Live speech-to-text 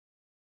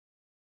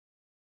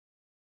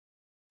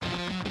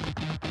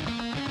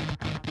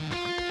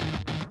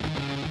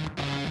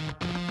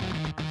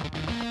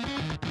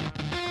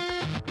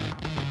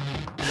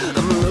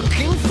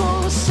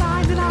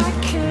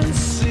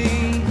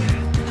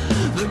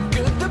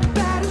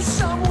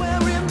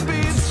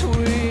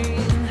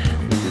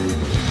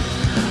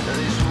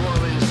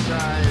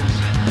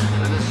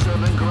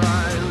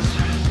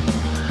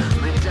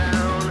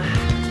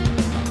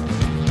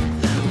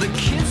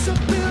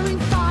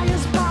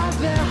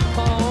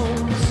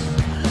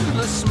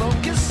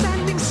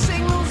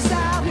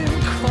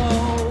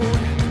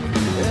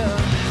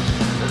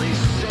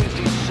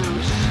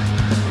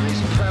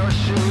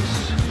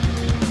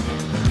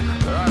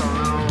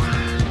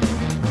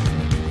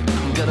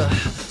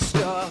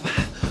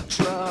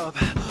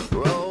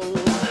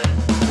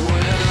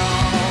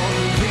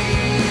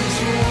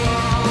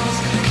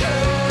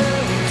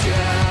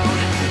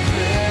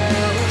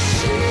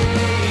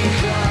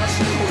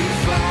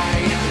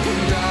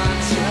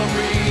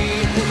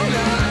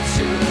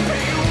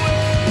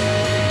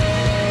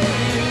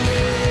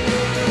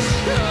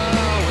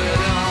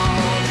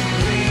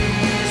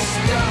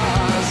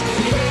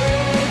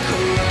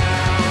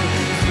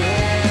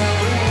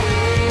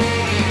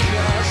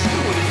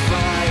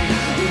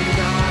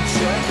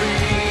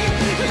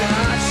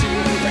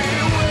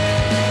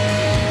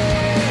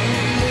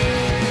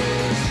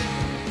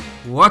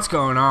What's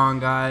going on,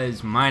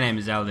 guys? My name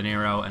is El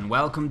Dinero, and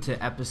welcome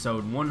to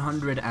episode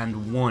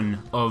 101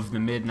 of the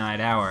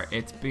Midnight Hour.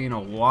 It's been a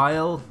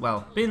while,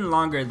 well, been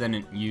longer than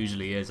it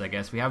usually is, I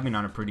guess. We have been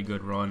on a pretty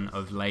good run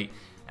of late.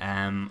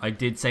 I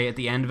did say at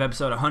the end of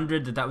episode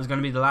 100 that was going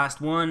to be the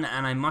last one,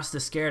 and I must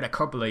have scared a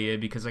couple of you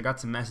because I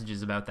got some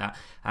messages about that.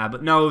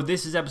 But no,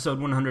 this is episode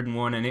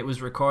 101, and it was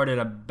recorded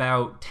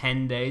about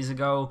 10 days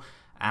ago.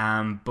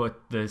 But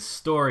the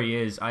story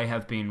is I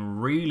have been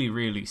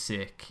really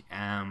sick,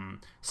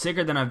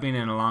 sicker than I've been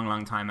in a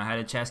long time. I had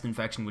a chest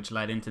infection which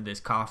led into this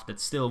cough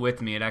that's still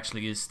with me. It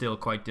actually is still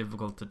quite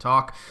difficult to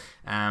talk,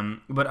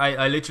 but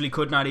I literally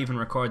could not even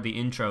record the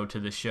intro to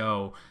the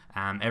show.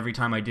 Every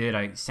time I did,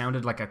 I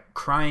sounded like a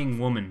crying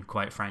woman,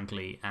 quite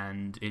frankly,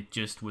 and it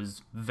just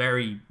was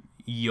very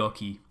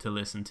yucky to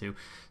listen to.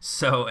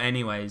 So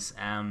anyways,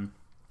 I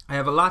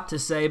have a lot to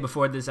say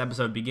before this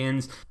episode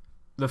begins.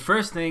 The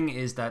first thing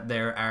is that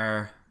there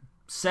are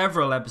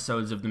several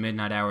episodes of the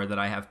Midnight Hour that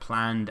I have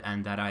planned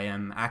and that I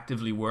am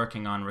actively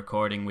working on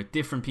recording with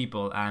different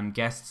people,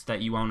 guests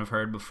that you won't have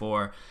heard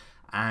before.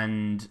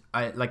 And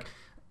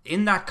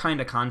in that kind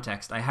of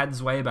context, I had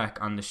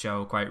Zweibek on the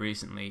show quite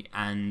recently,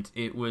 and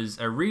it was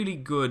a really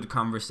good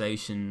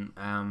conversation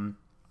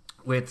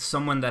with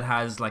someone that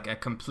has like a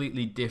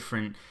completely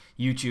different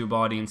YouTube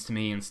audience to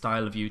me and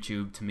style of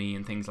YouTube to me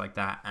and things like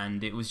that,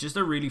 and it was just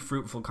a really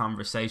fruitful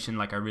conversation.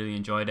 Like, I really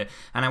enjoyed it,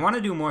 and I want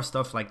to do more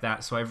stuff like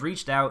that. So I've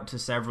reached out to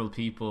several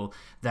people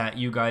that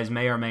you guys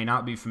may or may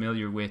not be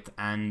familiar with,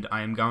 and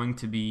I am going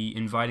to be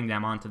inviting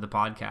them onto the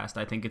podcast.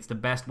 I think it's the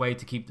best way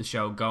to keep the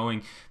show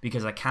going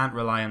because I can't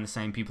rely on the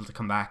same people to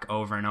come back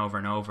over and over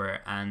and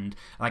over, and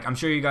like, I'm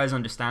sure you guys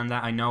understand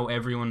that. I know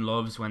everyone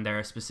loves when there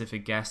are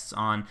specific guests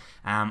on.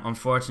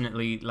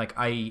 Unfortunately, like,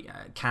 I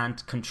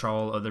can't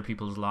control other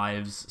people's lives,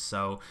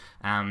 so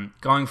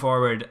going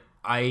forward,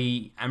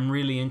 I am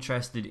really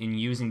interested in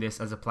using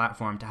this as a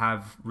platform to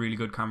have really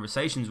good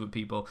conversations with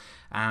people.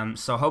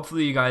 So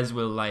hopefully you guys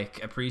will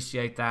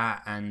appreciate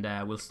that and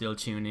will still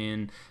tune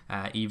in,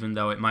 even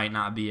though it might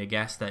not be a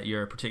guest that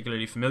you're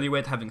particularly familiar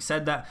with. Having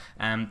said that,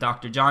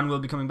 Dr. John will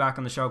be coming back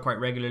on the show quite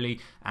regularly.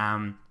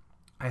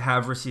 I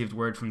have received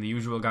word from the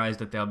usual guys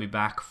that they'll be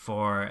back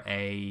for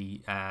a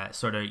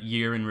sort of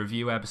year in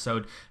review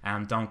episode.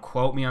 Don't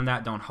quote me on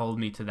that, don't hold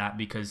me to that,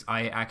 because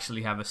I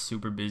actually have a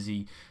super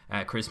busy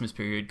Christmas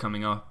period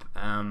coming up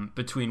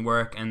between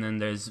work, and then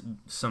there's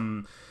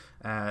some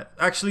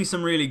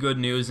really good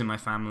news in my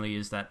family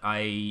is that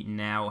I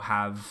now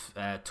have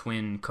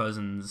twin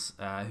cousins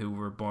who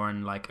were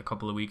born like a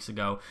couple of weeks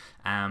ago,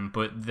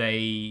 but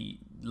they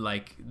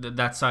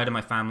that side of my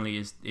family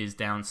is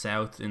down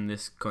south in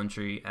this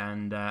country,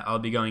 and I'll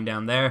be going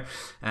down there,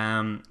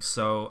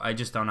 so I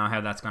just don't know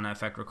how that's going to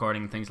affect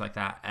recording and things like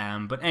that.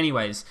 But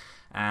anyways,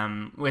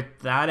 with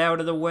that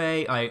out of the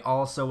way, I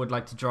also would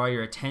like to draw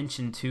your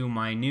attention to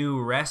my new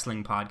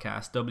wrestling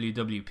podcast,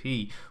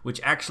 WWP,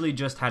 which actually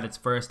just had its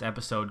first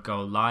episode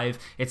go live.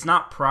 It's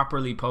not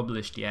properly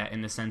published yet,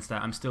 in the sense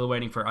that I'm still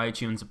waiting for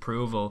iTunes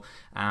approval,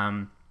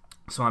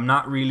 so I'm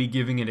not really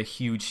giving it a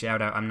huge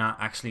shout out. I'm not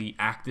actually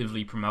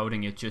actively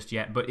promoting it just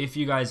yet. But if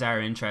you guys are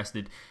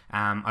interested,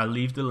 I'll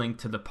leave the link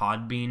to the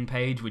Podbean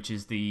page, which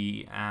is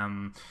the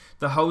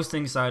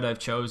hosting site I've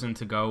chosen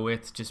to go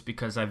with, just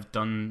because I've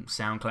done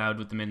SoundCloud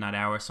with the Midnight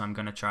Hour. So I'm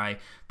going to try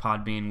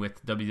Podbean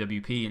with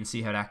WWP and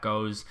see how that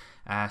goes.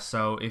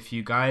 So if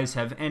you guys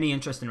have any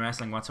interest in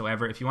wrestling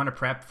whatsoever, if you want to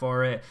prep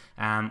for it,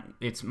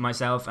 it's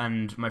myself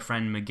and my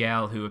friend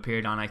Miguel, who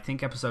appeared on, I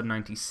think, episode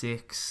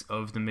 96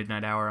 of the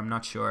Midnight Hour. I'm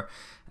not sure.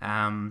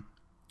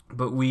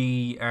 But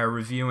we are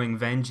reviewing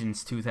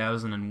Vengeance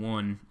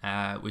 2001,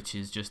 which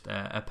is just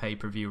a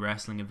pay-per-view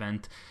wrestling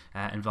event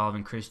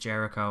involving Chris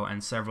Jericho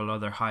and several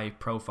other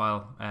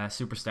high-profile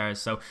superstars.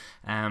 So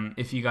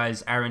if you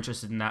guys are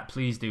interested in that,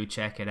 please do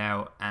check it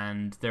out.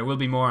 And there will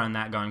be more on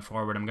that going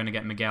forward. I'm going to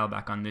get Miguel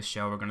back on this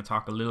show. We're going to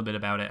talk a little bit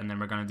about it, and then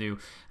we're going to do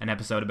an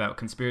episode about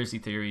conspiracy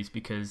theories,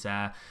 because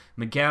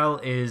Miguel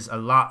is a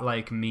lot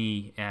like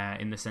me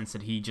in the sense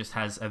that he just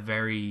has a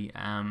very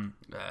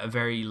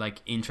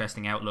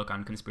interesting outlook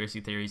on conspiracy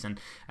theories, and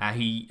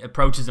he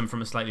approaches them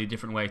from a slightly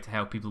different way to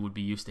how people would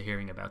be used to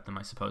hearing about them,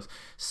 I suppose.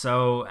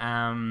 So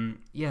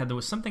there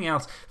was something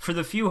else for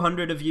the few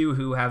hundred of you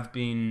who have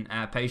been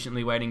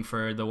patiently waiting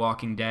for The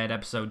Walking Dead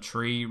episode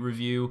 3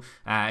 review.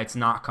 It's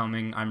not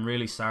coming. I'm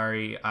really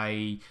sorry.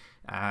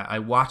 I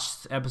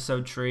watched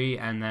episode 3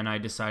 and then I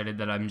decided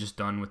that I'm just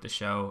done with the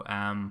show.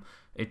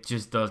 It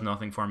just does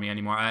nothing for me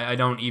anymore. I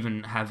don't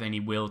even have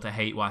any will to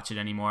hate watch it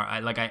anymore.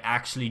 I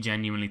actually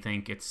genuinely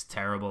think it's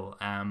terrible.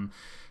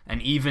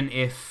 And even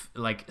if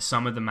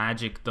some of the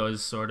magic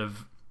does sort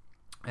of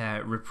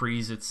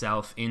reprise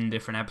itself in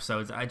different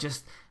episodes, I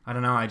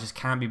don't know, I just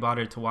can't be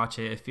bothered to watch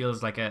it. It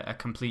feels like a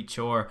complete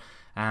chore.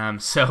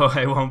 So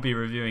I won't be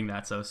reviewing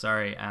that, so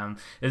sorry.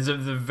 There's a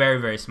very,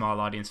 very small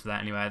audience for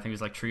that anyway. I think it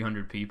was like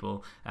 300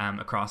 people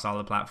across all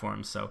the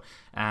platforms. So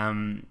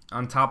on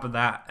top of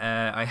that,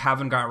 I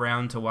haven't gotten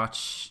around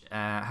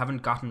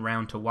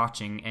to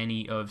watching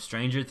any of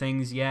Stranger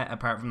Things yet,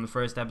 apart from the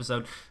first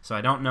episode, so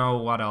I don't know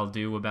what I'll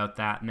do about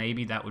that.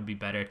 Maybe that would be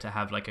better to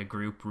have like a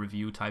group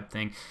review type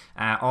thing.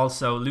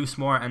 Also,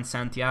 Loosemore and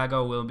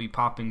Santiago will be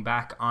popping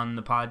back on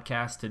the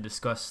podcast to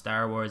discuss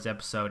Star Wars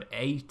Episode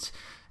 8.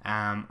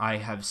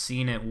 I have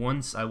seen it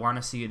once. I want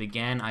to see it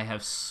again. I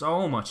have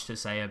so much to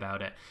say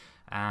about it.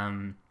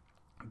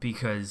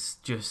 Because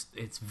just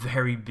it's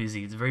very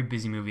busy. It's a very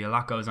busy movie. A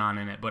lot goes on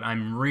in it, but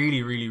I'm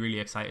really, really, really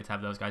excited to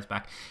have those guys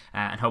back,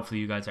 and hopefully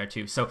you guys are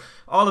too. So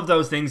all of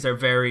those things are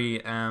very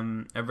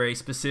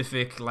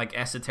specific, like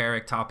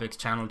esoteric topics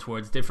channeled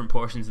towards different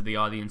portions of the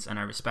audience, and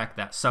I respect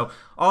that. So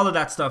all of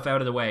that stuff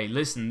out of the way.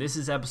 Listen, this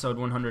is episode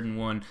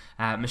 101.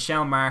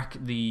 Michelle Mark,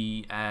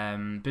 the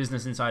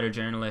Business Insider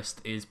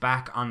journalist, is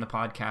back on the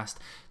podcast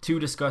to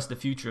discuss the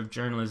future of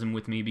journalism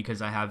with me,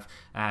 because I have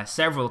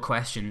several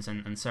questions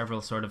and several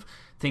sort of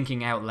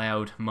thinking out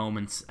loud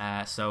moments.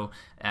 So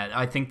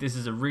I think this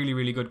is a really,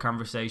 really good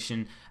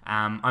conversation.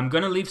 I'm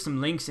going to leave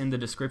some links in the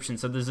description.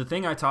 So there's a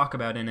thing I talk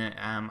about in it.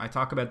 I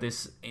talk about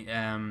this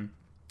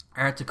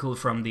article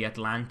from The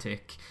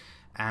Atlantic,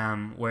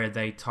 where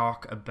they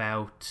talk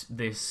about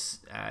this.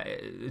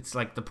 It's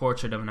like the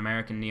portrait of an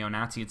American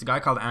neo-Nazi. It's a guy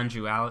called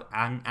Andrew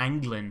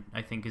Anglin,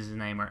 I think is his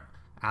name, or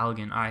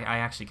Algan. I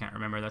actually can't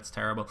remember. That's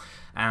terrible.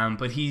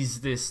 But he's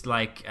this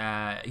like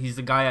he's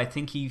the guy. I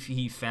think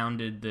he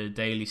founded the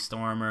Daily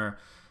Stormer,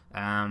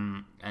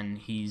 and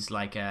he's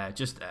like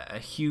just a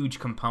huge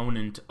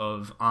component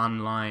of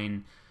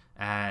online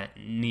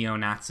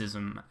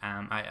neo-Nazism.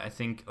 I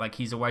think like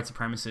he's a white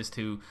supremacist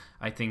who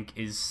I think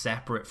is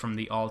separate from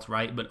the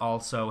alt-right, but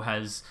also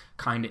has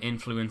kind of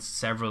influenced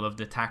several of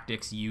the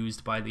tactics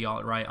used by the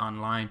alt-right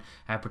online,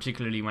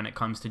 particularly when it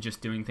comes to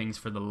just doing things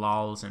for the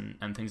lols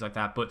and things like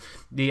that. But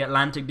The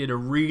Atlantic did a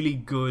really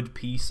good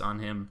piece on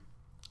him,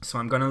 so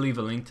I'm going to leave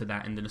a link to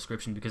that in the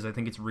description because I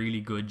think it's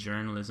really good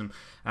journalism.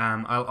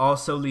 I'll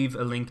also leave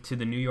a link to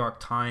the New York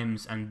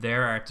Times and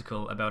their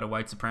article about a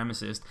white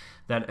supremacist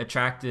that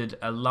attracted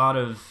a lot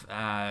of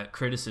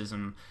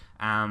criticism.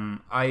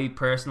 I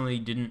personally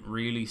didn't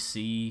really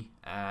see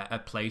a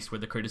place where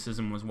the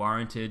criticism was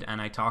warranted, and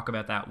I talk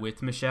about that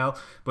with Michelle.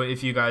 But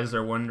if you guys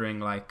are wondering,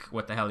 like,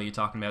 what the hell are you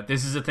talking about?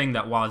 This is a thing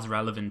that was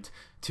relevant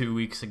 2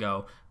 weeks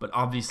ago, but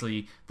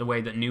obviously the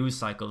way that news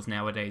cycles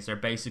nowadays are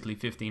basically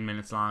 15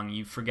 minutes long.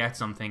 You forget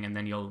something and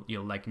then you'll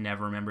like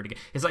never remember it again.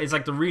 It's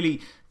like the reason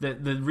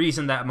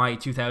that my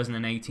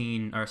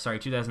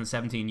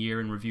 2017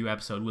 year in review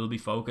episode will be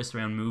focused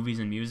around movies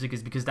and music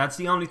is because that's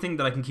the only thing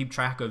that I can keep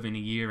track of in a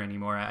year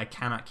anymore. I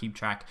cannot keep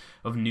track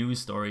of news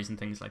stories and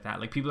things like that.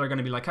 Like, people are going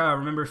to be like, oh,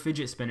 remember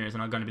fidget spinners?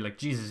 And I'm going to be like,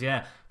 Jesus,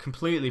 yeah,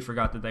 completely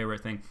forgot that they were a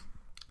thing.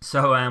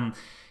 So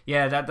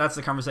yeah, that's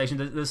the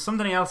conversation. There's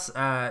something else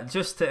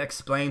just to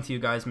explain to you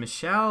guys.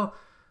 Michelle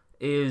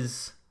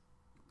is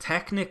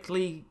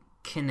technically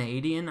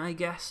Canadian, I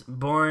guess,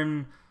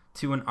 born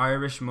to an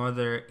Irish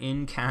mother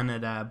in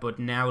Canada, but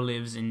now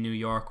lives in New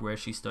York where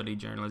she studied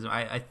journalism.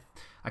 I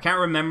can't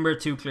remember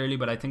too clearly,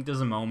 but I think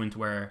there's a moment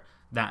where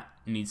that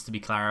needs to be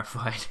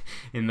clarified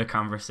in the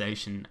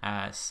conversation.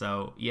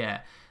 So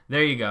yeah,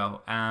 there you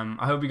go.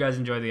 I hope you guys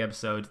enjoy the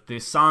episode. The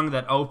song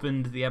that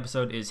opened the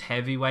episode is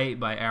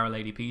Heavyweight by Our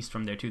Lady Peace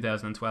from their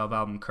 2012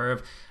 album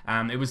Curve.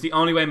 It was the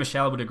only way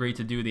Michelle would agree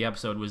to do the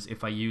episode was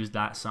if I used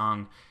that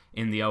song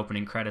in the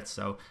opening credits.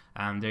 So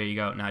there you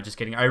go. No, just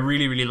kidding. I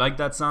really, really like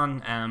that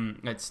song.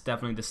 It's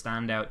definitely the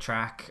standout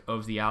track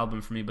of the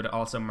album for me, but it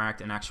also marked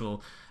an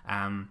actual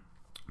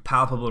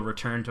palpable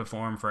return to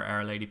form for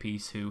Our Lady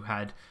Peace, who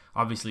had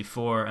obviously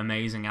 4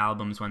 amazing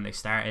albums when they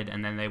started,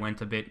 and then they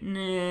went a bit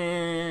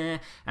nah,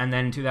 and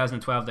then in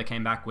 2012 they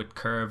came back with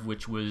Curve,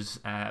 which was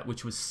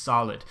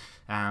solid.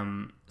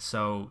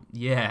 So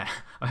yeah,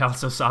 I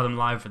also saw them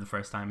live for the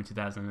first time in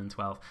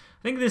 2012.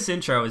 I think this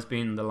intro has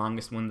been the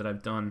longest one that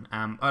I've done.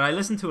 But I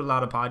listen to a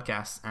lot of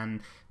podcasts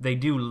and they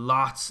do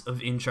lots of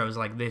intros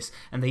like this,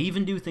 and they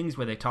even do things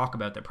where they talk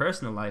about their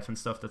personal life and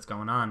stuff that's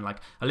going on.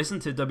 Like, I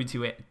listened to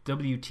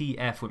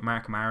WTF with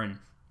Mark Maron,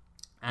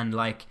 and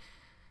like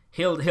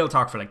he'll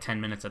talk for like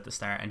 10 minutes at the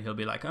start, and he'll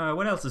be like, oh,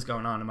 what else is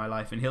going on in my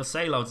life, and he'll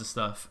say loads of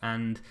stuff,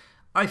 and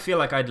I feel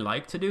like I'd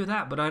like to do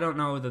that, but I don't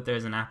know that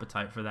there's an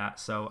appetite for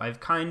that. So I've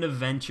kind of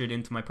ventured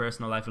into my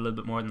personal life a little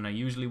bit more than I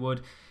usually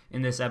would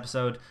in this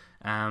episode.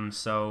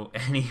 So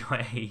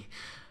anyway,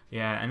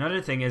 yeah,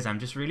 another thing is I'm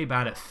just really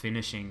bad at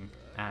finishing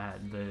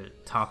the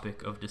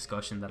topic of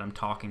discussion that I'm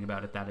talking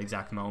about at that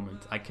exact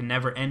moment. I can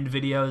never end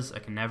videos, I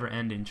can never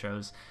end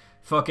intros.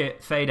 Fuck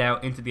it, fade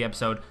out into the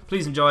episode.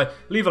 Please enjoy,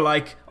 leave a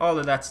like, all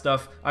of that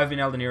stuff. I've been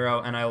El Dinero,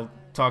 and I'll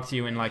talk to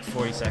you in like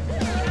 40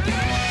 seconds.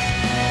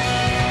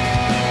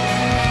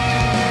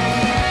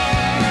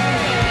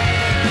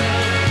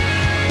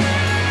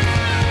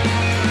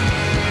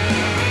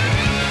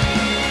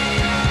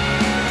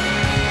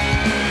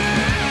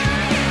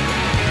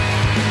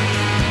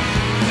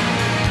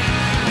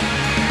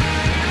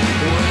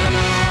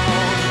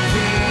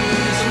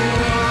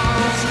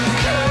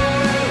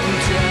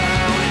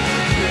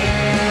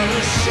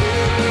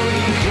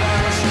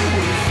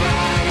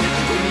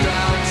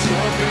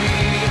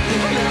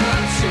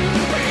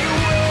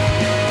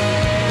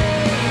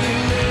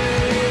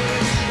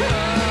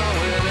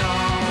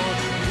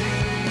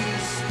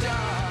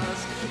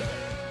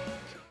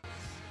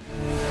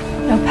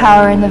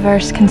 power in the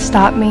verse can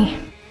stop me.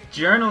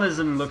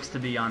 Journalism looks to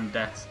be on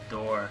death's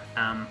door.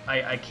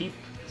 I keep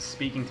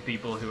speaking to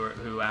people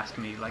who ask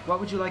me, like, what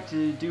would you like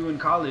to do in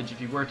college if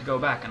you were to go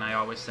back? And I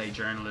always say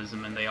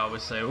journalism, and they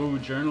always say, oh,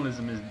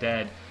 journalism is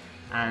dead.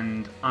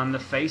 And on the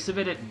face of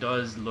it, it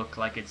does look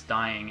like it's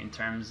dying in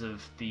terms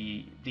of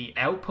the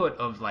output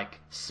of, like,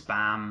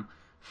 spam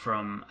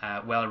from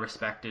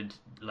well-respected,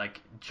 like,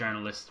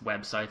 journalist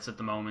websites at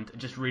the moment.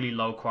 Just really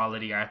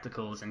low-quality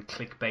articles and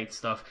clickbait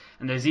stuff.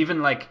 And there's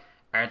even, like,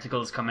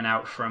 articles coming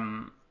out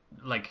from,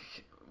 like,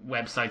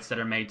 websites that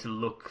are made to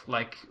look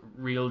like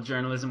real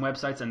journalism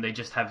websites, and they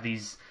just have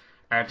these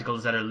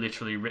articles that are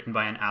literally written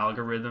by an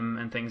algorithm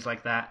and things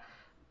like that.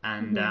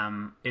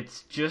 And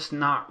it's just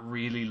not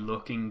really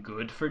looking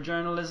good for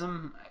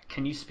journalism.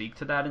 Can you speak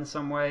to that in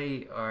some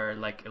way, or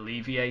like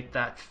alleviate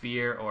that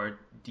fear, or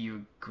do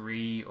you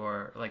agree,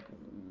 or like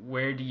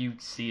where do you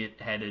see it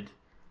headed?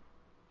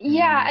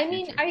 Yeah, I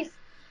mean,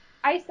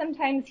 I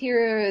sometimes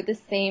hear the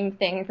same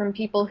thing from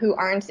people who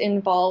aren't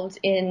involved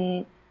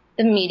in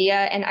the media,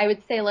 and I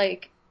would say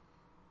like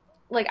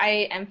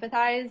I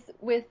empathize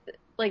with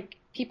like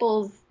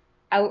people's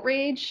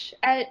outrage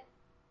at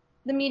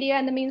the media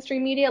and the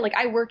mainstream media. Like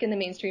I work in the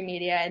mainstream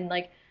media, and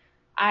like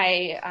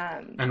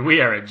and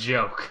we are a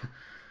joke.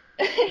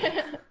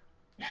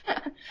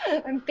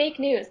 I'm fake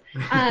news.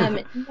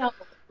 No,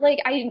 like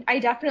I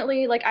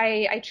definitely like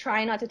I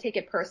try not to take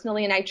it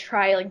personally, and I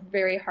try like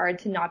very hard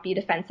to not be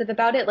defensive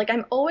about it. Like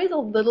I'm always a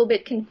little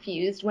bit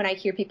confused when I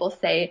hear people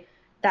say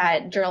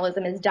that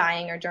journalism is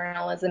dying or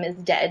journalism is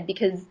dead,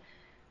 because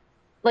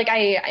like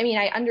I mean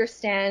I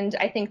understand,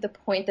 I think, the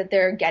point that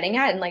they're getting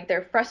at, and like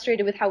they're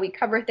frustrated with how we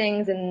cover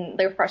things, and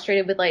they're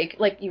frustrated with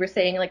like you were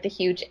saying, like the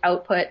huge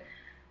output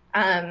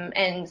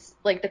and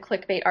like the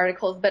clickbait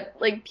articles, but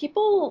like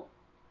people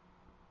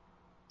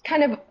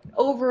kind of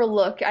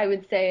overlook, I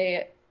would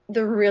say,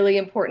 the really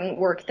important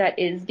work that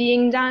is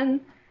being done.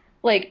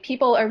 Like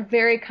people are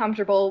very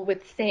comfortable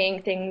with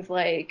saying things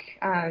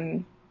like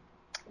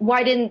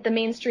why didn't the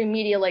mainstream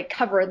media like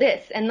cover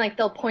this? And like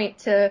they'll point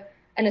to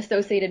an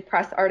Associated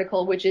Press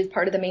article, which is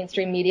part of the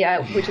mainstream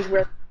media, which is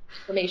where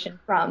information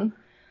from.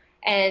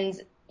 And,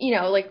 you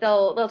know, like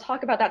they'll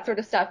talk about that sort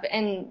of stuff,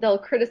 and they'll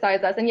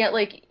criticize us. And yet,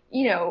 like,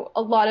 you know,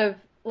 a lot of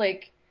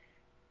like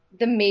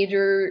the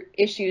major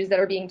issues that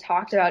are being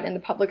talked about in the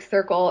public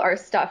circle are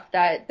stuff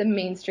that the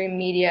mainstream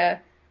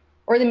media,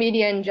 or the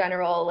media in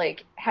general,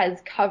 like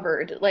has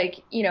covered.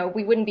 Like, you know,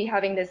 we wouldn't be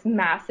having this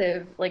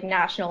massive like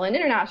national and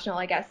international,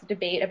 I guess,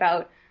 debate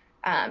about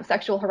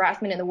sexual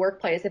harassment in the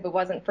workplace if it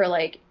wasn't for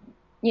like,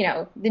 you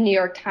know, the New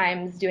York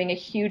Times doing a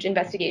huge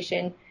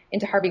investigation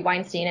into Harvey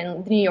Weinstein,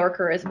 and the New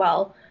Yorker as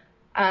well.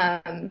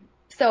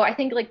 So I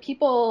think like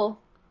people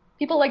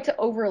like to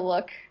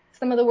overlook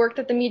some of the work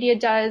that the media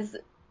does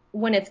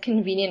when it's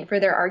convenient for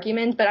their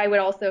argument. But I would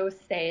also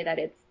say that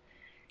it's,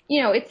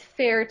 you know, it's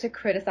fair to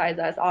criticize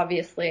us,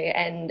 obviously,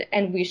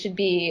 and we should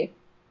be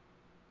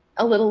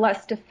a little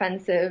less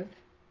defensive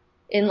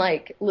in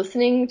like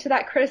listening to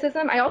that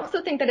criticism. I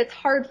also think that it's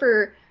hard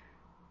for,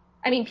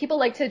 I mean, people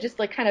like to just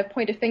like kind of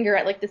point a finger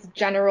at like this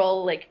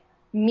general like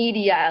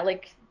media,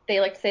 like they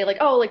like to say like,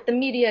 oh, like the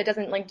media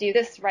doesn't like do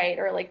this right,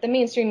 or like the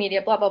mainstream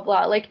media, blah, blah,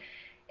 blah. Like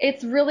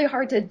it's really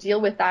hard to deal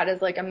with that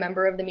as like a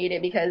member of the media,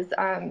 because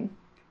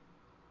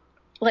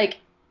like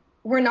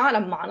we're not a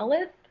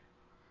monolith.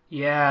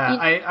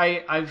 Yeah,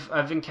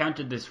 I've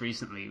encountered this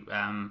recently.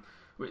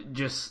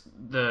 Just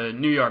the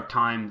New York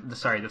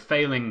Times, the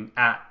failing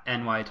at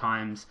NY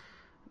Times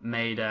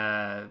made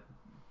a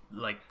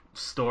like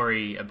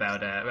story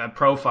about a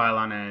profile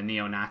on a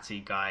neo-Nazi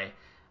guy,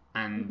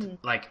 and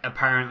like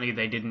apparently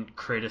they didn't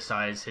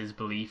criticize his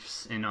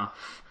beliefs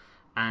enough,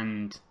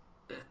 and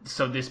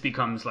so this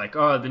becomes like,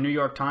 oh, the New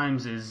York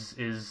Times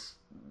is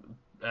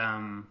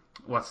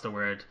what's the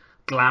word,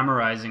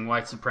 glamorizing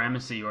white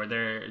supremacy, or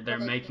they're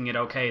making it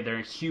okay,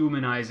 they're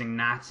humanizing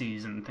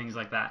Nazis and things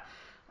like that.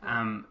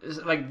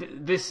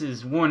 This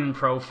is one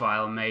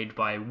profile made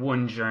by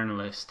one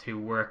journalist who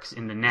works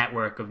in the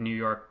network of New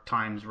York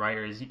Times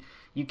writers.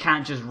 You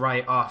can't just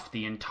write off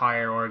the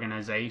entire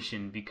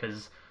organization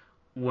because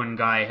one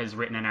guy has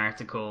written an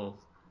article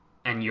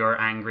and you're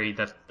angry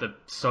that the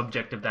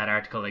subject of that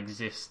article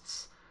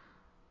exists.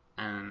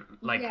 And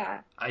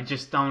I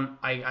just don't,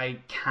 I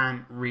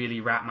can't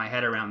really wrap my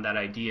head around that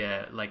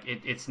idea. Like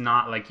it's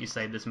not like you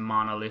say this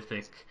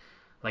monolithic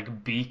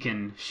like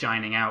beacon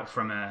shining out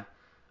from a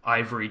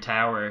ivory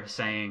tower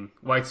saying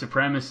white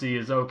supremacy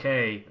is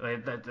okay.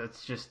 Like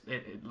that's just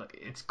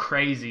it's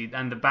crazy,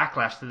 and the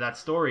backlash to that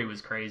story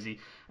was crazy,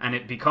 and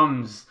it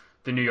becomes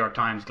the New York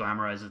Times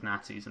glamorizes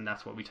Nazis, and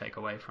that's what we take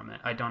away from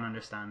it. I don't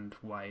understand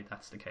why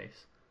that's the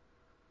case.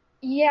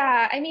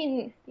 Yeah, I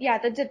mean, yeah,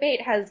 the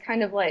debate has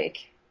kind of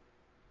like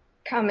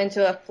come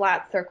into a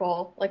flat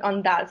circle, like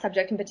on that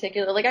subject in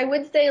particular. Like I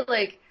would say,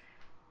 like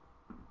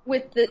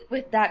with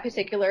that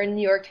particular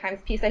New York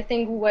Times piece, I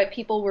think what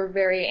people were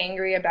very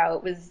angry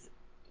about was,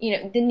 you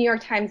know, the New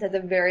York Times has a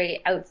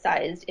very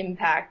outsized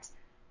impact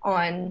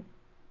on,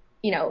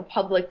 you know,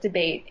 public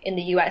debate in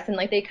the U.S. and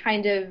like they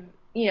kind of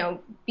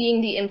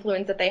being the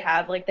influence that they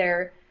have, like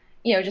they're,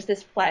 just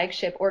this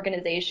flagship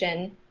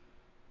organization,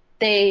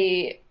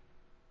 they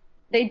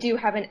they do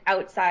have an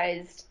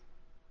outsized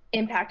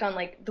impact on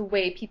like the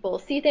way people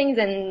see things,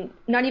 and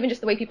not even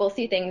just the way people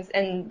see things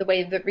and the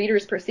way the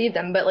readers perceive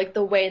them, but like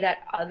the way that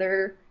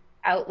other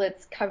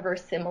outlets cover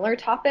similar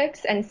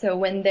topics. And so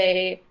when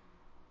they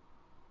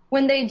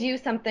do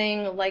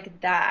something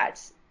like that,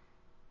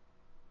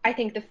 I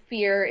think the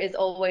fear is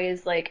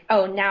always like,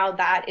 oh, now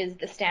that is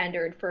the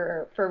standard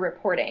for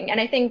reporting. And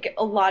I think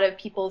a lot of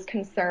people's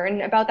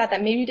concern about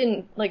that maybe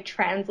didn't like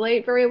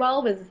translate very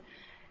well was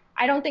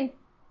I don't think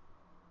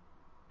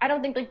I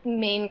don't think like the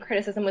main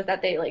criticism was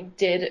that they like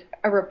did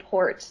a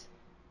report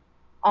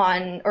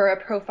on or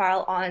a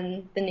profile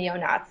on the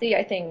neo-Nazi.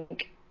 I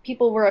think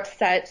people were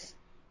upset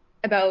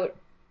about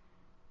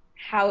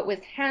how it was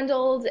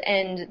handled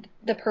and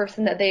the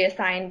person that they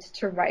assigned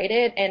to write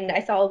it. And I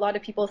saw a lot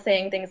of people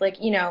saying things like,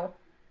 the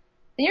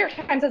New York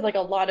Times has like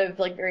a lot of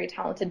like very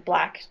talented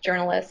black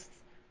journalists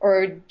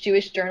or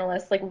Jewish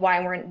journalists. Like,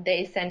 why weren't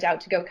they sent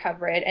out to go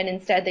cover it? And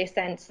instead they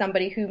sent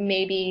somebody who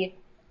maybe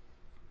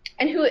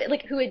and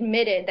who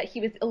admitted that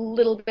he was a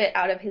little bit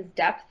out of his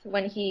depth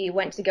when he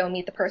went to go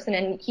meet the person.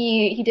 And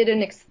he did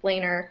an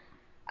explainer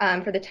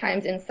for the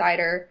Times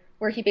Insider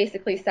where he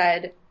basically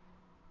said,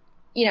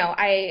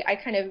 I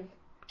kind of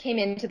came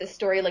into the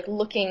story like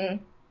looking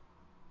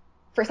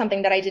for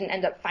something that I didn't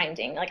end up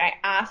finding. Like I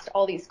asked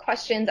all these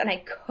questions and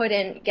I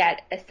couldn't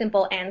get a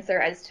simple answer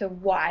as to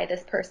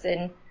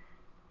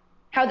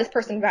how this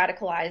person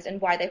radicalized and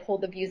why they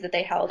hold the views that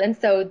they held. And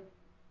so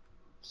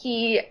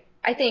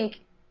I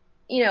think,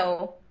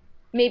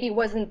 maybe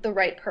wasn't the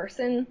right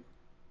person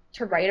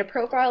to write a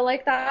profile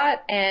like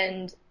that.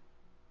 And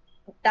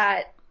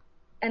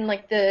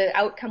like the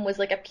outcome was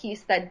like a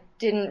piece that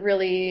didn't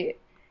really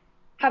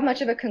have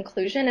much of a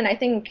conclusion. And I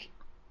think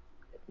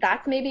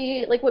that's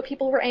maybe like what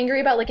people were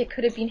angry about. Like it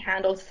could have been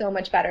handled so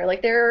much better.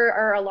 Like there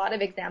are a lot of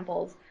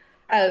examples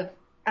of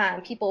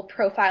people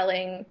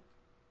profiling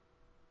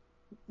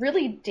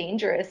really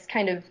dangerous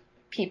kind of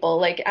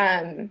people. Like,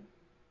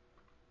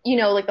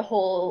 like the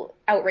whole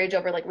outrage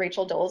over like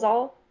Rachel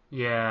Dolezal.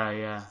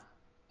 Yeah.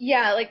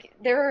 Yeah, like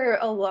there were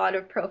a lot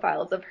of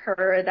profiles of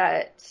her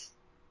that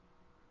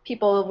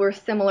people were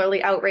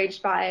similarly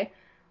outraged by.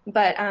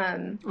 But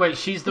wait,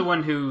 she's the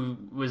one who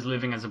was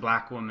living as a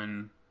black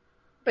woman,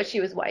 but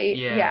she was white.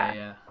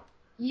 Yeah,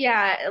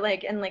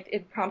 like and like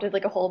it prompted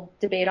like a whole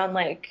debate on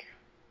like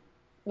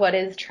what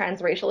is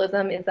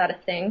transracialism, is that a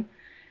thing?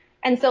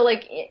 And so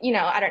like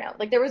I don't know,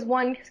 like there was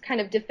one kind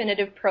of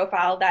definitive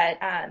profile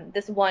that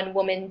this one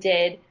woman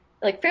did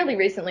like fairly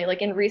recently,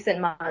 like in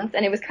recent months,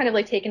 and it was kind of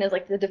like taken as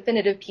like the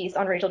definitive piece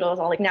on Rachel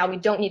Dolezal. Like now we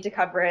don't need to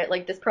cover it.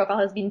 Like this profile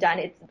has been done.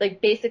 It's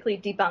like basically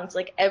debunked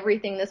like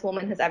everything this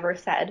woman has ever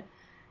said.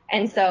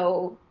 And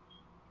so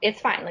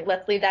it's fine. Like,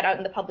 let's leave that out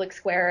in the public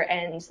square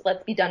and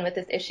let's be done with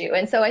this issue.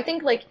 And so I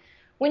think like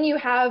when you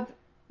have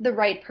the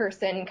right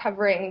person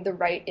covering the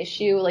right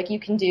issue, like you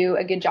can do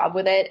a good job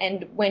with it.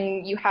 And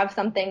when you have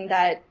something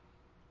that,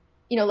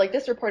 like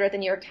this reporter at the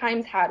New York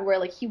Times had where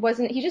like he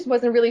just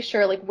wasn't really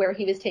sure like where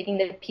he was taking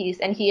the piece.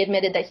 And he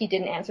admitted that he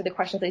didn't answer the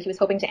questions that he was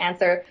hoping to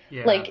answer.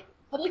 Yeah. Like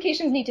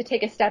publications need to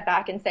take a step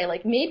back and say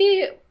like,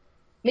 maybe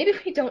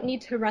we don't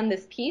need to run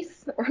this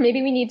piece, or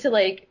maybe we need to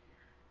like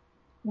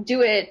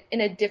do it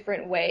in a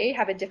different way,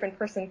 have a different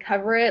person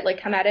cover it, like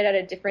come at it at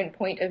a different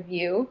point of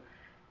view.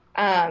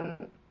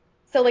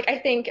 So like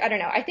I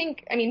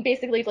mean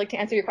basically like to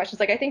answer your questions,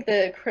 like I think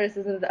the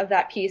criticisms of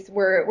that piece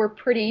were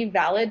pretty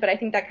valid, but I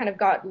think that kind of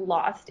got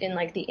lost in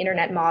like the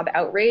internet mob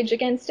outrage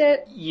against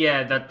it.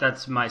 Yeah,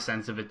 that's my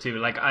sense of it too.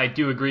 Like I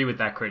do agree with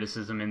that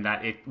criticism in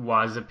that it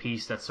was a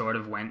piece that sort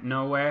of went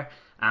nowhere.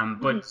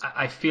 But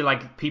I feel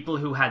like people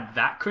who had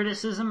that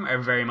criticism are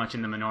very much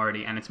in the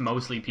minority, and it's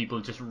mostly people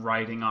just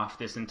writing off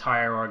this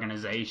entire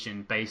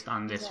organization based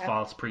on this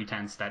false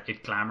pretense that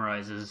it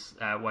glamorizes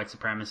white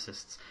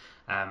supremacists,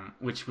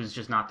 which was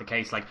just not the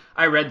case. Like,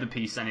 I read the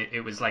piece and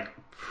it was like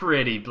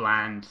pretty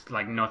bland,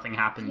 like nothing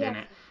happened in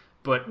it.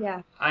 But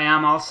I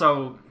am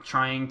also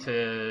trying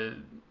to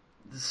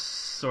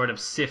sort of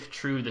sift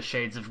through the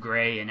shades of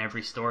grey in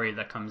every story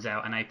that comes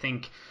out, and I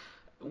think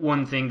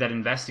one thing that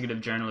investigative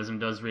journalism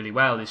does really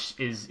well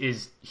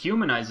is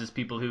humanizes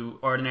people who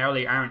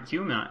ordinarily aren't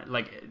human.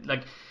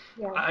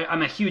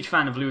 I'm a huge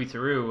fan of Louis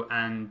Theroux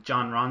and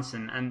John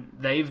Ronson, and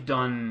they've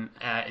done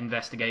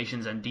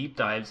investigations and deep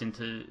dives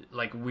into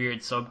like weird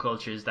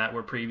subcultures that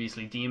were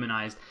previously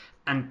demonized,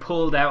 and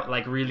pulled out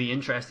like really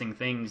interesting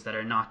things that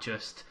are not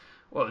just,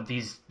 well,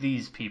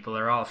 these people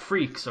are all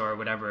freaks or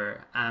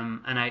whatever.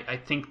 And I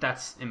think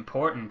that's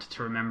important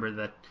to remember,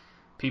 that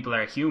people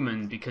are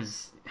human,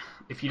 because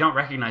if you don't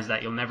recognize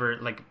that, you'll never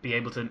like be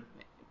able to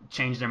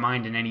change their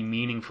mind in any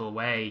meaningful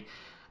way.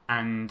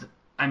 And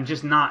I'm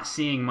just not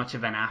seeing much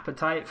of an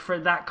appetite for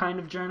that kind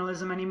of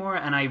journalism anymore.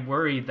 And I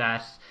worry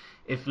that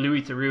if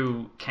Louis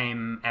Theroux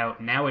came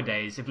out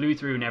nowadays, if Louis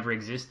Theroux never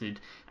existed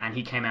and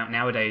he came out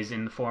nowadays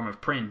in the form of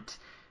print,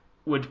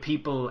 would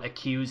people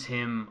accuse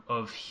him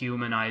of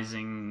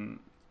humanizing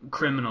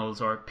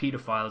criminals or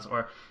pedophiles?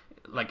 Or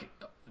like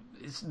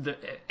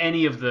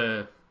any of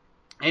the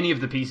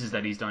pieces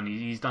that he's done.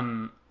 He's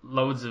done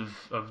loads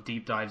of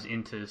deep dives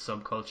into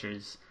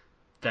subcultures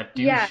that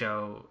do Yeah.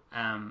 show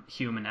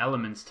human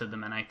elements to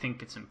them, and I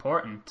think it's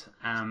important.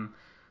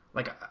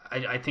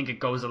 I think it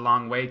goes a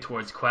long way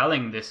towards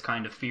quelling this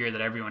kind of fear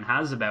that everyone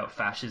has about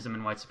fascism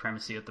and white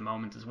supremacy at the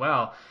moment as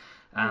well.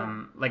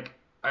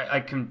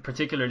 I can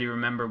particularly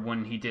remember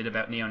one he did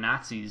about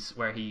neo-Nazis,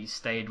 where he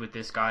stayed with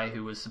this guy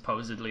who was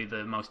supposedly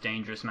the most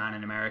dangerous man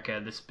in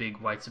America, this big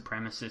white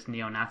supremacist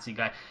neo-Nazi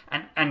guy.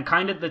 And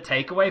kind of the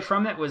takeaway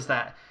from it was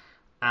that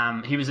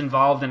he was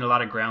involved in a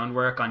lot of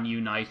groundwork on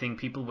uniting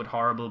people with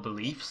horrible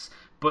beliefs,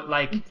 but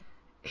like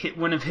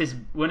one of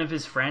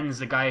his friends,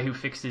 the guy who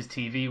fixed his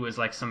TV, was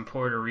like some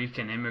Puerto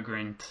Rican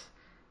immigrant,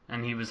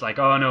 and he was like,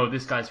 "Oh no,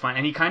 this guy's fine,"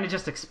 and he kind of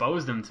just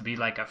exposed him to be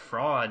like a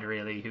fraud,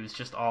 really, who's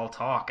just all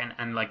talk,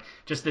 and like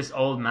just this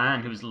old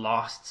man who's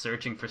lost,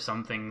 searching for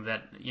something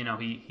that, you know,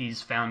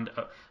 he's found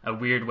a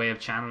weird way of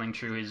channeling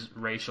through his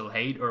racial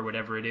hate or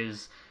whatever it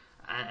is,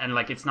 and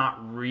like it's not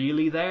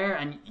really there,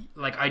 and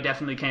like I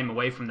definitely came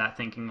away from that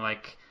thinking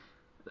like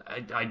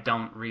I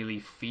don't really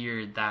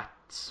fear that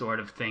sort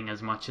of thing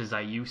as much as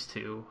I used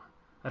to.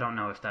 I don't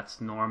know if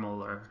that's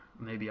normal or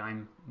maybe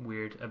I'm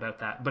weird about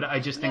that, but I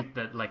just think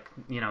that, like,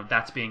 you know,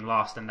 that's being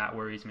lost, and that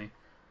worries me.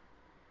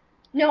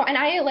 No, and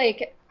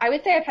I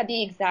would say I've had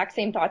the exact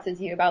same thoughts as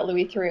you about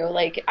Louis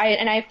Theroux.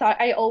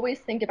 I always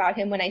think about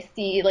him when I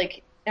see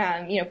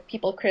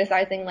people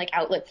criticizing like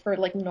outlets for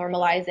like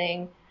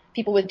normalizing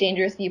people with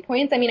dangerous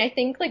viewpoints. I mean, I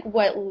think like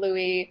what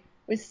Louis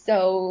was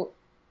so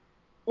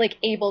like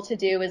able to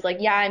do is like,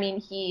 yeah, I mean,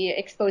 he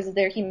exposes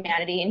their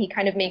humanity and he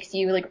kind of makes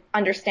you like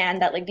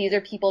understand that like these are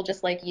people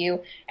just like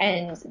you,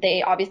 and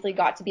they obviously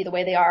got to be the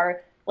way they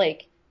are,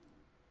 like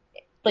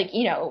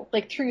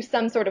through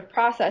some sort of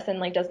process, and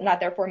like doesn't that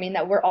therefore mean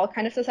that we're all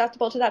kind of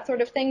susceptible to that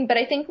sort of thing? But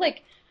I think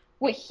like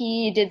what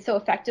he did so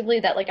effectively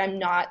that like I'm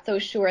not so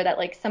sure that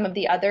like some of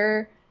the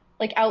other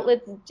like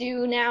outlets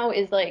do now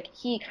is like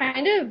he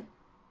kind of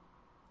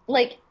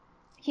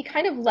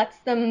lets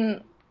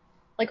them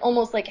like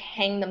almost like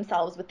hang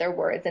themselves with their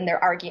words and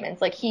their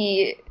arguments. Like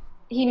he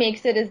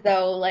makes it as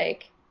though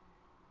like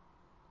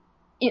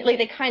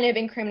they kind of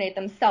incriminate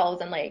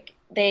themselves, and like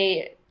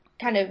they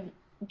kind of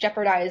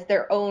jeopardize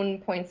their own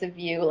points of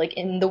view like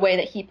in the way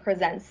that he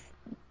presents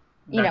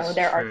That's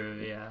their art.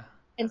 true, yeah.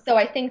 And so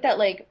I think that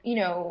like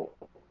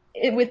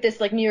with this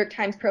like New York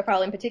Times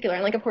profile in particular,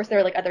 and like of course there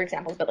are like other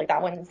examples, but like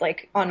that one's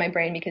like on my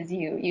brain because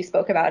you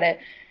spoke about it.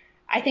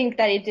 I think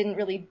that it didn't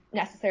really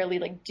necessarily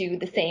like do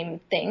the same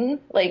thing.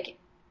 Like,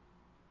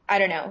 I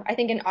don't know. I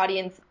think an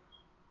audience,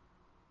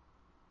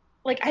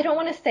 like, I don't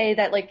want to say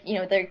that like,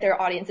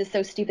 their audience is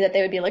so stupid that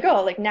they would be like,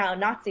 oh, like now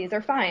Nazis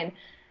are fine.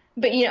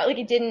 But like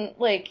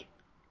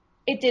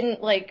it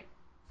didn't like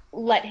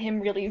let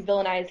him really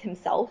villainize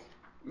himself.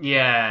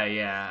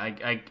 Yeah.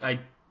 I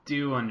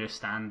do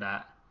understand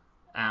that.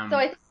 So Um,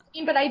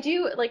 but I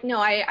do like, no,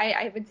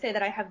 I would say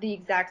that I have the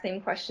exact same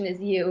question as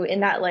you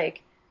in that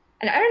like,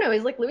 and I don't know,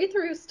 is like Louis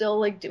Theroux still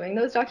like doing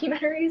those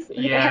documentaries? Like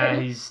I yeah,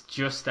 haven't. he's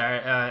just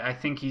started. I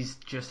think he's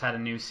just had a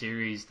new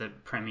series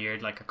that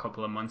premiered like a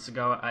couple of months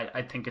ago.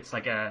 I think it's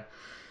like a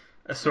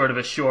sort of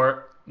a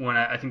short one.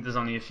 I think there's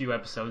only a few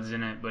episodes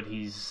in it, but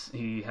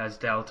he has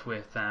dealt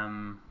with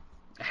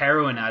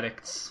heroin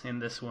addicts in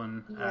this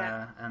one,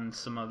 Yeah. and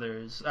some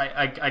others.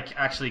 I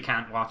actually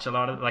can't watch a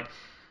lot of, like,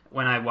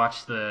 when I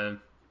watched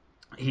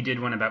he did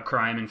one about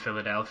crime in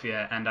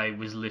Philadelphia, and I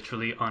was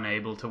literally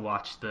unable to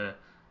watch the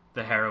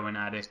heroin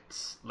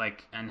addicts,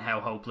 like, and how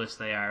hopeless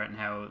they are, and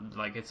how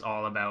like it's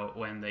all about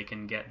when they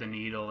can get the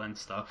needle and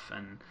stuff,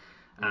 and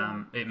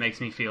Yeah. it makes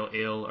me feel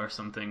ill or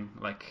something.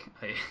 Like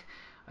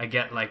I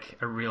get like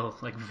a real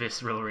like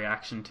visceral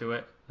reaction to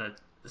it.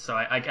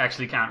 I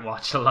actually can't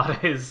watch a lot of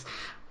his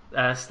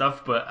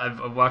stuff, but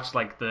I've watched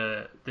like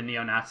the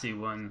neo-Nazi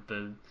one,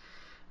 the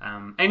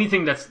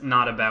anything that's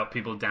not about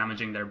people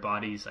damaging their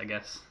bodies, I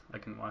guess I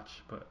can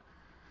watch. But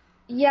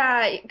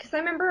Yeah, because I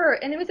remember,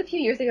 and it was a few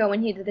years ago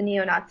when he did the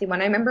neo-Nazi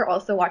one. I remember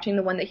also watching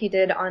the one that he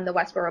did on the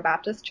Westboro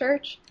Baptist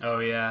Church. oh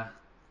yeah,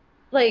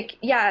 Like,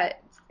 yeah,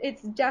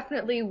 it's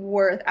definitely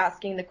worth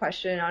asking the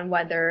question on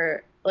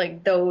whether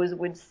like those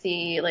would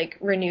see like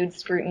renewed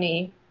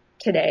scrutiny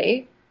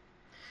today.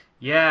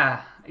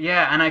 yeah,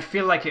 and I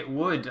feel like it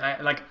would.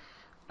 I've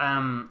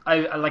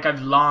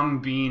long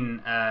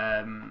been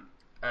a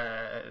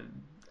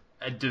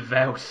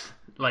devout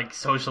like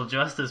social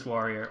justice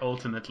warrior.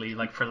 Ultimately,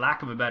 like, for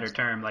lack of a better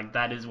term, like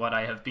that is what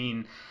I have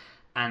been.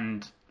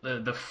 And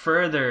the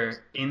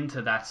further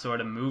into that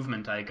sort of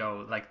movement I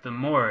go, like the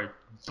more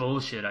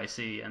bullshit I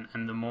see,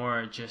 and the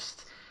more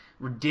just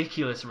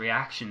ridiculous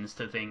reactions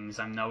to things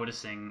I'm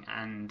noticing.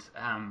 And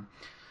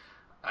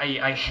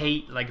I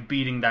hate like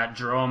beating that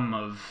drum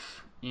of,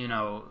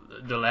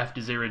 the left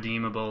is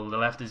irredeemable, the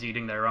left is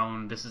eating their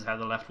own, this is how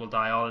the left will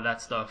die, all of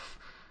that stuff.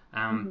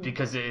 Hmm.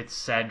 Because it's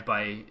said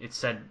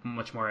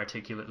much more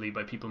articulately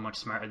by people much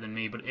smarter than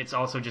me, but it's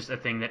also just a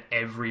thing that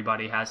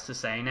everybody has to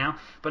say now.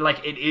 But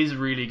like, it is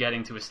really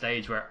getting to a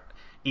stage where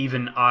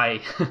even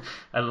I,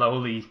 a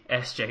lowly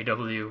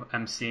SJW,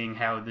 am seeing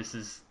how this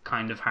is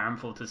kind of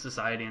harmful to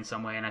society in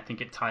some way, and I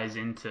think it ties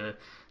into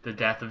the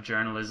death of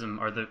journalism,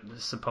 or the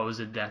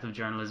supposed death of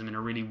journalism, in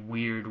a really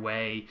weird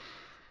way.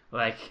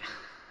 Like,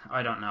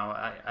 I don't know.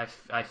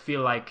 I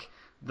feel like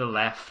the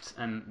left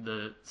and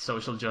the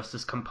social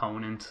justice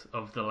component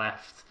of the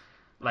left,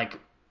 like,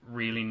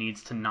 really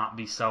needs to not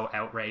be so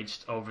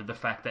outraged over the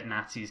fact that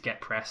Nazis get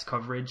press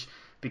coverage,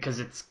 because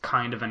it's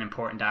kind of an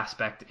important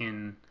aspect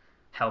in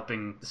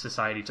helping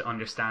society to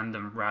understand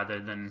them, rather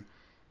than,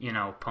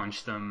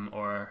 punch them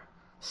or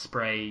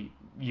spray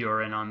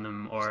urine on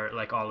them, or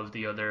like all of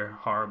the other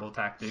horrible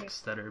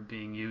tactics that are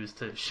being used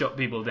to shut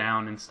people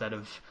down instead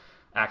of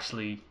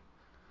actually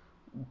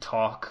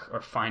talk or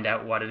find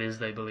out what it is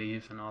they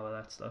believe and all of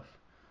that stuff.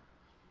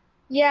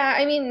 Yeah,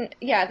 I mean,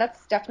 yeah,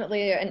 that's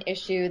definitely an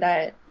issue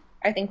that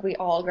I think we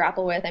all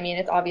grapple with. I mean,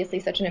 it's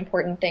obviously such an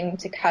important thing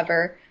to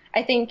cover.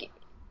 I think,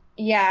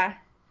 yeah,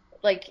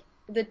 like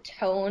the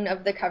tone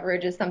of the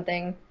coverage is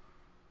something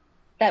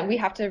that we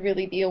have to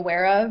really be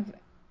aware of,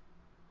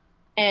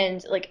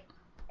 and like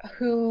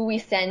who we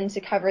send to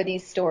cover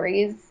these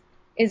stories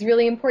is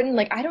really important.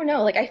 Like, I don't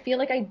know, like I feel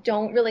like I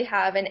don't really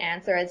have an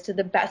answer as to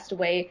the best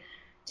way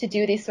to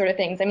do these sort of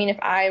things. I mean, if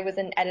I was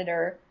an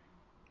editor,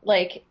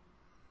 like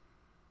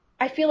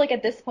I feel like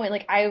at this point,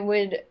 like I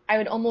would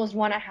almost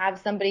want to have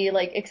somebody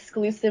like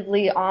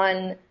exclusively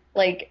on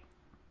like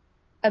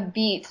a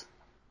beat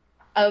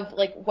of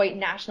like white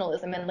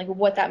nationalism and like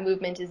what that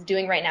movement is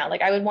doing right now.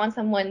 Like I would want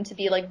someone to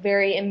be like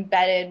very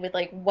embedded with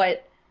like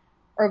what,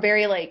 or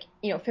very like,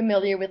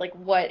 familiar with like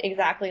what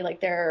exactly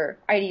like their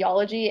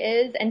ideology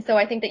is. And so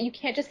I think that you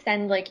can't just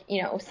send like,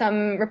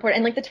 some report.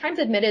 And like the Times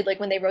admitted, like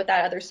when they wrote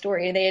that other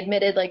story, they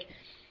admitted like,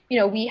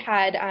 we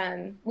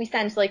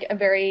sent like a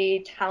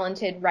very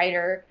talented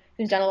writer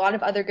who's done a lot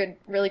of other good,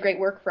 really great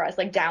work for us,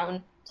 like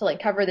down to like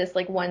cover this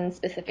like one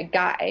specific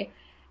guy.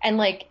 And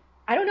like,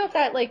 I don't know if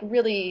that like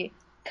really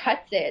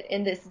cuts it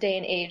in this day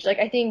and age. Like,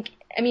 I think,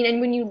 I mean,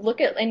 and when you look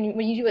at, and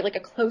when you do it like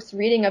a close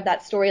reading of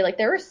that story, like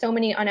there were so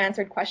many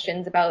unanswered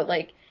questions about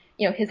like,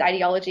 his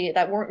ideology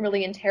that weren't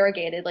really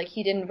interrogated. Like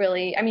he didn't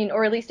really, I mean,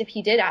 or at least if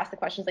he did ask the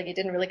questions, like it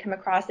didn't really come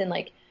across in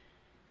like,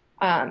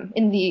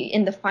 in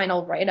the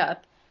final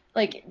write-up.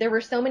 Like there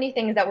were so many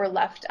things that were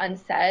left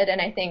unsaid.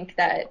 And I think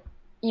that,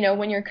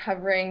 when you're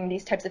covering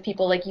these types of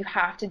people, like you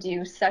have to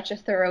do such a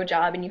thorough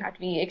job, and you have to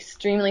be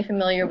extremely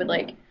familiar with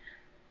like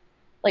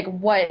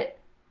what,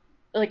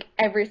 like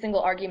every single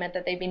argument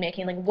that they've been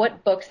making, like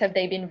what books have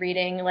they been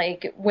reading,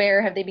 like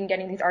where have they been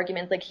getting these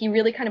arguments. Like he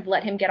really kind of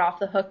let him get off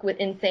the hook with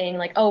in saying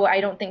like, oh,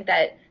 I don't think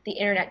that the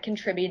internet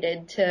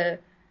contributed to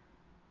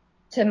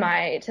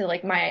my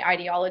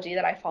ideology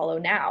that I follow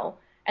now.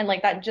 And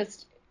like that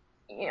just,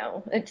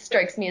 it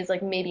strikes me as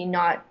like maybe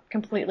not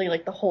completely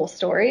like the whole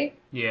story.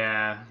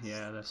 Yeah,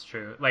 that's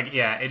true. Like,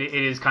 yeah, it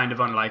is kind of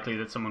unlikely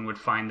that someone would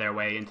find their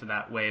way into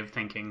that way of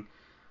thinking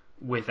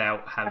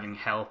without having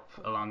help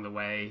along the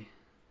way.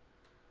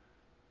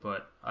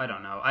 But I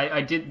don't know.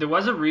 There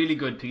was a really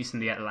good piece in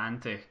The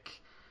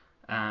Atlantic,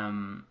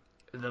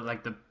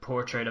 the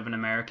portrait of an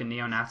American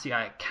neo-Nazi.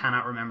 I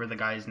cannot remember the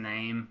guy's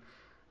name.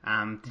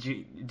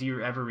 Do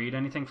you ever read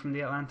anything from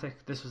The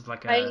Atlantic? This was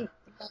like I love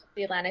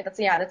The Atlantic.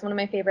 That's one of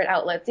my favorite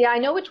outlets. Yeah, I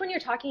know which one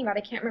you're talking about.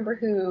 I can't remember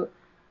who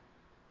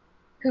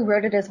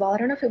wrote it as well. I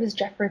don't know if it was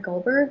Jeffrey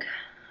Goldberg.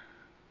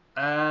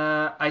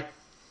 I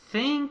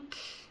think.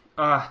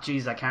 Oh,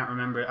 geez, I can't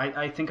remember.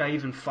 I think I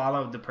even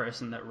followed the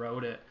person that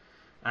wrote it.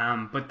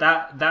 But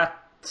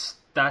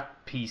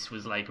that piece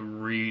was like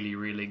really,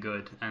 really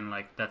good, and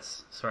like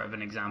that's sort of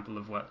an example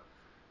of what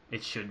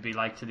it should be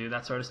like to do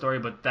that sort of story.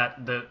 But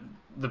that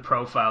the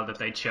profile that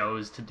they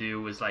chose to do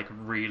was like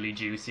really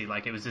juicy.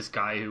 Like it was this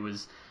guy who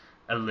was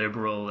a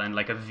liberal and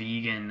like a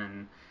vegan,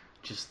 and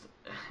just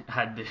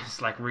had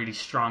this like really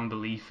strong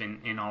belief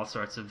in all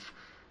sorts of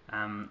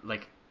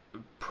like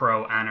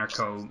pro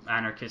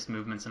anarchist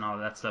movements and all of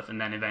that stuff, and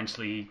then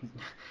eventually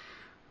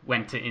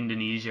went to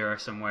Indonesia or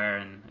somewhere,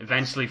 and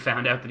eventually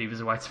found out that he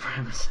was a white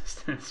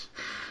supremacist.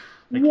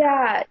 Like,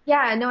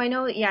 No, I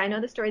know. Yeah, I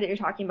know the story that you're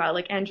talking about,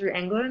 like Andrew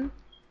Anglin.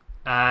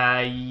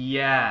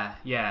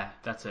 Yeah,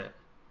 that's it.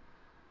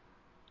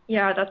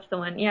 Yeah, that's the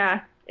one.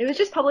 Yeah, it was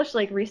just published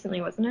like recently,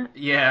 wasn't it?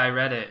 Yeah, I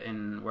read it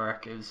in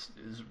work. It was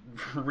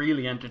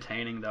really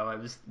entertaining, though. I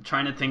was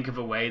trying to think of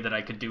a way that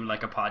I could do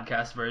like a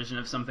podcast version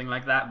of something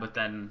like that, but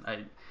then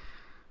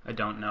I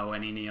don't know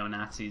any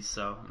neo-Nazis,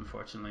 so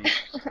unfortunately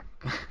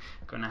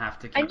gonna have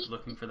to keep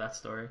looking for that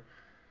story.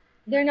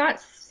 They're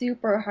not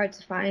super hard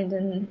to find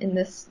in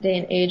this day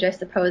and age, I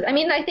suppose. I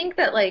mean, I think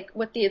that like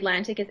what The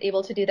Atlantic is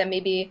able to do that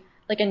maybe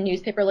like a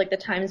newspaper like the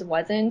Times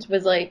wasn't,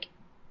 was like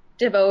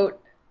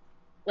devote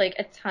like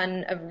a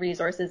ton of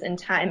resources and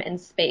time and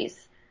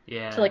space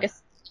to like a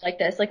like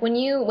this. Like when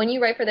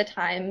you write for the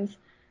Times,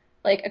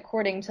 like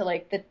according to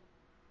like the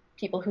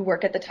people who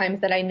work at the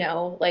Times that I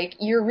know, like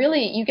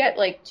you get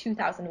like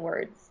 2,000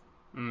 words.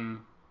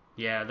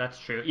 Yeah, that's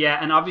true. Yeah,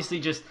 and obviously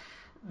just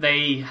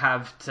they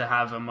have to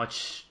have a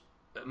much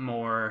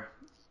more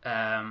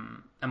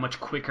a much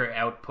quicker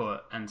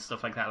output and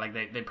stuff like that. Like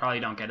they probably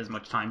don't get as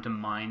much time to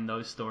mine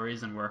those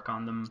stories and work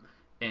on them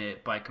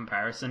by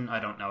comparison. I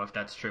don't know if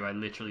that's true. I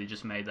literally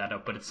just made that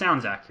up, but it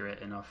sounds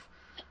accurate enough.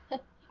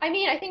 I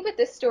mean, I think with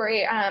this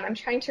story, I'm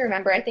trying to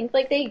remember. I think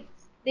like they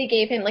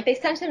gave him like they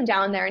sent him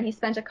down there and he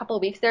spent a couple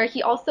of weeks there.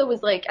 He also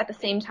was like at the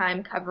same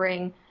time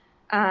covering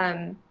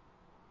the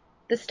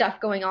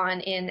stuff going on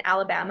in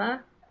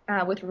Alabama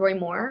with Roy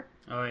Moore.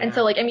 Oh yeah. And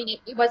so like I mean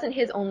it wasn't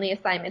his only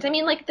assignment. I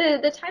mean like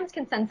the Times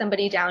can send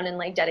somebody down and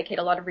like dedicate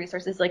a lot of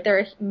resources. Like they're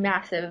a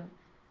massive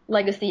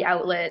legacy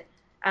outlet.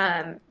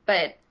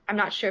 But I'm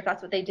not sure if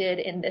that's what they did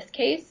in this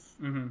case.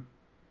 Mm-hmm.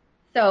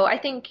 So I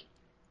think,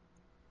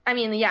 I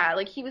mean, yeah,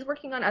 like he was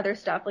working on other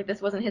stuff. Like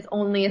this wasn't his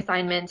only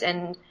assignment,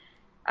 and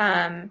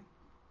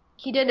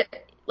he did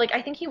like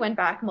I think he went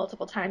back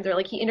multiple times, or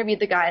like he interviewed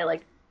the guy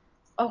like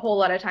a whole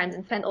lot of times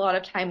and spent a lot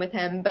of time with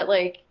him. But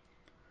like,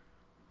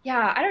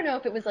 yeah, I don't know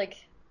if it was like,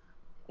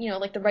 you know,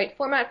 like the right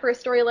format for a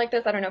story like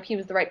this. I don't know if he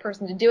was the right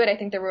person to do it. I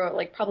think there were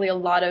like probably a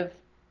lot of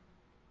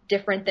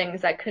different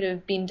things that could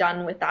have been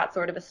done with that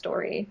sort of a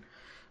story.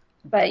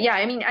 But yeah,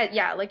 I mean,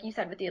 yeah, like you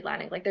said with the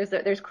Atlantic, like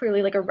there's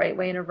clearly like a right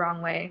way and a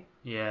wrong way.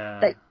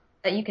 Yeah.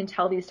 That you can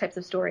tell these types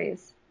of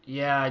stories.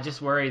 Yeah, I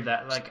just worry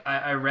that, like,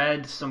 I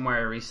read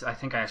somewhere, I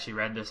think I actually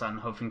read this on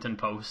Huffington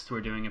Post.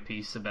 We're doing a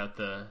piece about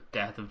the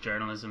death of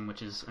journalism,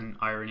 which is an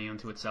irony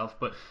unto itself.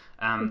 But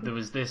there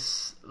was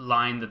this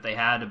line that they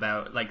had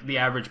about, like, the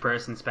average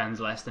person spends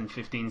less than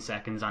 15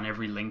 seconds on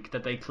every link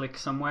that they click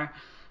somewhere.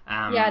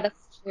 Yeah,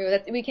 that's true.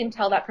 We can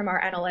tell that from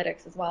our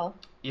analytics as well.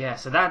 Yeah,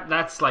 so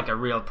that's like a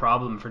real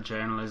problem for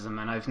journalism,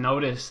 and I've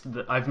noticed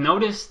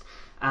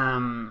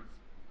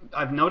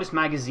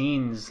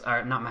magazines,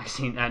 or not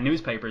magazine,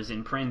 newspapers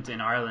in print in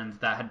Ireland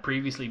that had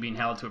previously been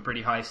held to a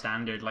pretty high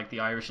standard, like the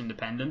Irish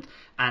Independent,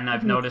 and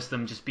I've noticed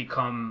them just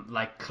become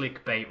like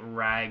clickbait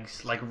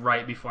rags, like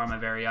right before my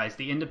very eyes.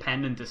 The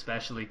Independent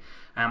especially.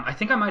 I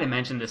think I might have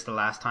mentioned this the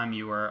last time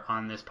you were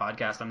on this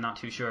podcast. I'm not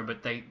too sure,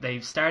 but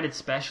they've started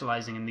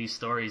specializing in these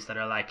stories that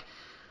are like,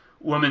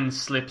 woman who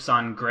slipped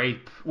on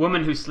grape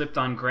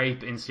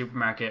in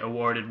supermarket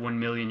awarded €1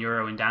 million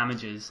in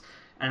damages.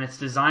 And it's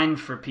designed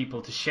for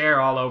people to share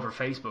all over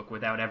Facebook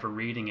without ever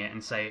reading it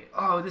and say,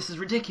 oh, this is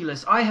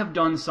ridiculous. I have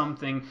done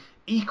something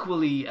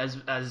equally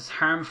as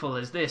harmful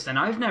as this, and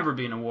I've never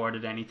been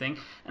awarded anything.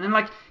 And then,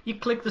 like, you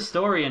click the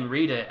story and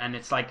read it, and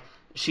it's like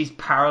she's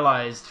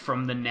paralyzed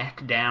from the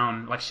neck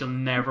down. Like, she'll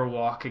never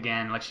walk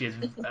again. Like, she has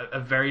a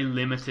very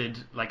limited,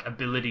 like,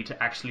 ability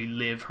to actually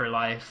live her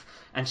life.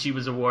 And she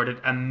was awarded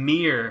a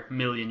mere €1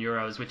 million,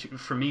 which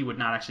for me would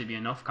not actually be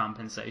enough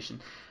compensation.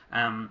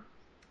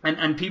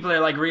 And people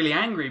are like really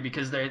angry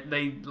because they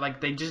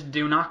just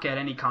do not get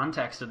any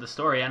context of the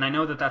story. And I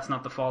know that that's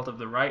not the fault of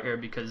the writer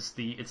because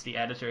it's the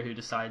editor who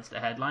decides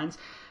the headlines.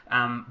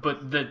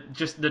 But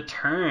the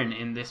turn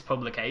in this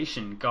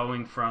publication,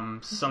 going from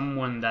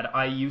someone that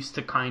I used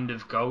to kind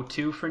of go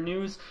to for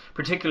news,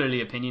 particularly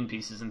opinion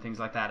pieces and things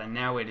like that, and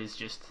now it is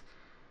just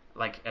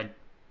like a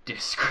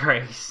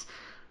disgrace,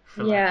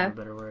 for lack of a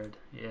better word.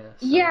 Yeah.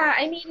 So. Yeah,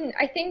 I mean,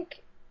 I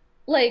think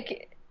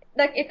like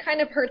that it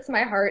kind of hurts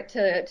my heart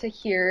to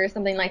hear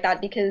something like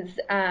that because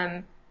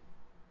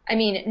I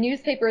mean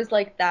newspapers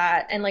like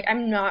that, and like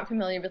I'm not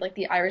familiar with like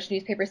the Irish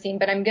newspaper scene,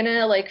 but I'm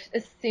gonna like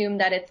assume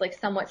that it's like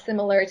somewhat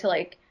similar to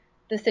like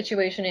the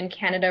situation in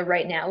Canada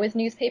right now with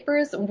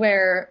newspapers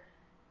where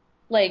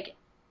like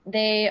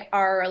they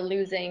are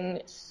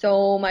losing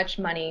so much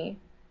money.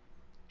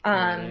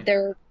 Really?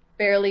 They're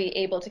barely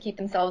able to keep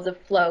themselves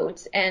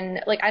afloat,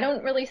 and like I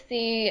don't really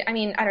see, I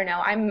mean, I don't know,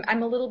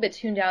 I'm a little bit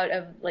tuned out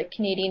of like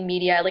Canadian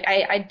media. Like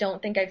I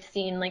don't think I've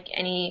seen like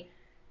any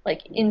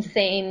like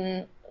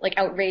insane like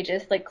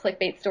outrageous like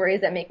clickbait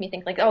stories that make me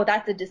think like, oh,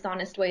 that's a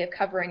dishonest way of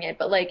covering it.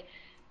 But like,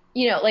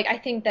 you know, like I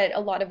think that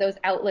a lot of those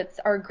outlets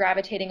are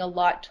gravitating a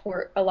lot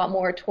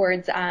more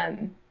towards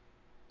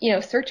you know,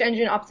 search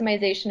engine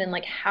optimization and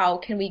like how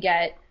can we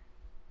get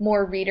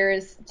more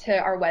readers to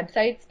our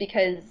websites,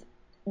 because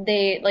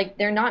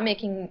they're not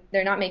making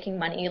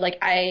money. Like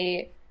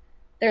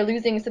they're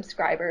losing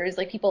subscribers.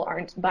 Like people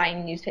aren't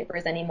buying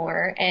newspapers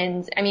anymore.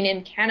 And I mean,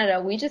 in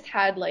Canada, we just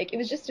had like, it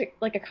was just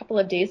like a couple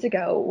of days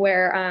ago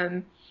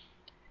where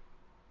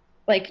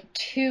like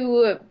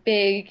two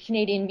big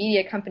Canadian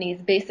media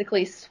companies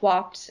basically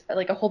swapped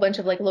like a whole bunch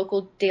of like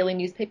local daily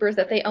newspapers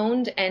that they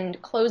owned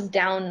and closed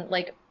down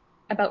like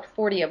about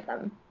 40 of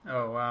them.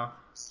 Oh, wow.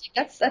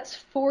 That's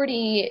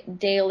 40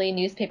 daily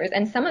newspapers,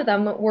 and some of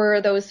them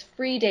were those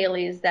free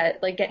dailies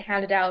that like get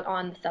handed out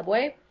on the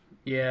subway.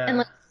 Yeah. And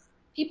like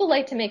people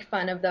like to make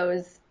fun of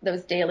those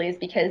dailies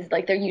because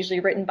like they're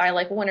usually written by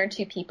like one or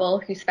two people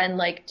who spend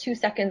like 2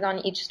 seconds on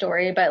each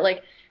story, but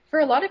like for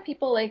a lot of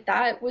people like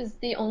that was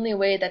the only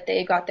way that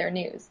they got their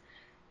news.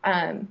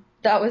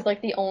 That was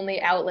like the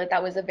only outlet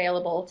that was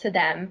available to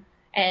them,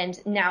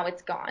 and now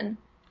it's gone.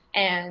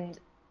 And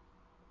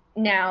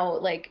now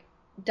like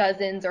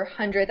dozens or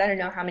hundreds, I don't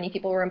know how many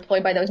people were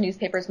employed by those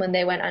newspapers when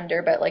they went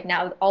under, but like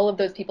now all of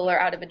those people are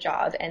out of a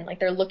job and like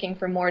they're looking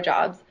for more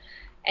jobs.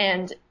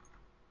 And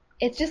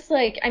it's just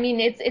like, I mean,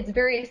 it's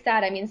very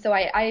sad. I mean, so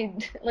I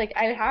like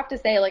I have to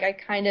say like I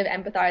kind of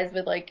empathize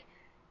with like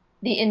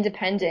the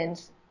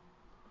Independent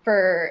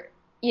for,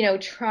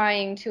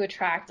 trying to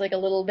attract like a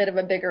little bit of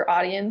a bigger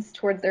audience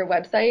towards their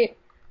website.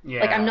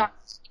 Like I'm Yeah. not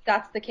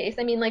that's the case.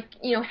 I mean, like,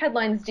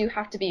 headlines do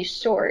have to be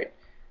short.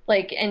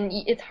 Like, and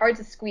it's hard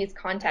to squeeze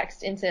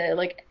context into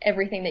like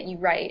everything that you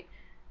write.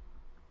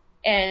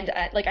 And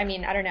like, I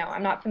mean, I don't know.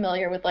 I'm not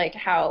familiar with like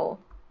how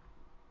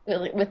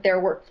with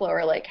their workflow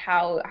or like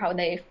how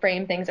they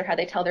frame things or how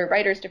they tell their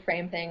writers to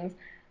frame things.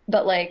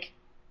 But like,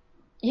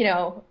 you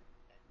know,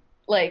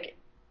 like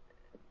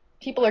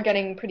people are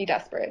getting pretty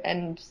desperate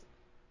and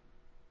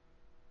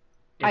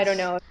I don't It's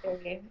know if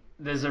they,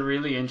 There's a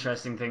really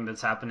interesting thing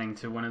that's happening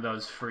to one of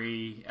those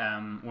free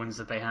ones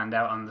that they hand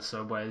out on the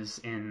subways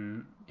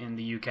in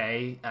the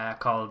UK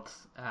called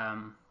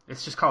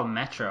it's just called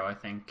Metro, I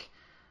think.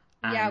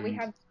 yeah, we And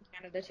have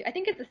Canada too. I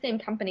think it's the same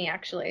company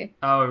actually.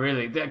 oh,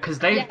 really? Because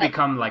they've Yeah,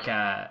 become like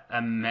a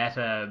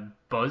meta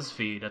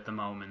BuzzFeed at the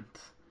moment,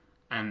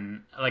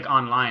 and like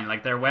online,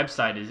 like their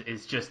website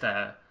is just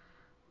I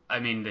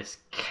mean, this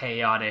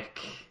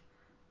chaotic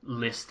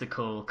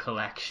listicle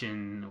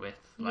collection with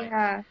like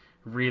yeah,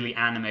 really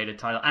animated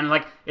title. And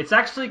like it's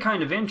actually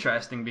kind of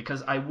interesting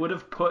because I would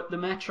have put the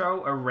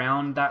Metro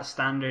around that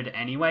standard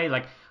anyway.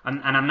 Like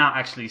and I'm not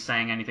actually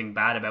saying anything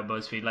bad about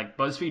BuzzFeed. Like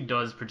BuzzFeed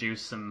does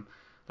produce some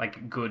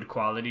like good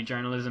quality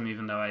journalism,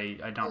 even though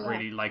I don't yeah.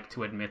 really like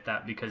to admit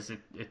that because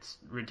it's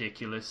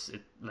ridiculous.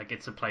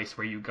 It's a place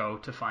where you go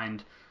to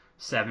find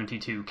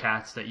 72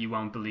 cats that you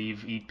won't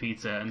believe eat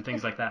pizza and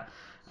things like that.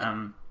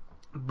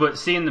 But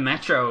seeing the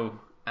Metro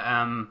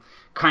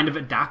kind of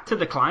adapt to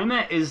the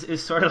climate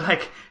is sort of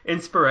like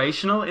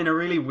inspirational in a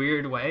really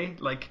weird way.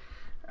 Like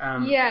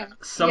Yeah,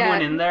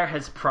 someone yeah. in there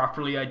has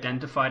properly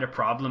identified a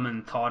problem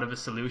and thought of a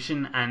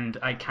solution, and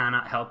I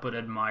cannot help but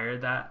admire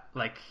that,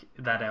 like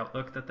that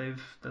outlook that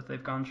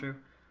they've gone through.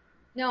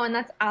 No, and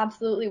that's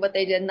absolutely what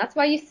they did. And that's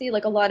why you see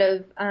like a lot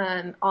of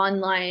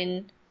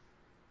online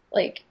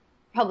like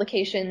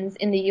publications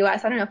in the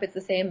US. I don't know if it's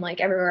the same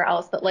like everywhere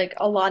else, but like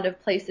a lot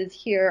of places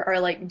here are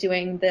like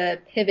doing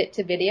the pivot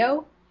to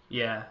video.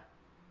 Yeah,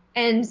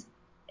 And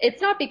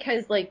it's not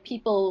because like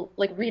people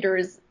like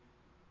readers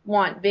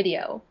want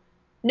video.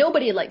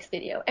 Nobody likes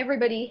video.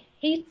 Everybody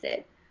hates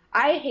it.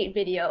 I hate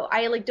video.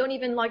 I like don't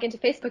even log into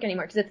Facebook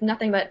anymore because it's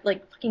nothing but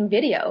like fucking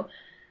video.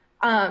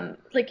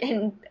 Like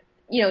and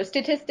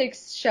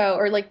statistics show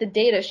or like the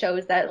data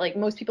shows that like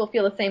most people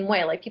feel the same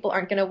way. Like people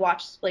aren't going to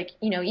watch like,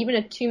 even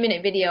a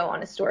 2-minute video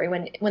on a story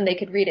when they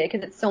could read it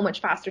because it's so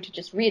much faster to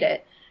just read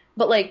it.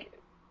 But like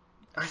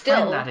I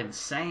find still, that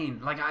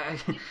insane. Like I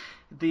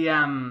the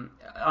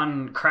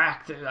on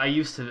Cracked, I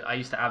used to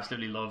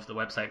absolutely love the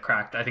website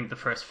Cracked. I think the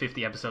first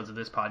 50 episodes of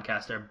this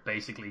podcast are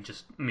basically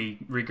just me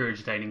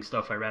regurgitating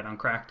stuff I read on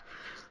Cracked.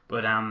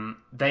 But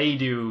they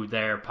do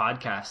their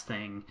podcast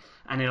thing,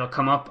 and it'll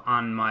come up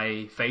on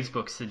my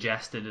Facebook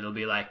suggested. It'll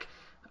be like,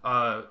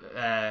 uh,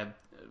 uh,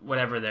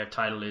 whatever their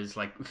title is,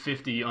 like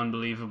 50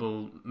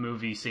 unbelievable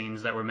movie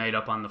scenes that were made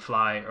up on the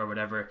fly or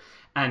whatever.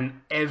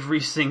 And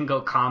every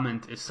single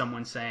comment is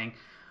someone saying,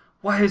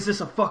 "Why is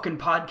this a fucking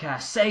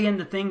podcast? Say in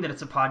the thing that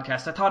it's a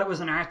podcast. I thought it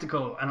was an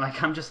article." And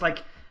like, I'm just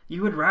like,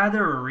 you would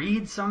rather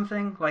read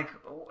something? Like,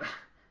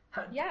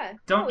 yeah,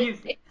 no, don't you?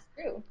 it's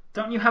true.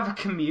 Don't you have a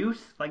commute?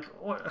 Like,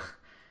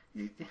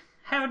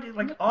 how do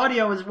like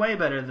audio is way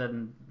better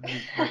than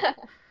like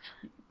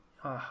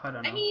I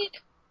don't I know. mean,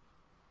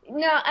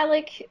 no,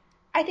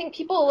 I think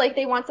people like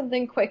they want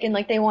something quick and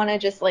like they want to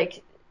just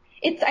like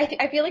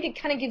I feel like it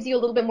kind of gives you a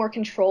little bit more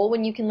control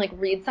when you can like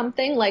read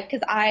something like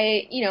because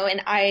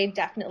and I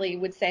definitely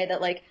would say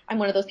that like I'm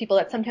one of those people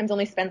that sometimes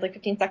only spends like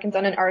 15 seconds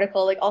on an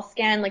article. Like I'll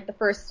scan like the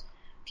first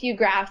few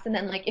graphs and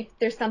then like if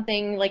there's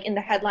something like in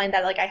the headline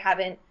that like I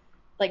haven't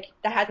like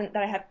that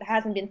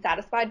hasn't been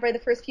satisfied by the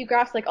first few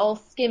graphs, like I'll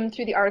skim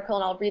through the article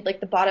and I'll read like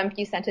the bottom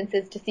few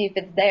sentences to see if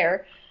it's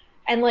there.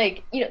 And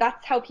like,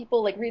 that's how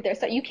people like read their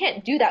stuff. You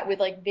can't do that with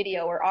like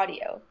video or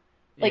audio.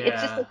 Like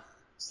it's just Yeah, like,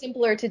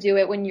 simpler to do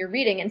it when you're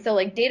reading. And so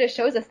like data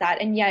shows us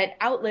that, and yet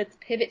outlets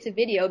pivot to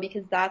video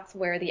because that's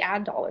where the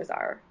ad dollars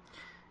are.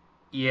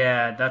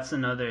 yeah, that's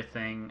another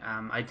thing.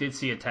 I did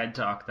see a TED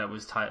talk that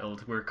was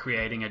titled "We're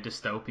creating a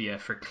dystopia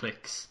for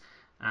clicks,"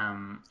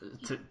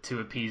 to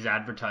appease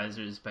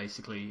advertisers,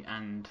 basically,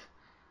 and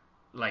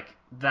like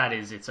that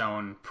is its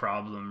own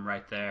problem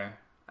right there.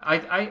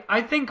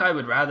 I think I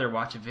would rather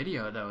watch a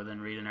video though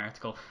than read an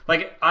article.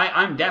 Like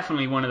I'm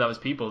definitely one of those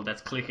people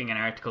that's clicking an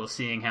article,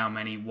 seeing how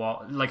many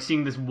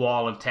seeing this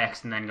wall of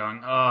text and then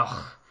going,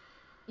 ugh.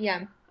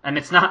 Yeah. And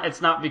it's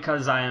not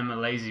because I am a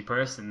lazy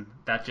person.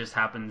 That just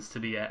happens to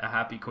be a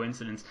happy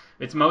coincidence.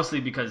 It's mostly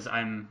because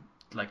I'm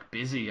like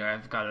busy or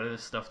I've got other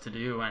stuff to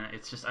do, and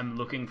it's just I'm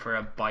looking for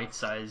a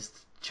bite-sized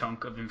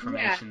chunk of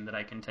Yeah. information that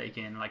I can take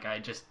in. Like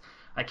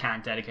I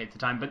can't dedicate the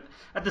time. But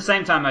at the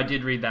same time, I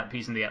did read that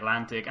piece in the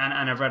Atlantic, and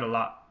I've read a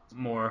lot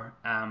more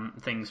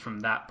things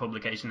from that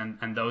publication,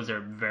 and those are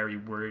very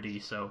wordy.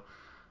 So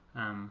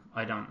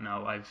I don't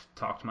know. I've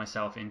talked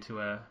myself into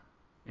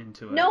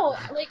into it. No,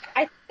 like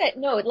I think that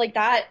no, like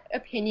that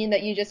opinion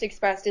that you just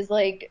expressed is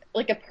like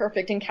a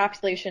perfect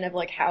encapsulation of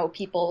like how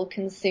people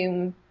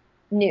consume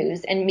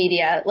news and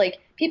media. Like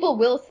people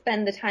will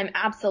spend the time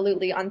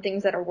absolutely on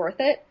things that are worth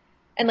it.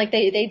 And like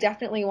they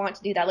definitely want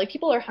to do that. Like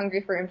people are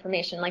hungry for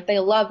information. Like they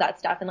love that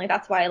stuff. And like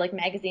that's why like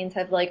magazines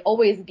have like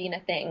always been a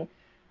thing.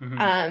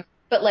 Hmm.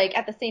 But like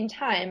at the same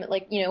time,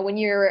 like, you know, when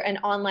you're an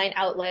online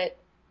outlet,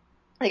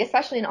 like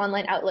especially an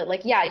online outlet,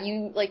 like yeah,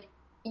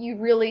 you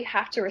really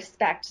have to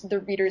respect the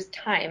reader's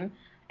time.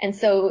 And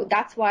so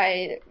that's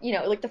why, you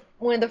know, like the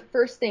one of the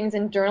first things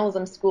in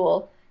journalism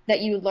school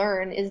that you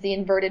learn is the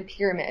inverted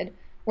pyramid,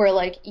 where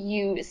like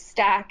you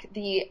stack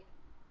the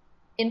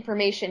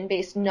information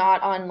based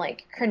not on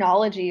like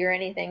chronology or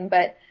anything,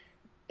 but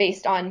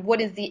based on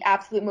what is the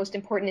absolute most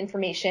important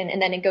information,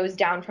 and then it goes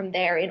down from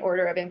there in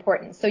order of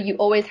importance. So you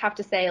always have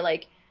to say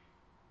like,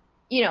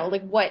 you know,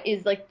 like what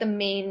is like the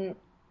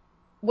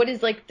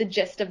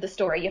gist of the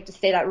story. You have to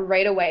say that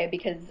right away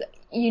because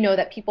you know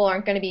that people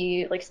aren't going to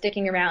be like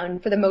sticking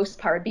around for the most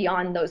part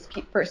beyond those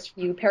first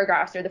few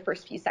paragraphs or the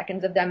first few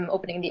seconds of them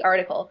opening the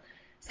article.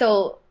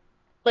 So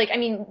like, I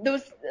mean,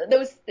 those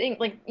things,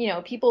 like, you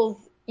know, people's,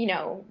 you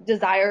know,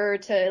 desire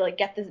to like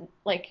get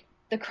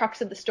the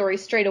crux of the story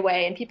straight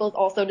away, and people's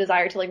also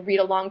desire to like read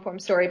a long form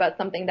story about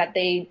something that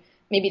they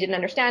maybe didn't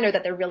understand or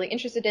that they're really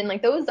interested in,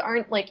 like those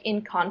aren't like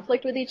in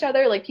conflict with each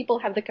other. Like people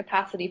have the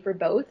capacity for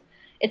both.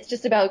 It's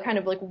just about kind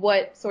of like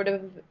what sort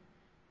of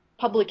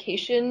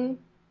publication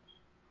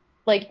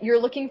like you're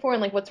looking for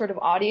and like what sort of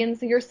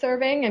audience you're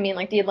serving. I mean,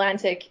 like The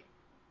Atlantic,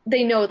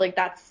 they know like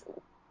that's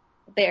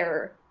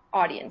their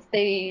audience.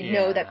 They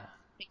know that Yeah.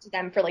 speak to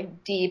them for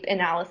like deep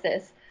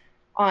analysis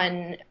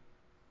on,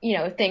 you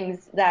know,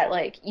 things that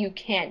like you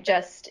can't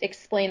just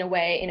explain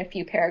away in a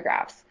few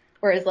paragraphs.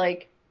 Whereas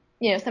like,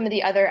 you know, some of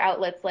the other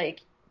outlets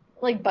like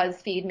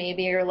BuzzFeed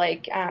maybe, or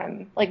like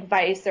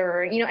Vice,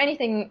 or, you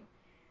know,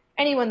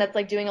 anyone that's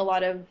like doing a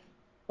lot of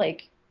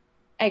like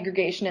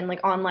aggregation and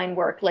like online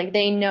work, like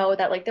they know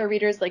that like their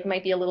readers like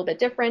might be a little bit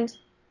different.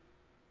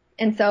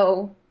 And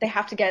so they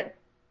have to get,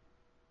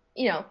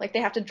 you know, like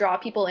they have to draw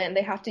people in.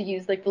 They have to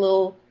use like the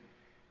little,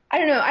 I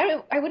don't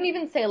know, I wouldn't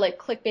even say like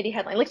clickbaity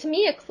headline. Like to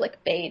me, a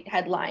clickbait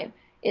headline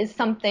is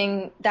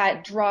something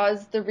that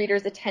draws the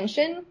reader's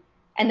attention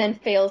and then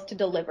fails to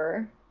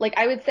deliver. Like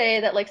I would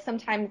say that like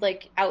sometimes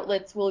like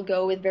outlets will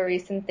go with very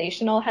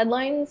sensational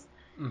headlines,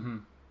 Hmm.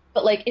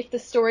 but like if the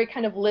story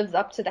kind of lives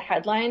up to the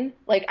headline,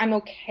 like I'm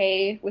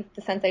okay with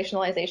the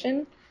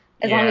sensationalization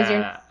as long as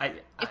Yeah.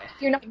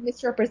 you're not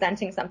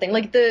misrepresenting something.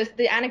 Like the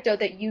anecdote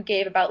that you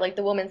gave about like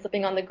the woman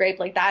slipping on the grape,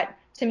 like that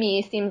to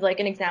me seems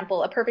like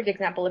a perfect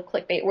example of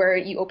clickbait, where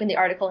you open the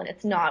article and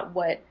it's not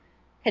what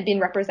had been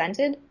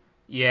represented.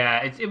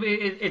 Yeah,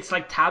 it's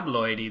like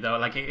tabloidy though.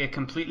 Like it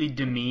completely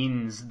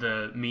demeans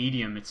the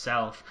medium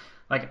itself.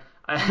 Like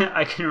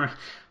I can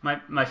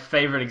my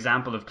favorite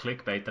example of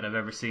clickbait that I've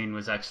ever seen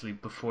was actually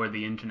before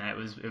the internet.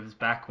 It was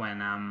back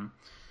when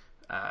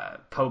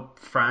Pope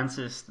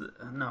Francis,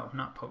 no,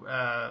 not Pope,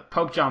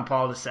 Pope John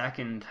Paul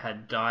II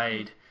had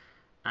died,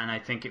 and I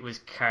think it was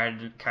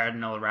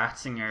Cardinal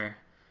Ratzinger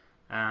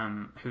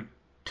who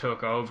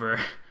took over.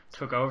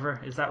 Took over.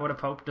 Is that what a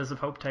pope does? A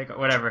pope take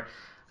whatever?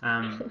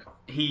 Um,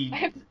 I he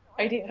have no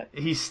idea.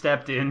 he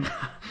stepped in,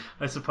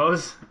 I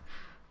suppose,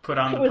 put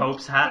on the Was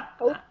Pope's hat,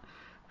 oh,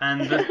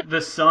 and the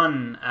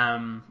sun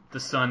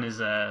is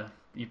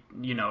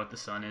you know what the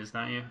sun is,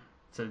 don't you?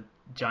 It's a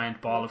giant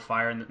ball of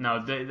fire.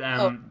 No,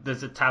 oh,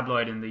 there's a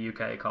tabloid in the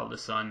UK called the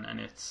Sun, and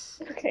it's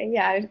okay,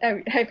 yeah,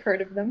 I've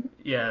heard of them.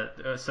 yeah.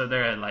 So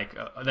they're like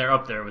they're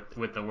up there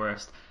with the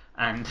worst.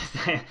 And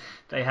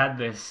they had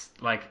this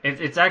like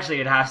it's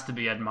actually, it has to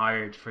be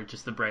admired for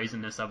just the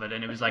brazenness of it.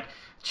 And it was like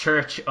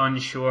church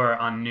unsure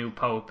on new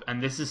pope,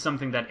 and this is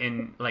something that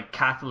in like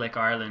Catholic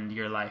Ireland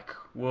you're like,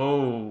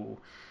 whoa.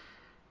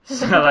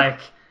 So like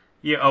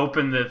you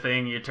open the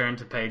thing, you turn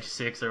to page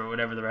 6 or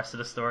whatever the rest of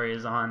the story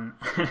is on,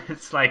 and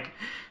it's like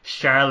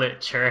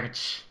Charlotte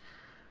Church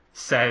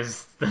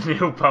says the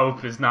new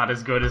pope is not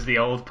as good as the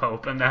old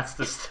pope, and that's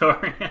the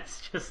story.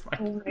 It's just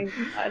like, Oh my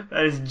God.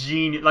 that is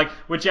genius. Like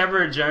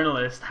whichever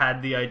journalist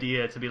had the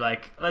idea to be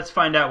like, let's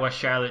find out what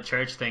Charlotte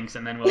Church thinks,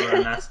 and then we'll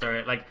run that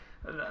story. Like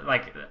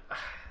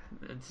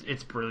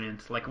it's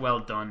brilliant. Like well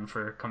done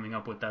for coming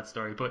up with that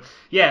story. But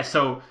yeah,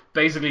 so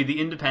basically, the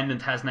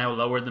Independent has now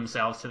lowered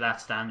themselves to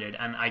that standard,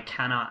 and I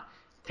cannot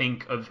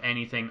think of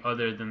anything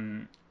other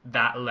than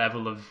that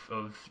level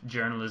of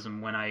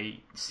journalism when I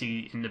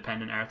see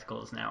independent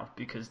articles now,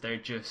 because they're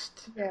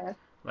just Yeah.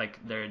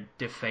 like they're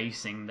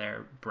defacing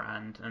their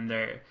brand, and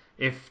they're,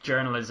 if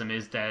journalism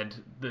is dead,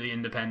 the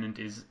Independent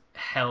is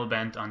hell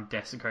bent on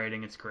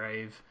desecrating its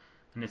grave,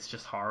 and it's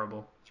just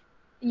horrible.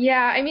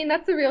 Yeah, I mean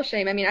that's a real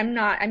shame. I mean,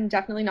 I'm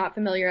definitely not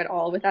familiar at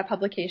all with that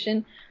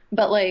publication,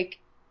 but like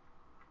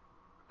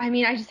I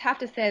mean, I just have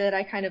to say that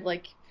I kind of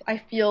like I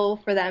feel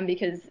for them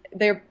because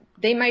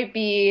they might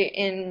be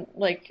in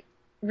like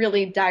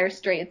really dire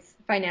straits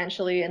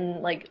financially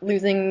and like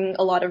losing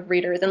a lot of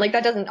readers, and like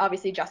that doesn't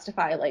obviously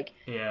justify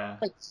Yeah.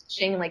 like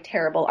pushing like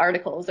terrible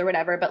articles or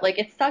whatever, but like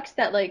it sucks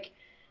that like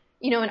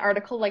an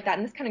article like that,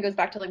 and this kind of goes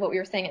back to like what we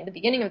were saying at the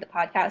beginning of the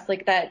podcast,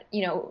 like that,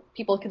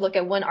 people could look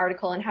at one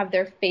article and have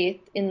their faith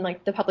in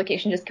like the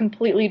publication just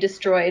completely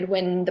destroyed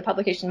when the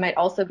publication might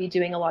also be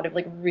doing a lot of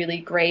like really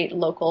great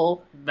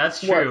local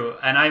That's work. true,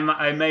 and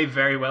I may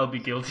very well be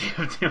guilty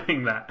of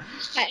doing that.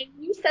 And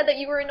you said that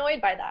you were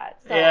annoyed by that.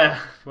 So Yeah,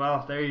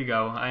 well, there you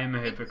go. I am a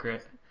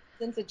hypocrite.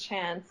 since a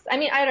chance. I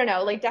mean, I don't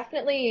know, like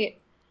definitely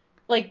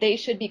like they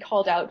should be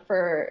called out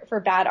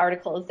for bad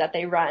articles that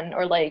they run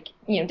or like,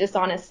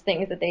 dishonest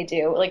things that they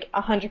do, like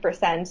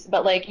 100%.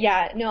 But like,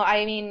 yeah, no,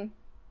 I mean,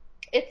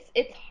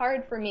 it's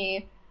hard for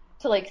me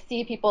to like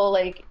see people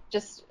like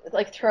just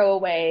like throw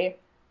away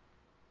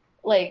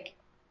like,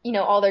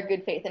 all their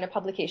good faith in a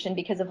publication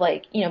because of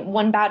like,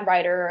 one bad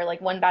writer or like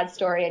one bad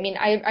story. I mean,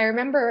 I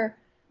remember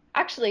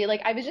actually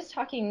like I was just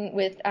talking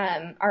with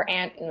our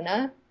aunt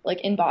Una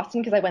like in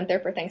Boston because I went there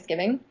for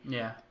Thanksgiving.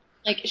 Yeah.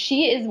 Like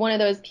she is one of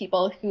those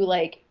people who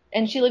like,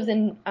 and she lives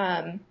in,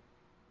 oh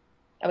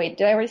wait,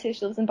 did I already say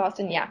she lives in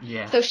Boston? Yeah.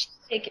 Yeah. So she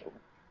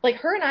like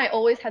her and I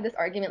always had this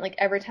argument like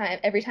every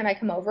time I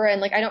come over,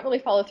 and like I don't really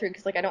follow through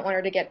because like I don't want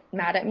her to get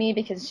mad at me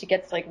because she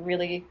gets like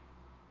really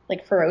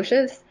like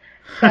ferocious.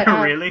 But,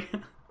 Really?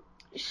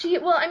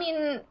 well, I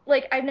mean,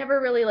 like I've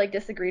never really like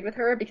disagreed with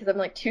her because I'm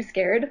like too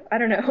scared. I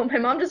don't know. My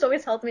mom just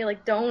always tells me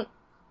like don't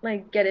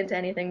like get into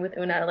anything with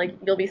Una, like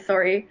you'll be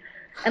sorry.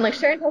 And like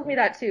Sharon told me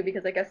that too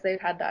because I guess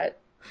they've had that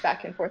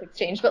back and forth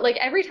exchange. But like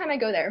every time I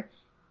go there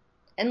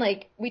and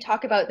like we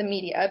talk about the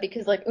media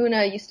because like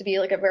Una used to be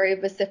like a very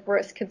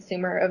vociferous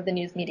consumer of the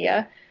news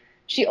media,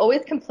 she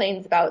always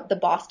complains about the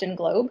Boston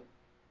Globe.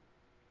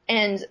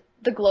 And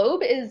the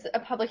Globe is a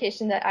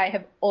publication that I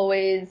have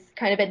always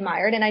kind of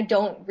admired, and I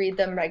don't read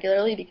them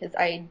regularly because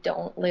I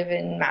don't live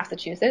in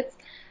Massachusetts.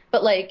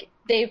 But like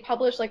they've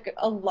published like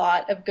a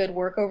lot of good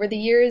work over the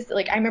years.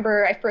 Like I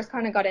remember I first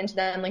kind of got into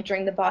them like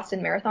during the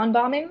Boston Marathon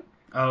bombing.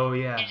 Oh,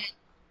 yeah.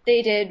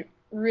 They did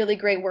really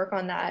great work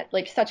on that,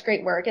 like such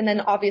great work. And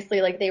then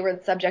obviously like they were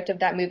the subject of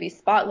that movie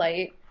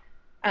Spotlight,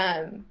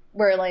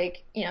 where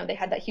like, they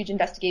had that huge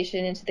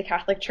investigation into the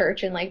Catholic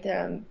Church and like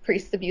the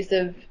priests'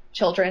 abusive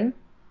children.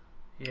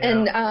 Yeah.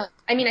 And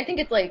I mean, I think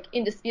it's like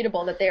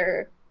indisputable that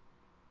they're,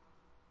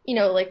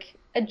 like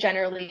a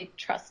generally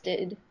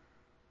trusted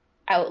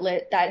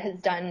outlet that has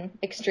done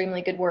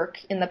extremely good work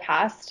in the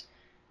past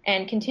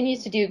and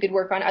continues to do good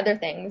work on other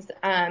things.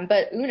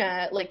 But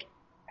Una like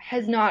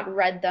has not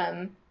read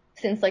them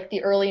since like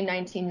the early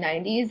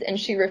 1990s, and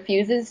she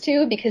refuses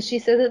to because she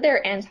says that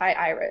they're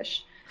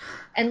anti-Irish.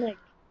 And like,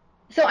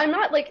 so I'm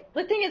not like,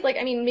 the thing is like,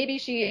 I mean,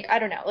 maybe I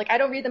don't know, like I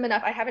don't read them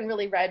enough. I haven't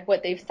really read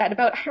what they've said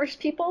about Irish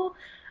people.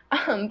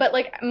 But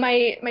like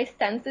my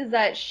sense is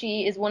that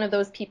she is one of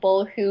those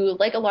people who,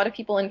 like a lot of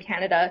people in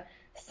Canada,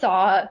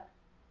 saw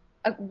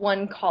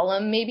one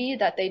column maybe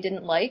that they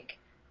didn't like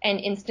and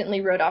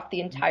instantly wrote off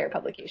the entire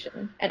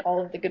publication and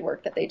all of the good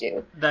work that they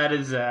do.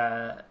 There's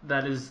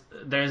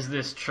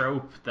this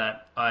trope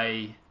that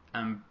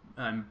I'm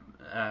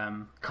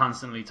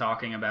constantly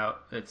talking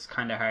about. It's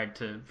kind of hard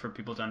for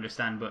people to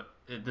understand, but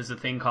there's a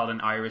thing called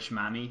an Irish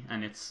mammy,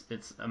 and it's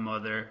a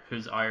mother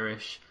who's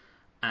Irish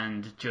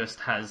and just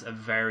has a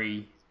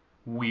very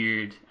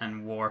weird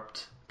and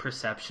warped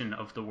perception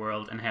of the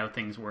world and how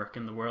things work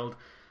in the world.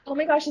 Oh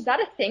my gosh, is that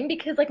a thing?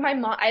 Because like my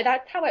mom,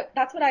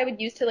 that's what I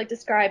would use to like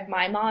describe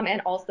my mom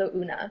and also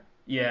Una.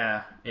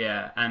 Yeah,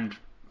 and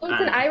So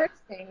it's an Irish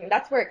thing.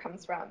 That's where it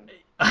comes from.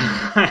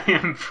 I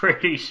am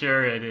pretty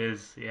sure it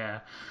is.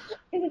 Yeah,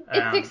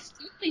 it's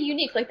extremely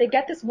unique. Like they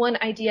get this one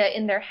idea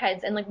in their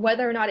heads, and like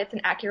whether or not it's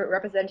an accurate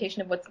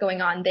representation of what's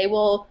going on, they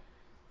will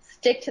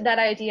stick to that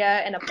idea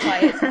and apply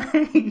it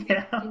to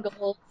yeah. a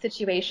single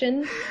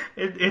situation.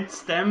 It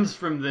stems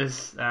from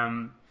this.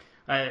 I'm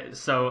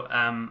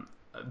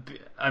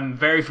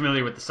very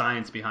familiar with the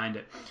science behind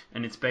it,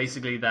 and it's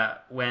basically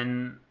that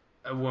when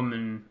a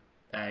woman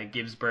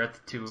gives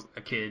birth to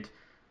a kid,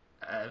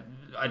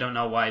 I don't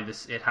know why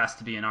it has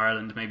to be in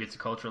Ireland, maybe it's a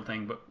cultural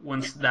thing, but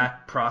once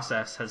that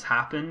process has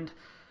happened,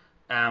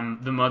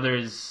 the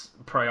mother's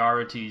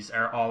priorities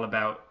are all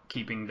about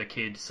keeping the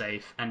kid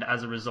safe, and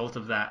as a result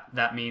of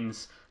that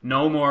means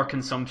no more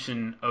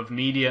consumption of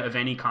media of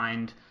any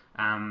kind,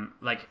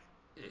 like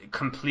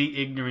complete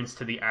ignorance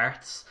to the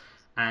arts,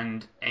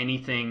 and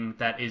anything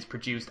that is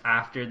produced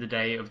after the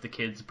day of the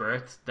kid's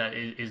birth that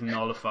is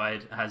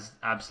nullified, has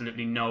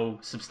absolutely no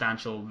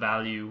substantial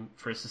value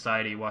for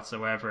society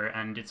whatsoever,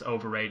 and it's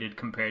overrated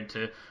compared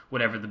to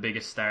whatever the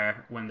biggest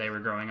star when they were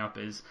growing up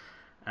is.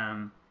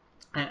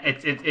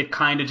 It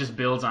kind of just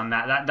builds on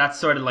that. That's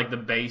sort of like the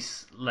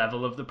base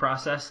level of the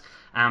process.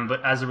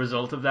 But as a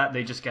result of that,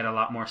 they just get a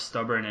lot more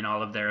stubborn in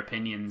all of their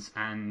opinions,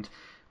 and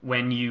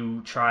when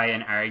you try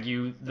and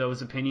argue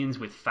those opinions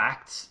with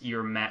facts,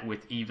 you're met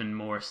with even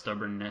more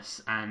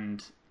stubbornness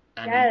and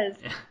yes.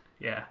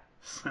 Yeah.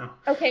 So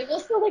okay, well,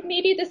 so like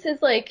maybe this is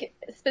like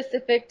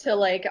specific to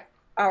like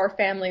our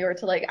family or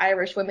to like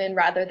Irish women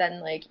rather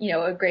than like,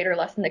 a greater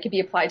lesson that could be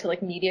applied to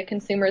like media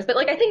consumers. But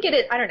like I think it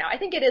is, I don't know, I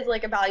think it is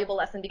like a valuable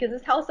lesson because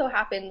this also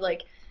happened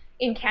like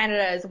in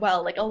Canada as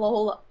well. Like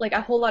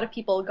a whole lot of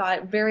people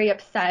got very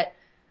upset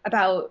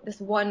about this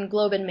one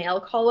Globe and Mail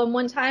column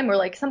one time, or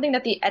like something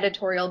that the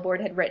editorial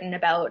board had written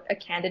about a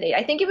candidate.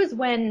 I think it was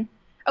when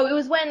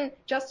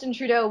Justin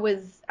Trudeau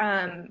was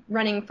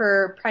running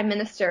for prime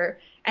minister,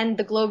 and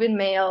the Globe and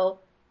Mail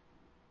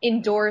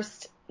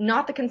endorsed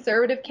not the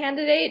conservative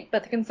candidate,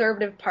 but the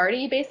Conservative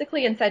Party,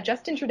 basically, and said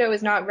Justin Trudeau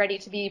is not ready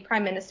to be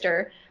prime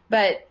minister,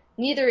 but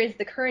neither is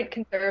the current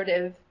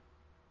conservative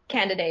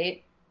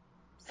candidate.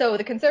 So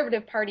the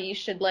Conservative Party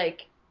should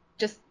like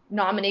just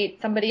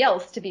nominate somebody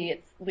else to be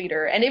its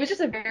leader. And it was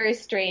just a very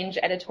strange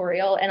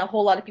editorial, and a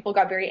whole lot of people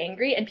got very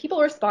angry, and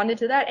people responded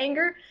to that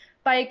anger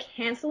by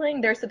canceling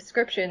their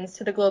subscriptions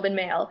to the Globe and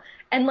Mail.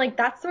 And like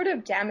that sort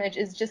of damage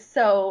is just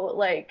so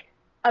like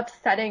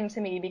upsetting to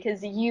me,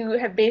 because you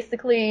have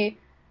basically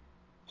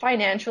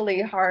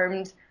financially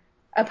harmed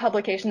a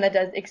publication that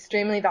does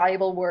extremely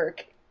valuable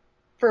work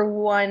for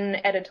one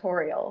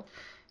editorial.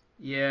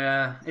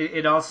 Yeah,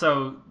 it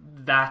also,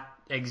 that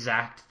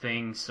exact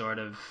thing sort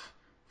of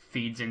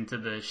feeds into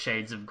the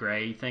shades of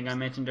grey thing I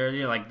mentioned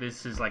earlier. Like,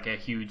 this is like a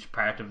huge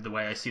part of the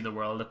way I see the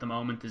world at the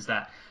moment, is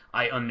that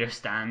I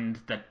understand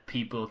that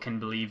people can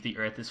believe the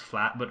earth is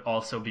flat but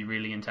also be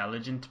really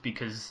intelligent,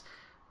 because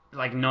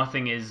like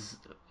nothing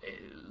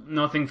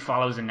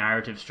follows a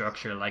narrative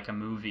structure like a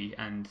movie.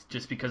 And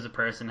just because a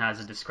person has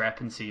a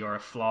discrepancy or a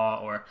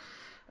flaw, or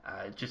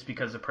just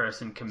because a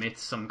person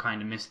commits some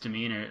kind of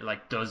misdemeanor,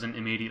 like, doesn't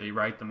immediately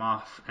write them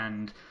off.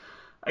 And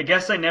I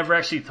guess I never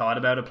actually thought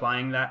about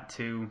applying that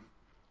to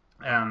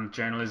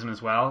journalism as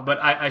well. But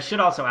I should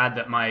also add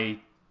that my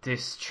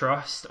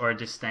distrust or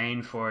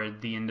disdain for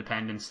The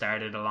Independent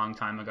started a long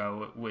time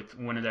ago with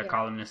one of their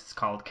columnists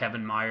called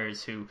Kevin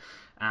Myers, who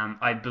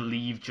I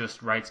believe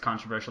just writes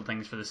controversial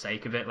things for the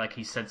sake of it. Like,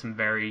 he said some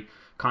very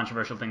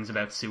controversial things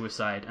about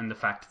suicide and the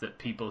fact that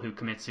people who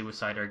commit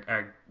suicide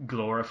are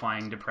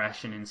glorifying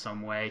depression in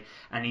some way.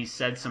 And he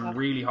said some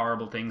really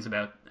horrible things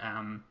about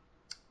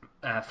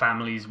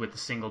families with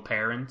single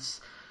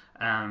parents.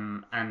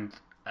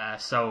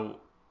 So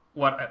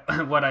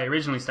what I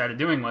originally started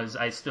doing was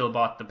I still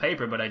bought the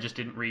paper, but I just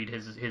didn't read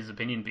his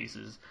opinion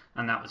pieces,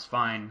 and that was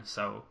fine.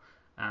 So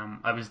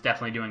I was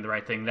definitely doing the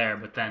right thing there.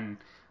 But then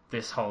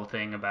this whole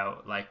thing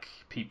about like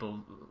people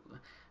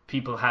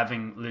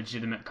having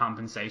legitimate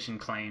compensation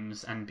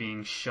claims and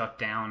being shut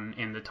down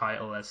in the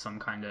title as some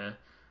kind of,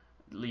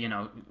 you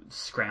know,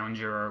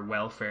 scrounger or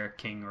welfare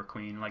king or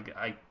queen, like,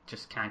 I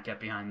just can't get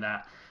behind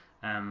that.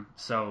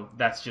 So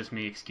that's just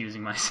me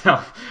excusing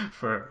myself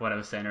for what I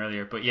was saying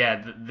earlier. But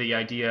yeah, the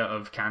idea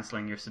of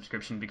cancelling your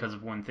subscription because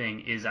of one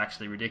thing is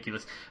actually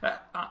ridiculous.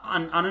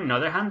 On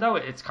another hand, though,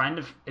 it's kind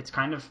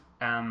of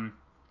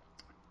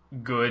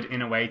good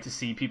in a way to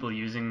see people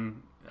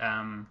using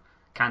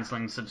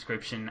cancelling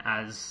subscription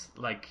as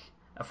like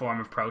a form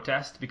of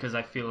protest, because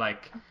I feel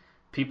like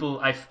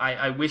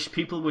I wish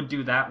people would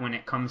do that when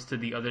it comes to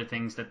the other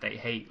things that they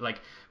hate.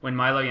 Like, when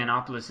Milo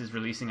Yiannopoulos is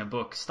releasing a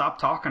book, stop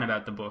talking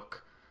about the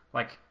book.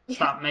 Like,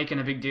 stop making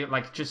a big deal.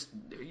 Like, just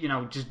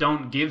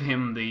don't give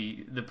him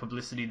the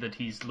publicity that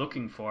he's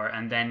looking for,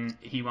 and then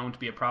he won't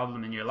be a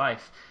problem in your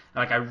life.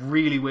 Like, I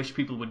really wish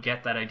people would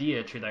get that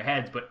idea through their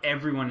heads, but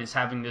everyone is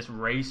having this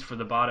race to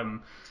the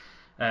bottom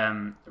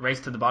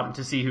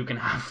to see who can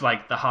have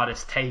like the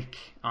hottest take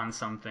on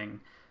something.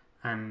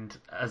 And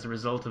as a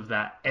result of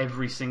that,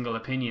 every single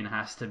opinion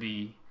has to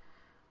be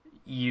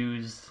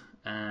used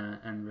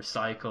and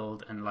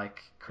recycled and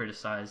like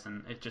criticized,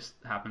 and it just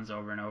happens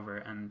over and over.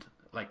 And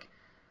like,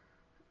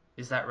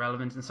 is that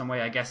relevant in some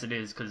way? I guess it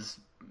is, because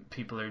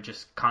people are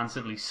just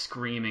constantly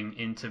screaming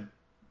into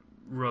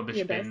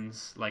rubbish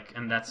bins, like,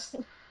 and that's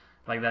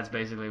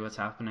basically what's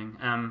happening.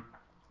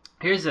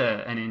 Here's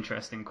an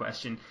interesting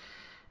question.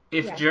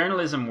 If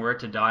journalism were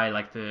to die,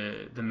 like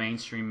the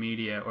mainstream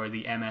media, or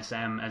the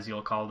MSM as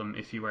you'll call them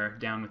if you were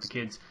down with the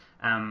kids,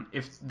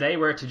 if they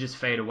were to just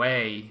fade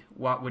away,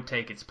 what would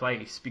take its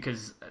place?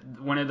 Because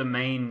one of the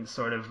main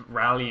sort of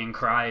rallying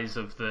cries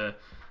of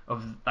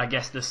I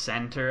guess the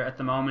center at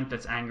the moment,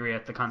 that's angry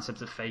at the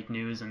concepts of fake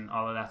news and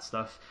all of that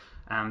stuff,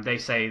 they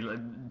say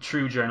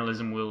true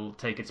journalism will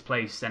take its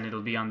place, and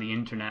it'll be on the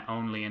internet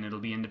only, and it'll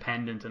be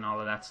independent and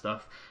all of that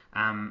stuff.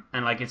 And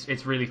like,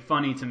 it's really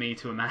funny to me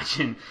to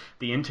imagine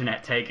the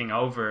internet taking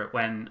over,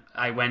 when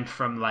I went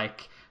from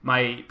like,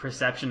 my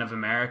perception of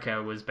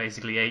America was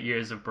basically 8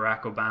 years of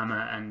Barack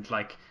Obama and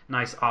like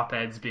nice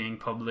op-eds being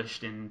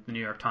published in the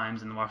New York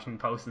Times and the Washington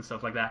Post and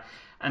stuff like that.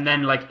 And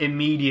then like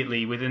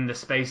immediately within the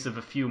space of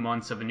a few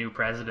months of a new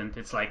president,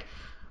 it's like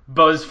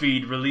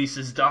BuzzFeed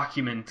releases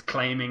document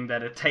claiming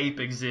that a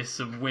tape exists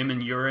of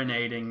women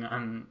urinating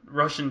on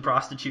Russian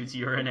prostitutes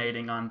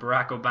urinating on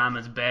Barack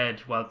Obama's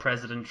bed while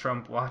President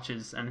Trump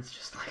watches. And it's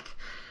just like,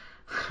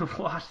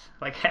 what?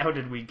 Like, how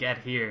did we get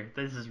here?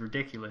 This is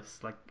ridiculous.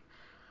 Like,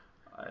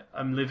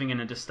 I'm living in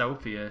a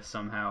dystopia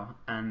somehow,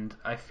 and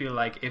I feel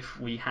like if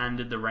we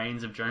handed the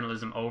reins of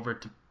journalism over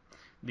to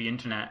the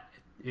internet,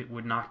 it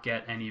would not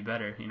get any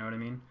better. You know what I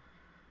mean?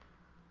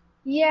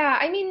 Yeah,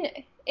 I mean,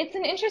 it's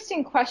an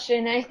interesting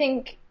question. I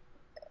think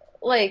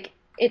like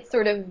it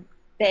sort of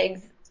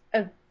begs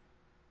a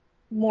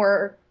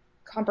more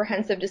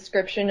comprehensive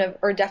description of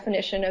or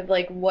definition of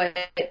like what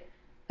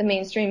the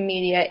mainstream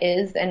media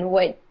is and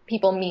what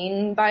people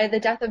mean by the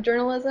death of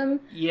journalism.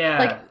 Yeah,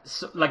 Like,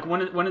 so, like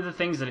one of the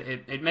things that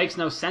it makes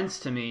no sense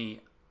to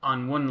me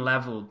on one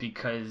level,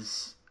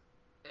 because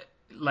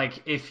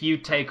like if you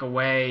take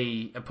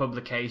away a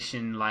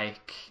publication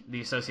like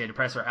the Associated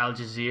Press or Al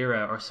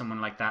Jazeera or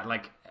someone like that,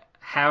 like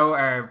how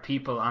are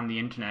people on the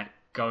internet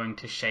going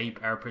to shape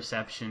our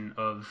perception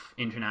of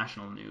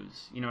international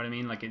news? You know what I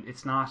mean? Like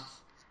it's not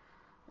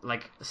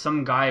like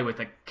some guy with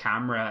a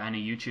camera and a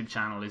YouTube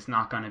channel is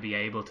not going to be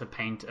able to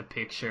paint a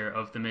picture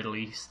of the Middle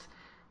East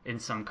in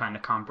some kind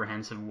of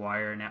comprehensive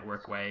wire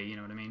network way. You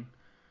know what I mean?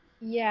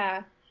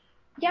 yeah.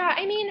 Yeah,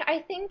 I mean,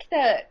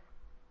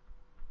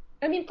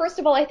 first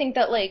of all, I think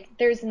that like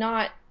there's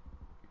not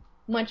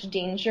much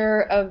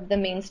danger of the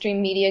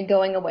mainstream media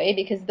going away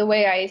because the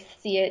way I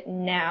see it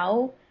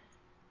now,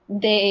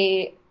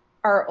 they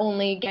are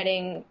only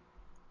getting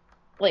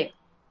like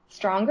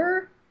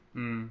stronger.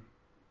 Mm.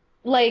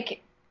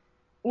 Like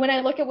when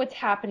I look at what's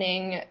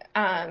happening,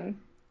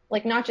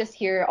 like not just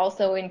here,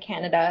 also in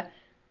Canada,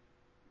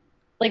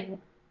 like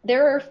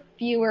there are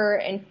fewer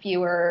and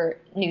fewer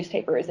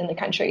newspapers in the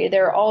country.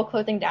 They're all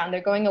closing down.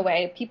 They're going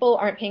away. People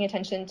aren't paying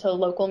attention to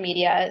local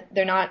media.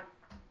 They're not,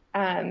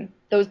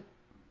 those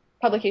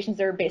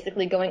publications are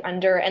basically going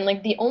under. And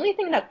like the only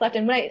thing that's left,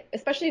 and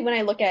especially when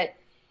I look at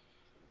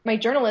my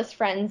journalist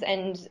friends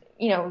and,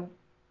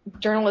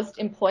 journalist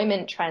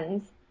employment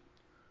trends,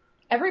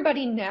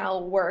 everybody now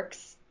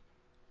works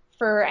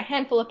for a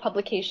handful of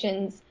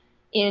publications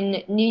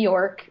in New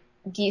York,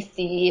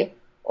 DC,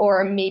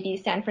 or maybe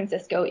San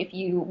Francisco if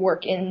you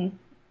work in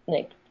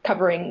like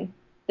covering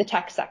the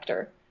tech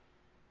sector.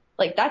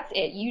 Like that's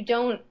it.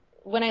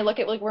 When I look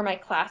at like where my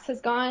class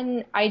has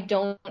gone, I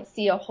don't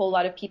see a whole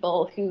lot of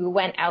people who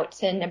went out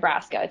to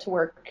Nebraska to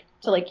work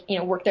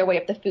work their way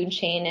up the food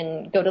chain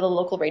and go to the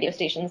local radio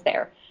stations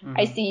there. Mm-hmm.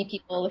 I see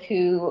people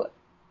who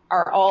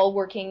are all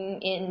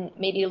working in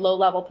maybe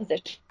low-level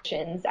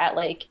positions at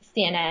like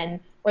CNN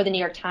or the New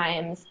York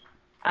Times,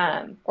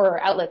 or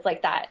outlets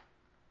like that.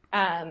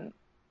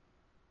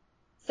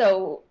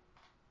 So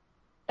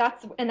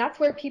that's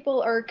where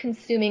people are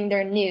consuming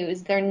their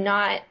news. They're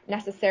not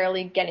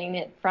necessarily getting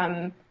it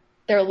from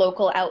their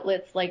local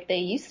outlets like they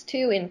used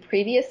to in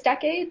previous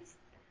decades.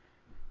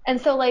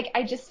 And so like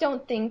I just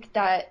don't think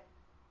that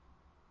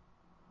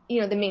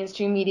the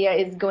mainstream media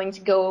is going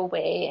to go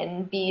away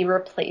and be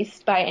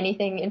replaced by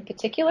anything in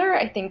particular.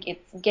 I think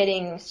it's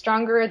getting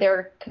stronger.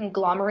 They're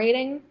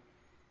conglomerating.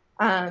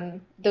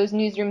 Those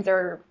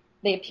newsrooms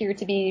they appear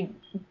to be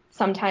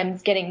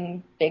sometimes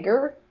getting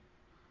bigger.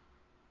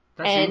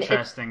 That's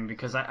interesting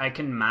because I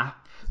can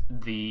map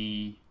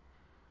the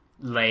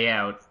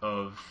layout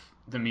of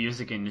the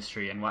music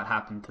industry and what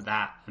happened to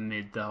that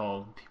amid the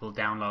whole people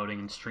downloading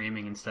and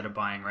streaming instead of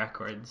buying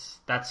records.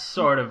 That's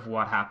sort of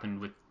what happened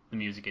with the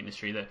music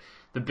industry.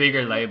 The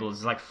bigger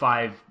labels, like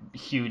 5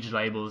 huge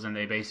labels, and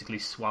they basically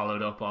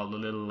swallowed up all the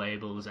little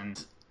labels,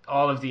 and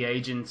all of the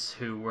agents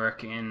who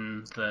work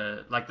in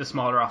the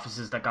smaller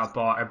offices that got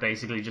bought are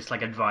basically just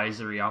like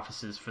advisory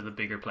offices for the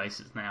bigger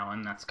places now,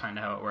 and that's kind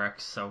of how it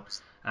works. So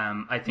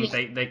I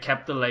think they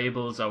kept the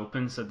labels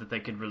open so that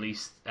they could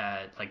release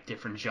like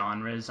different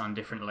genres on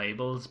different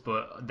labels,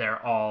 but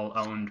they're all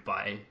owned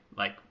by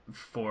like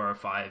 4 or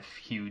 5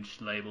 huge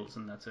labels,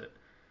 and that's it.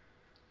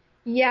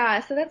 Yeah,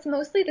 so that's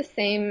mostly the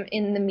same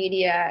in the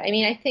media. I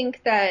mean,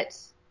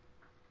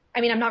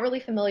 I'm not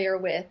really familiar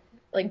with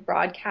like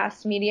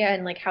broadcast media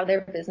and like how their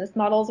business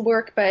models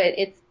work, but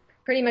it's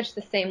pretty much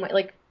the same way.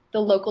 Like the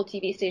local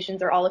TV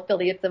stations are all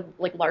affiliates of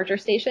like larger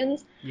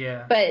stations.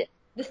 Yeah. But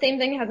the same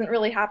thing hasn't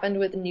really happened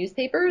with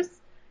newspapers.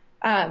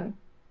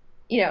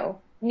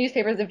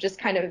 Newspapers have just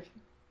kind of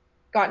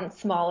gotten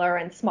smaller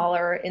and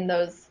smaller in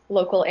those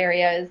local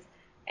areas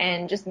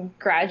and just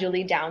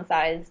gradually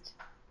downsized,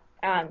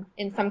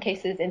 in some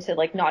cases into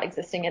like not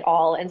existing at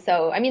all. And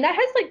so, I mean, that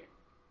has like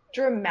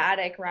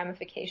dramatic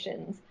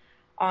ramifications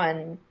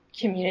on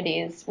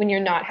communities when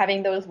you're not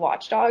having those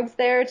watchdogs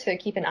there to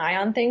keep an eye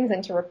on things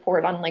and to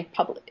report on like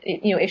public,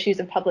 issues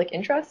of public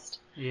interest.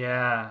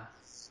 Yeah.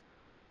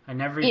 I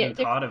never even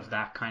thought of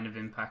that kind of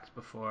impact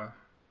before.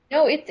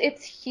 No,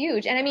 it's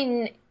huge. And I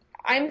mean,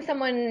 I'm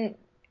someone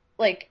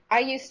like I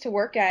used to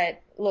work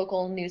at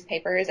local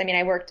newspapers. I mean,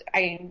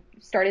 I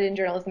started in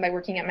journalism by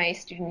working at my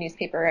student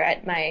newspaper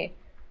at my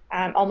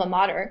alma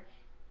mater.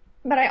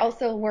 But I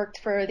also worked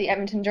for the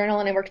Edmonton Journal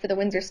and I worked for the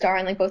Windsor Star,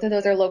 and like both of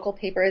those are local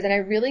papers, and I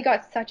really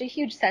got such a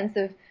huge sense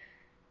of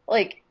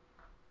like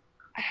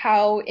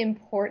how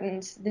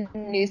important the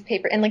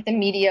newspaper and like the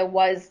media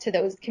was to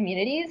those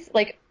communities.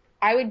 Like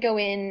I would go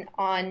in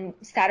on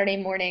Saturday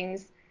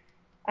mornings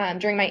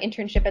during my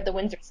internship at the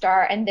Windsor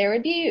Star, and there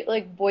would be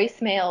like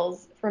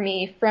voicemails for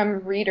me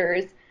from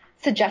readers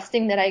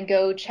suggesting that I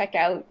go check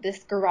out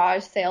this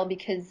garage sale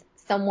because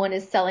someone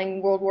is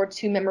selling World War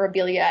II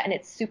memorabilia and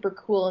it's super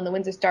cool and the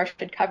Windsor Star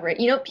should cover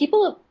it.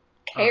 People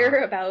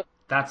care about.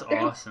 That's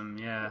awesome.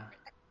 Yeah.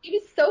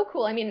 It was so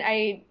cool. I mean,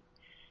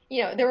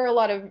 there were a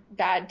lot of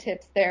bad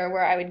tips there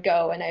where I would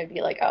go and I would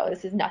be like, oh,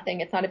 this is nothing.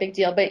 It's not a big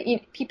deal. But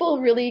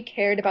people really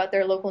cared about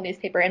their local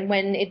newspaper. And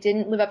when it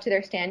didn't live up to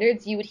their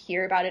standards, you would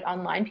hear about it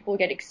online. People would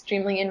get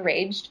extremely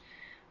enraged.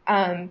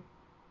 Um,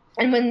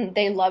 and when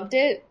they loved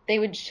it, they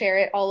would share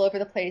it all over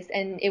the place.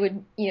 And it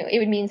would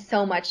mean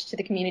so much to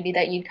the community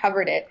that you'd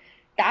covered it.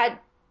 That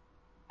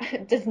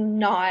does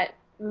not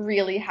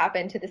really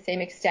happen to the same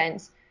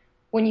extent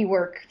when you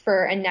work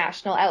for a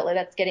national outlet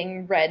that's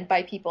getting read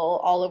by people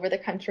all over the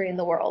country and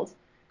the world.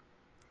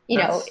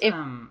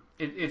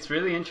 It's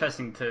really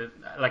interesting to,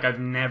 like, I've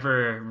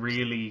never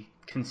really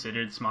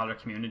considered smaller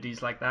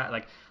communities like that.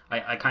 Like,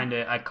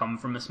 I come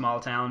from a small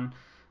town,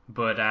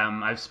 but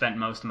I've spent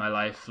most of my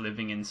life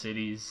living in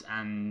cities,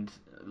 and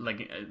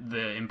like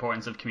the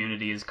importance of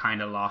community is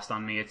kind of lost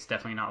on me. It's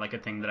definitely not like a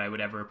thing that I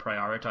would ever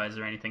prioritize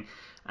or anything.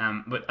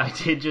 But I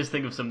did just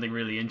think of something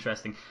really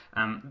interesting.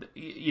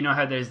 You know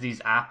how there's these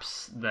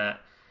apps that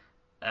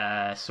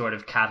sort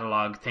of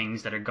catalog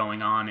things that are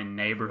going on in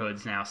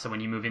neighborhoods now. So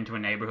when you move into a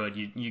neighborhood,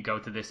 you go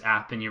to this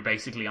app and you're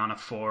basically on a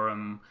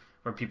forum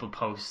where people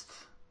post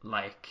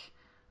like,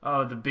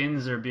 oh, the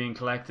bins are being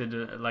collected.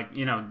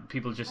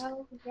 People just.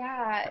 Oh,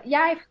 yeah.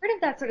 Yeah, I've heard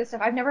of that sort of stuff.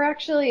 I've never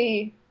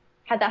actually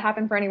had that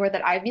happen for anywhere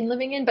that I've been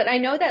living in, but I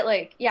know that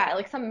like, yeah,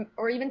 like some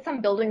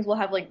buildings will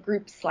have like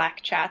group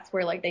Slack chats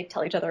where like they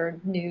tell each other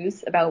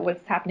news about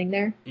what's happening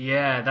there.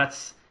 Yeah,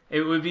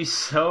 it would be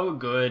so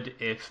good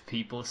if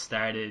people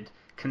started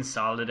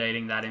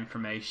consolidating that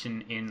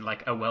information in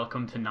like a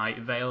Welcome to Night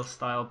Vale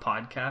style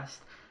podcast.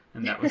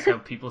 And that was how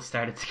people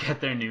started to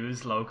get their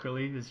news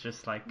locally. It's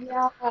just like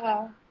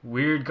Yeah.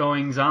 weird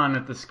goings on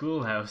at the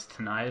schoolhouse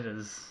tonight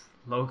as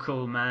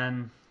local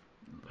man,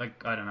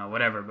 like, I don't know,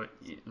 whatever, but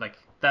like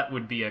that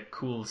would be a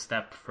cool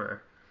step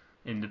for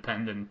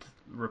independent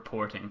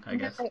reporting, I No,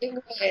 guess. it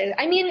would.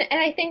 I mean,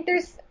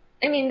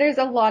 and there's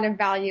a lot of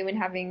value in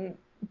having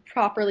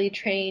properly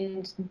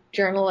trained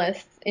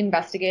journalists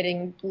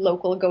investigating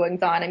local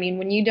goings on. I mean,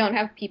 when you don't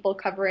have people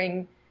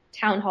covering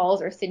town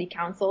halls or city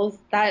councils,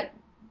 that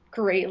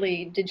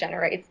greatly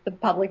degenerates the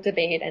public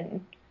debate,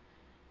 and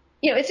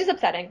it's just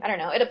upsetting. I don't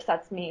know. It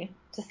upsets me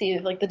to see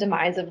like the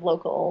demise of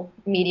local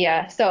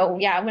media. So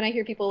yeah, when I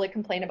hear people like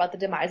complain about the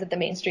demise of the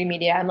mainstream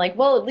media, I'm like,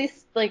 well, at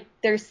least like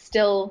there's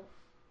still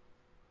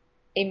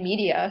a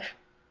media.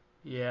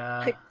 Yeah.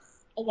 Like,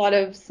 a lot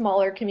of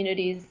smaller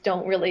communities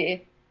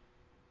they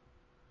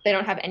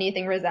don't have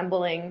anything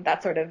resembling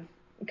that sort of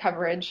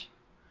coverage.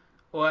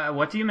 Well,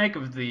 what do you make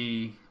of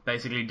the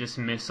basically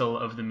dismissal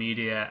of the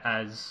media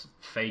as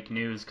fake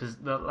news? Because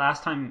the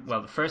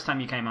first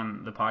time you came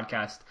on the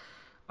podcast,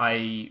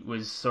 I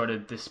was sort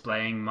of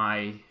displaying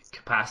my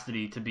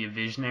capacity to be a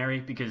visionary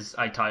because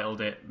I titled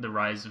it "The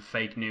Rise of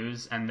Fake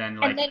News," and then And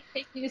like, then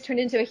fake news turned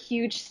into a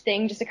huge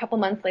thing just a couple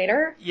months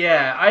later.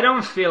 yeah, I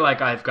don't feel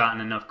like I've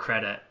gotten enough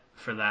credit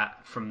for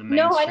that from the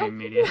No, I don't mainstream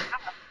think media. you have.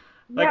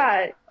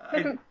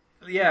 Like,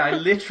 Yeah. I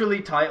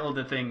literally titled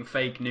the thing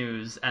 "Fake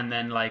News," and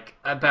then like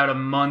about a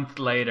month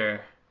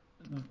later,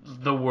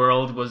 the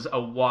world was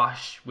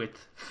awash with And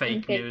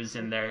fake fake news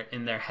news.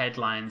 in their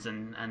headlines,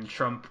 and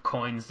Trump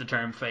coins the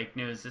term fake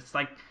news. It's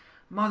like,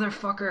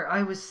 motherfucker,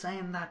 I was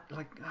saying that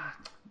like, I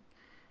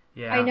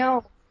yeah.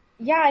 know.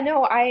 Yeah,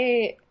 no,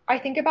 I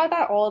think about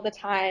that all the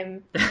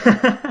time.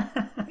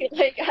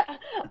 Like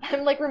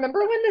I'm like, remember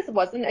when this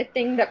wasn't a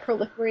thing that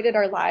proliferated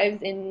our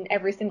lives in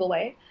every single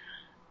way?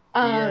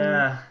 Um,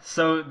 Yeah.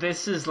 So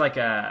this is like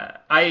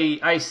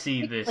I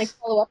see we can like this.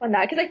 follow up on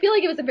that because I feel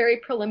like it was a very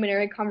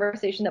preliminary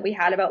conversation that we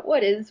had about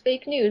what is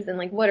fake news and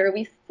like what are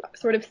we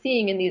sort of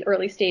seeing in these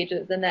early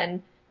stages, and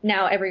then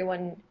now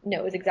everyone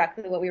knows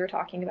exactly what we were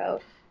talking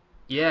about.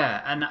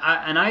 Yeah, and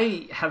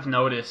I have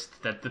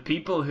noticed that the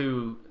people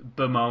who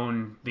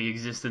bemoan the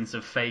existence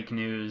of fake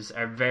news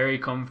are very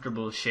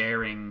comfortable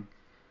sharing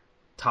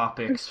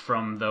topics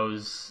from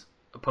those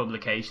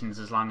publications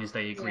as long as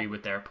they Yeah. agree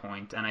with their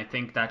point. And I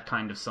think that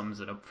kind of sums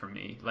it up for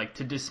me. Like,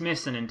 to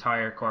dismiss an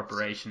entire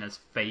corporation as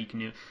fake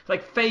news,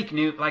 like fake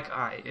news, like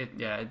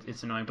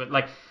it's annoying, but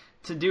like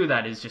to do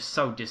that is just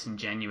so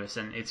disingenuous,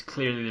 and it's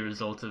clearly the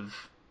result of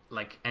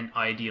like an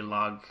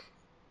ideologue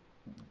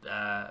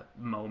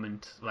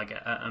moment, like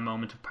a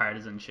moment of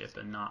partisanship,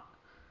 and not,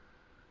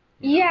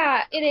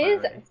 Yeah, it is.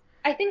 clarity.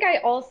 I think I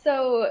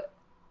also,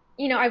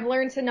 I've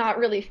learned to not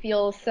really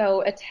feel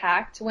so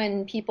attacked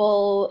when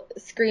people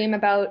scream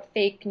about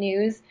fake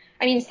news.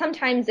 I mean,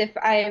 sometimes if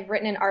I've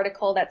written an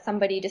article that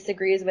somebody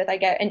disagrees with, I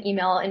get an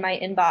email in my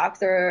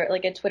inbox or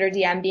like a Twitter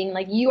DM being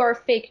like, "You are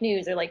fake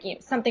news," or like,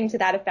 something to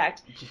that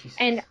effect.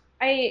 And Jesus.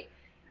 I,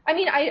 I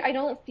mean, I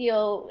don't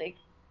feel like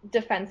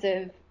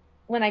defensive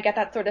when I get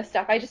that sort of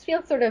stuff. I just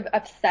feel sort of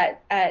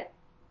upset at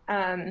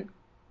um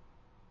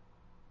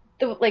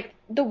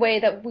the way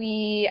that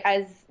we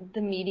as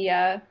the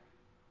media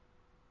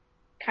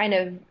kind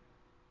of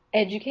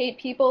educate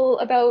people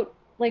about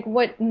like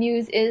what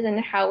news is and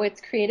how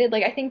it's created.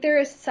 Like I think there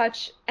is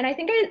such, and I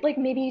think I like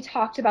maybe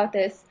talked about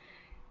this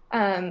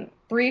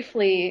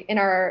briefly in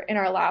our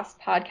last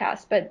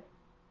podcast, but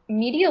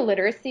media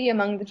literacy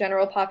among the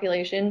general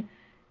population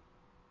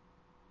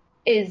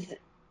is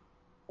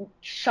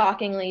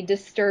shockingly,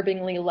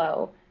 disturbingly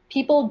low.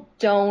 People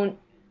don't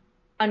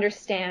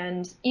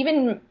understand,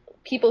 even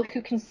people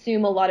who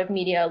consume a lot of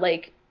media,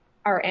 like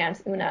our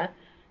aunt Una,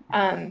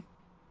 um,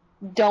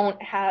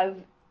 don't have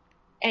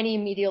any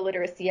media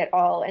literacy at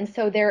all. And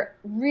so they're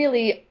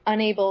really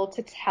unable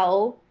to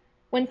tell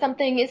when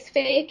something is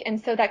fake. And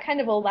so that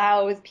kind of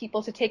allows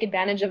people to take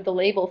advantage of the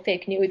label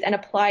fake news and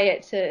apply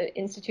it to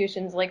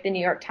institutions like the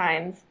New York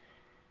Times,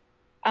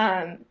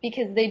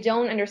 because they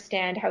don't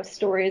understand how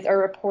stories are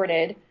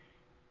reported.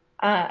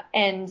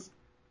 And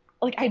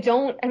like, I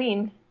don't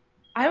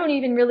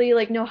even really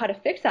like know how to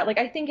fix that. Like,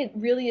 I think it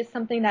really is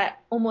something that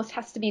almost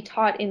has to be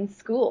taught in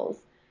schools.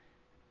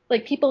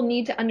 Like, people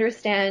need to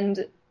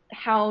understand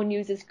how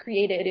news is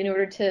created in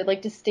order to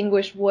like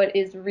distinguish what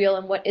is real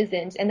and what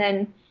isn't. And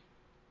then,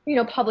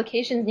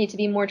 publications need to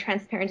be more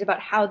transparent about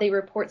how they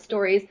report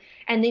stories,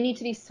 and they need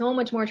to be so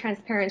much more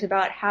transparent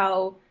about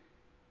how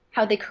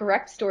they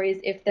correct stories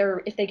if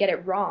they get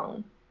it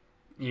wrong.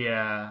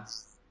 Yeah,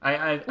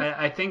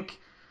 I think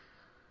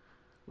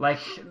like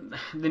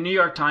the New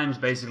York Times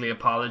basically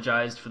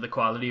apologized for the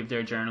quality of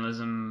their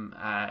journalism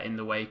in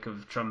the wake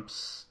of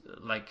Trump's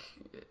like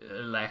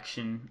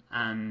election,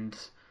 and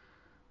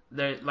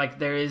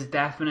there is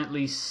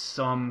definitely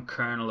some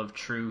kernel of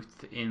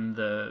truth in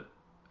the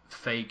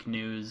fake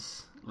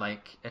news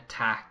like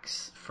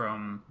attacks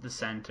from the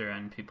center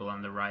and people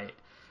on the right.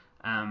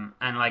 And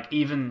like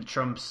even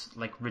Trump's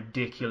like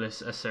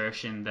ridiculous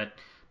assertion that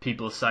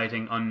people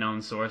citing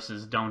unknown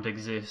sources don't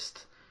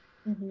exist,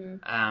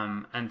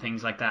 Mm-hmm. and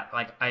things like that.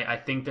 Like I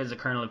think there's a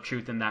kernel of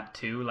truth in that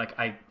too. Like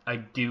I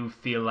do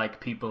feel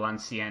like people on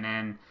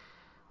CNN,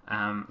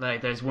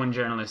 like there's one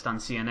journalist on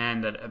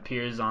CNN that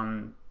appears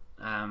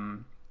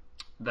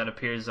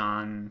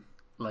on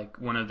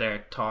like one of their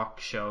talk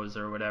shows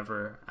or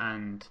whatever,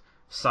 and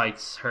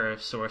cites her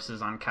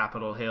sources on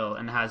Capitol Hill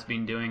and has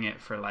been doing it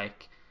for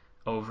like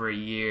over a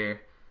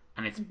year,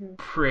 and it's Mm-hmm.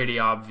 pretty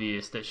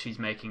obvious that she's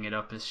making it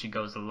up as she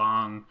goes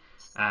along,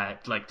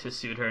 like to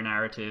suit her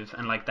narrative,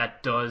 and like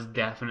that does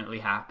definitely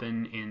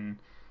happen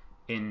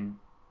in.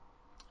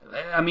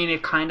 I mean,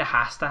 it kind of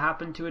has to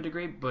happen to a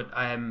degree, but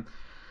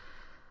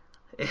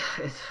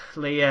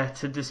yeah,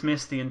 to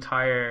dismiss the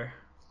entire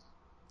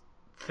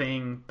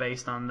thing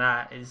based on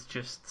that is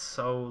just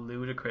so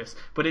ludicrous.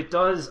 But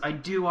I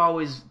do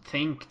always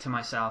think to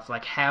myself,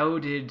 like, how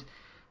did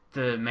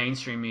the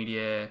mainstream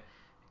media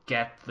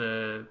get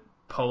the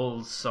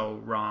polls so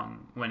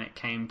wrong when it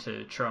came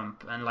to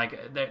Trump? And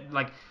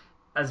like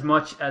as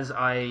much as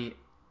I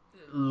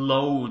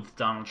loathe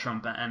Donald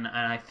Trump, and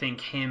I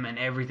think him and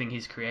everything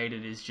he's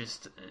created is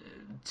just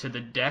to the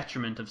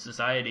detriment of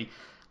society,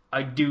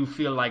 I do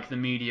feel like the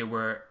media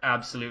were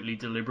absolutely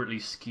deliberately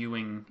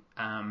skewing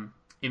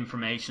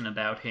information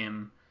about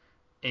him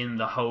in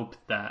the hope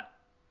that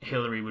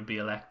Hillary would be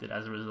elected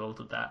as a result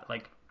of that.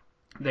 Like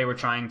they were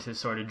trying to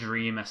sort of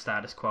dream a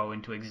status quo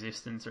into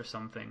existence or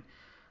something.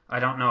 I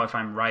don't know if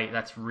I'm right.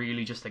 That's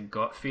really just a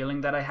gut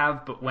feeling that I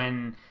have. But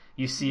when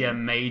you see a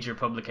major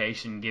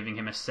publication giving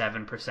him a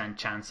 7%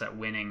 chance at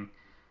winning,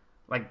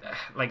 like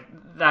like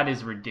that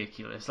is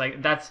ridiculous.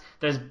 Like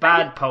there's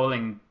bad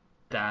polling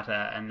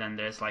data, and then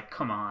there's like,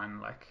 come on,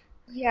 like.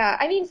 Yeah,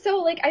 I mean, so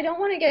like I don't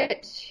want to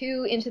get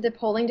too into the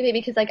polling debate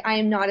because like I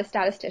am not a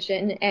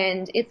statistician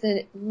and it's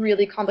a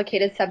really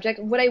complicated subject.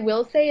 What I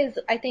will say is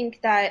I think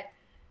that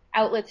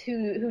outlets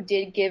who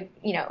did give,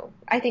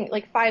 I think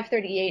like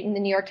 538 in the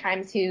New York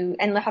Times who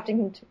and the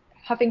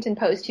Huffington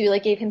Post who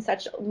like gave him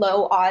such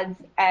low odds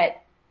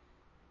at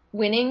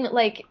winning,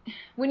 like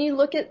when you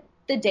look at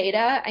the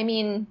data, I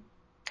mean,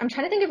 I'm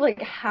trying to think of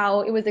like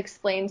how it was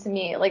explained to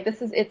me. Like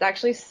it's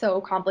actually so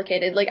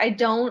complicated. Like I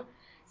don't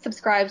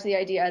subscribe to the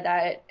idea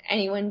that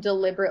anyone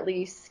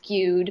deliberately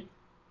skewed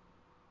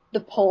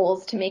the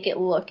polls to make it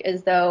look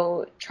as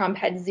though Trump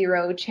had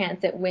zero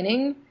chance at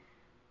winning.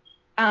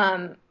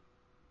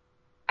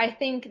 I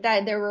think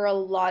that there were a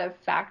lot of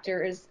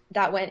factors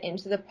that went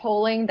into the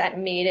polling that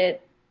made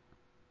it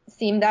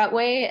seem that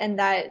way, and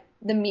that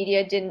the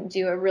media didn't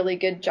do a really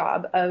good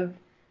job of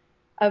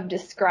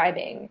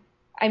describing.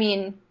 I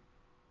mean,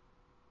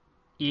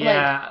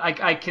 Yeah,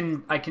 I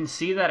can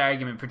see that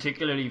argument,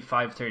 particularly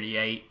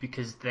 538,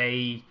 because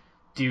they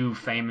do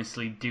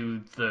famously do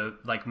the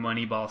like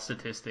Moneyball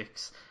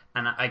statistics,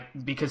 and I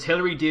because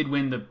Hillary did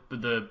win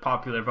the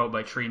popular vote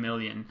by 3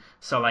 million,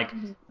 so like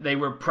they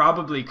were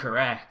probably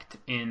correct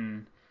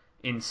in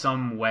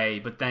some way,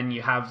 but then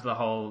you have the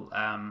whole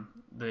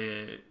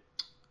the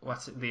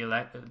what's it,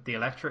 the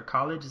electorate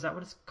college, is that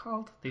what it's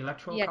called, the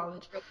electoral yeah,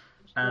 college,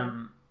 yeah.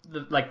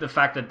 the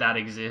fact that that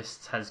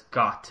exists has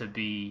got to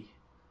be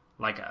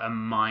like a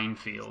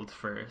minefield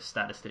for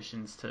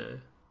statisticians to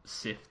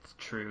sift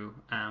through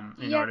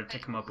in Yeah, order to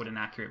come up with an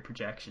accurate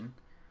projection.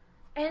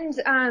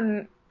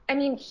 and I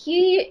mean,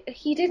 he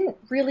didn't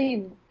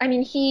really. I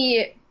mean,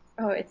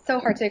 oh, it's so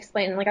hard to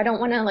explain. Like, I don't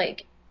want to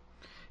like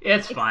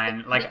It's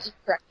explain fine. Like, it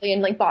correctly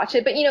and like botch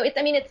it, but it's.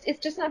 I mean, it's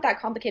just not that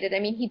complicated. I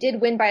mean, he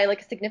did win by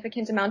like a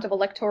significant amount of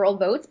electoral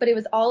votes, but it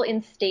was all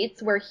in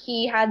states where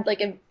he had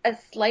like a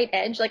slight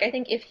edge. Like, I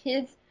think if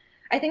his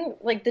I think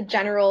like the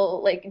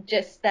general like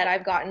gist that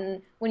I've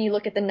gotten when you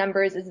look at the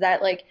numbers is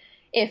that like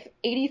if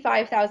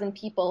 85,000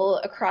 people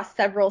across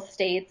several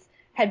states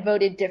had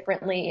voted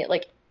differently,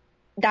 like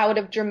that would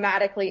have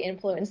dramatically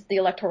influenced the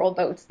electoral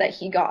votes that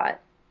he got.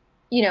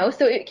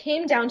 So it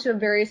came down to a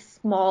very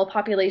small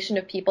population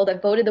of people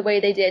that voted the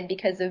way they did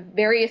because of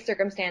various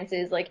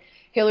circumstances, like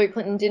Hillary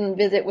Clinton didn't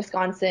visit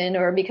Wisconsin,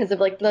 or because of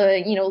like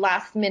the,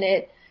 last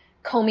minute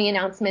Comey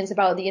announcements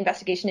about the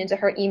investigation into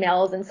her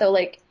emails. And so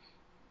like,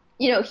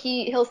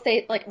 he'll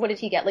say like, what did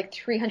he get? Like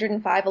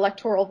 305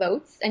 electoral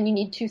votes, and you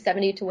need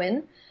 270 to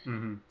win.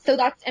 Mm-hmm. So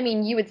that's, I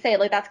mean, you would say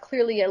like that's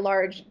clearly a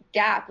large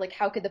gap. Like,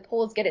 how could the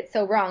polls get it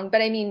so wrong?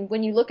 But I mean,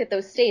 when you look at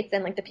those states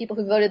and like the people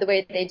who voted the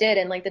way they did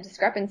and like the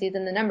discrepancies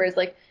in the numbers,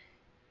 like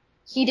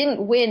he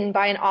didn't win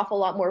by an awful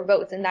lot more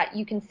votes. And that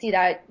you can see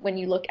that when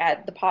you look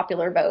at the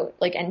popular vote,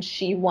 like, and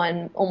she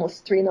won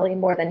almost 3 million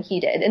more than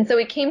he did. And so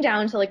it came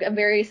down to like a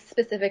very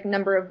specific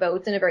number of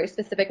votes in a very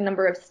specific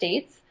number of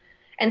states.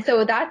 And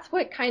so that's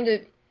what kind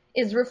of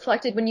is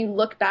reflected when you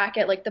look back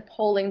at like the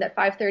polling that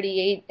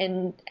 538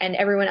 and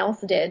everyone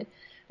else did.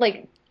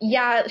 Like,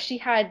 yeah, she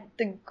had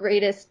the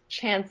greatest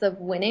chance of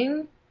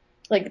winning.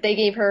 Like they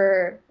gave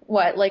her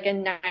what, like a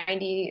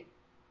 90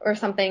 or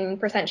something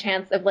 %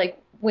 chance of like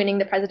winning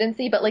the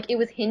presidency, but like it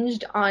was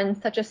hinged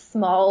on such a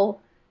small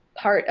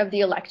part of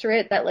the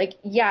electorate that like,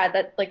 yeah,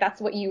 that like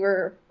that's what you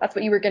were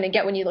going to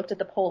get when you looked at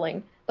the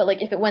polling. But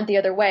like if it went the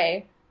other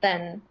way,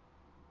 then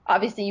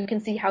obviously you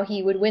can see how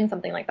he would win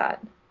something like that.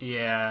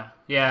 Yeah,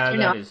 yeah, You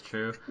that know, is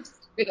true.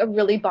 like a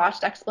really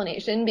botched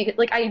explanation because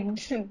like I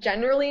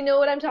generally know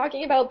what I'm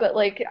talking about, but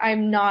like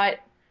I'm not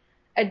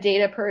a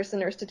data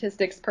person or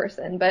statistics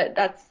person. But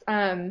that's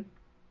I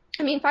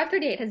mean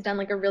 538 has done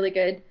like a really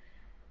good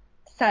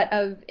set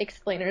of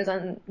explainers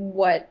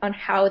on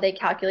how they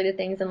calculated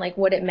things and like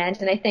what it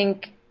meant. And I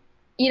think,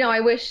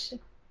 I wish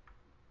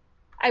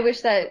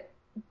that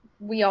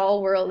we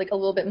all were like a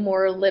little bit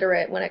more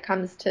literate when it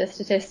comes to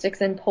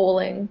statistics and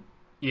polling.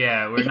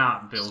 Yeah, we're Because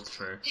not built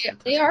for they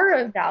statistics. are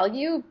of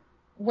value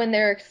when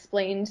they're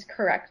explained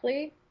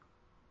correctly.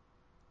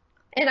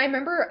 And I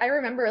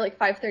remember like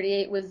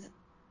 538 was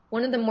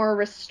one of the more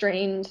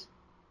restrained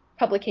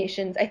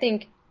publications. I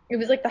think it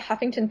was like the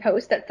Huffington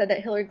Post that said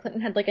that Hillary Clinton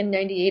had like a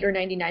 98 or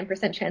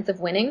 99% chance of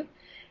winning.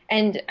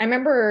 And I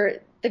remember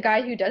the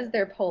guy who does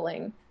their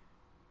polling,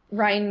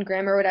 Ryan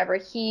Grimm or whatever,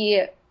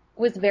 he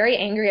was very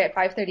angry at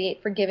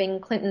 538 for giving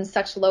Clinton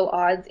such low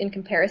odds in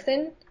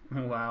comparison.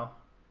 Wow.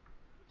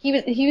 He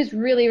was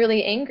really,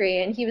 really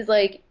angry, and he was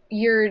like,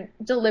 you're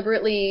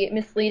deliberately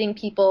misleading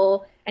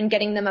people and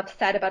getting them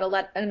upset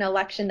about an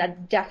election that's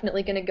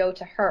definitely going to go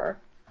to her.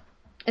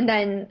 And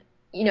then,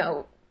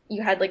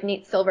 you had like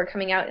Nate Silver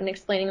coming out and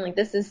explaining like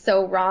this is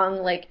so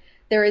wrong. Like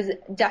there is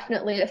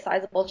definitely a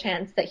sizable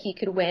chance that he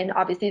could win.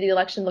 Obviously the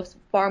election looks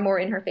far more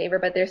in her favor,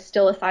 but there's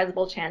still a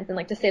sizable chance. And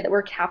like to say that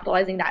we're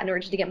capitalizing that in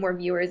order to get more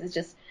viewers is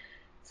just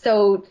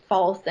so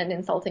false and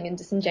insulting and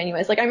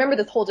disingenuous. Like I remember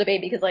this whole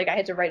debate because like I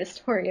had to write a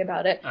story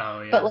about it.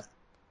 Oh But yeah. like,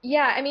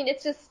 yeah, I mean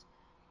it's just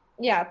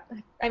yeah,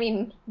 I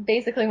mean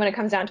basically when it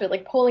comes down to it,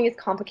 like polling is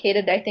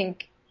complicated. I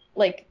think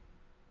like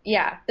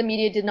yeah, the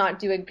media did not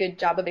do a good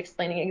job of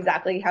explaining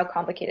exactly how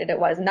complicated it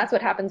was. And that's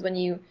what happens when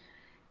you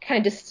kind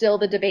of distill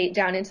the debate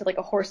down into like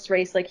a horse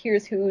race, like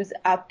here's who's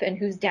up and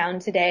who's down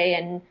today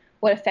and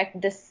what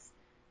effect this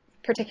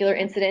particular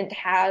incident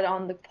had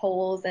on the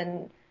polls.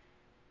 And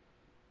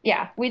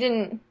yeah, we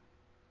didn't,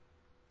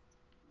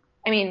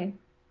 I mean,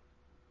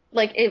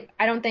 like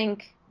I don't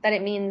think that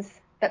it means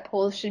that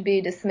polls should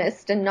be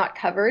dismissed and not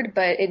covered,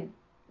 but it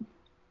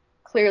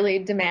clearly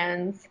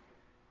demands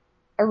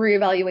a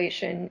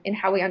reevaluation in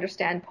how we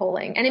understand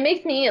polling. And it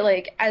makes me,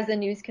 like, as a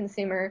news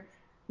consumer,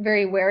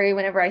 very wary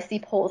whenever I see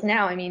polls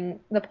now. I mean,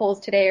 the polls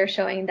today are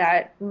showing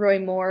that Roy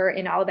Moore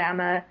in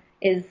Alabama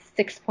is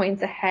 6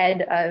 points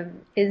ahead of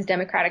his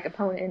Democratic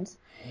opponent,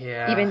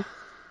 Yeah. even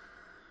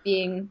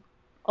being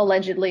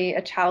allegedly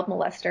a child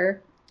molester.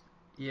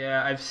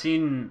 Yeah, I've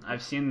seen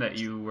that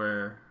you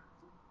were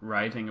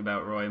writing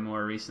about Roy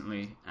Moore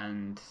recently,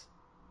 and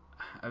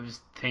I was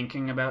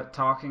thinking about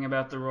talking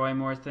about the Roy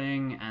Moore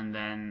thing, and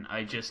then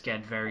I just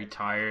get very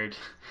tired.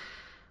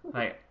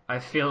 Like, I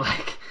feel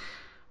like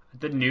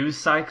the news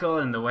cycle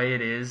and the way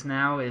it is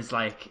now is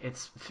like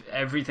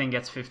everything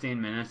gets 15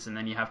 minutes and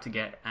then you have to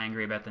get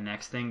angry about the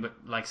next thing, but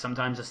like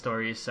sometimes a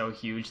story is so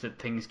huge that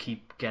things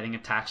keep getting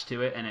attached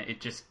to it, and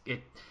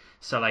it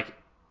so like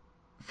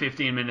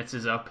 15 minutes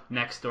is up,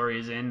 next story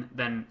is in,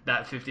 then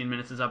that 15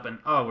 minutes is up, and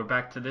oh, we're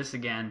back to this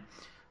again.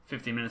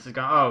 15 minutes is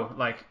gone. Oh,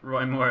 like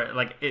Roy Moore,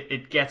 like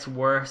it gets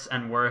worse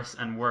and worse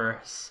and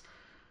worse.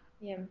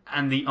 Yeah.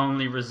 And the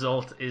only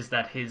result is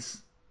that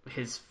his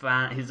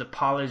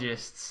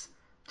apologists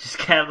just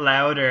get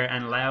louder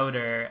and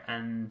louder,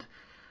 and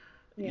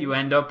Yeah. you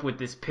end up with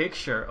this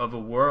picture of a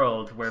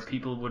world where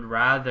people would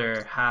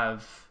rather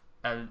have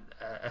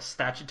a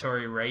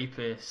statutory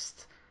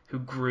rapist who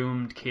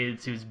groomed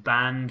kids, who's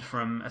banned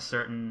from a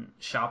certain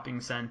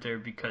shopping center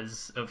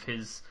because of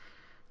his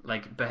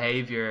like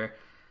behavior,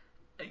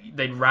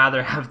 they'd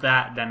rather have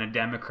that than a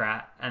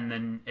Democrat, and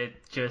then it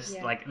just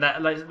Yeah. like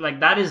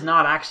that is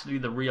not actually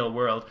the real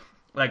world.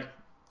 Like,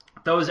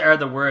 those are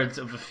the words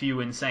of a few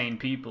insane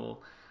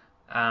people.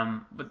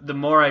 But the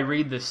more I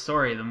read this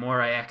story, the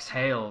more I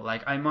exhale.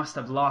 Like, I must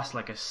have lost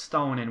like a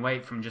stone in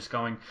weight from just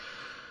going,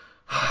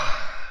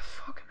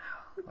 fucking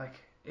hell. Like,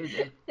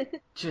 it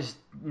just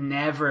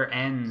never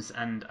ends,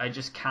 and I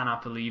just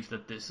cannot believe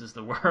that this is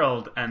the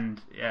world. And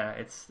yeah,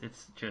 it's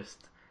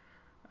just,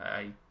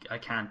 I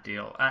can't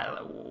deal.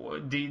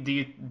 Do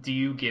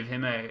you give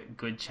him a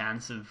good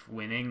chance of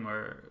winning,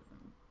 or?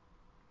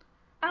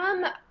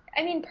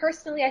 I mean,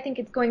 personally, I think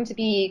it's going to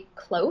be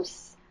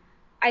close.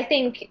 I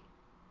think,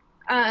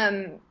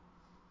 um,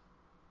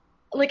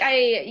 like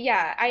I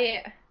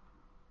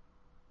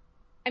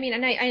mean,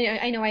 and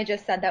I know I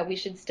just said that we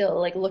should still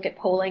like look at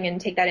polling and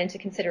take that into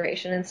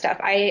consideration and stuff.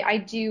 I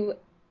do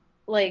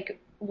like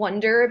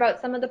wonder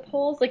about some of the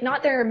polls, like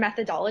not their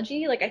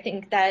methodology. Like I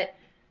think that,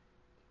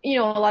 you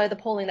know, a lot of the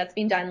polling that's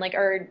being done like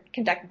are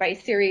conducted by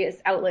serious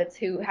outlets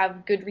who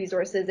have good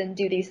resources and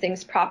do these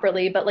things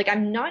properly. But like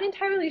I'm not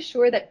entirely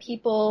sure that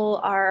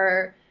people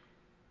are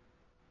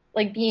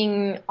like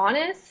being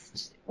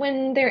honest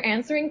when they're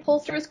answering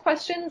pollsters'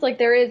 questions. Like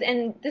there is,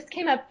 and this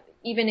came up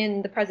even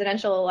in the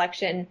presidential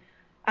election,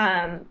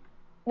 um,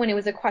 when it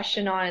was a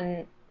question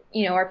on,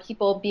 you know, are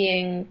people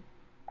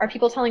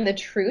telling the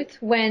truth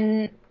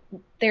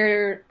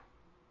they're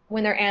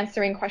when they're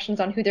answering questions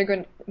on who they're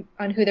going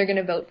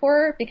to vote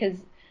for? Because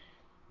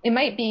it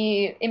might have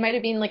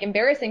been like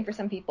embarrassing for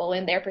some people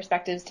in their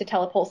perspectives to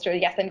tell a pollster,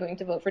 yes, I'm going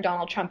to vote for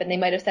Donald Trump, and they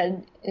might have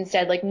said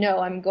instead like, no,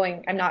 I'm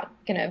not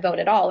going to vote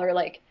at all, or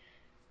like,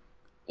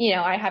 you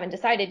know, I haven't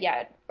decided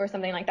yet, or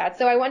something like that.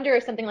 So I wonder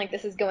if something like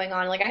this is going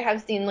on. Like I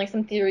have seen like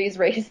some theories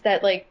raised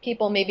that like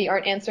people maybe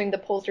aren't answering the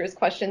pollsters'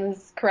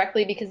 questions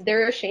correctly because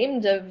they're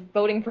ashamed of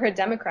voting for a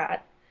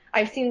Democrat.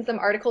 I've seen some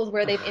articles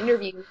where they've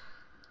interviewed.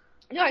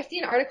 No, I've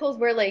seen articles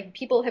where like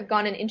people have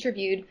gone and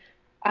interviewed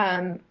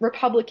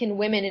Republican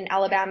women in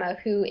Alabama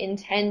who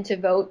intend to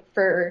vote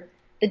for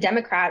the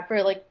Democrat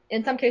for like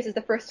in some cases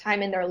the first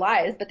time in their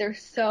lives, but they're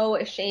so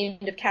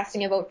ashamed of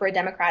casting a vote for a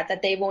Democrat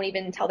that they won't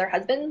even tell their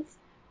husbands,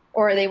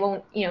 or they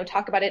won't, you know,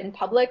 talk about it in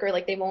public, or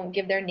like they won't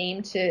give their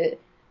name to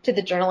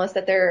the journalist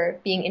that they're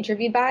being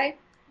interviewed by.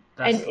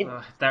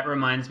 And That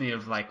reminds me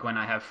of like when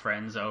I have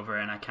friends over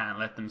and I can't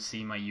let them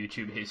see my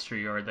YouTube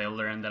history, or they'll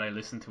learn that I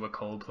listen to a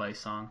Coldplay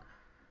song.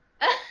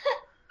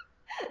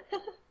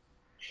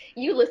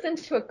 you listen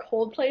to a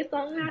Coldplay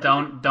song, Matt?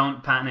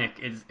 Don't panic.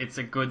 It's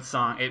a good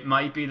song. It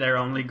might be their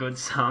only good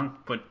song,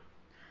 but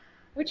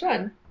Which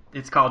one?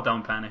 it's called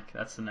Don't Panic.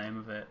 That's the name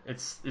of it.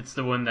 It's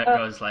the one that Oh,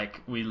 goes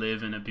like, "We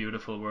live in a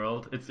beautiful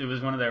world." It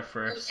was one of their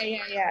first.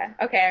 yeah.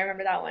 Okay, I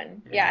remember that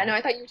one. Yeah, Yeah. no,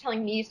 I thought you were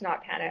telling me to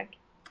not panic.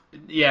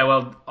 Yeah,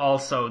 well,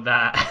 also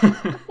that.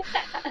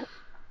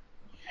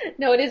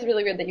 No, it is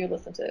really weird that you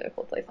listen to a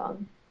Coldplay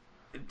song.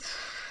 It's,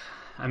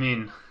 I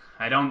mean,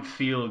 I don't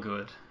feel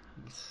good.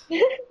 It's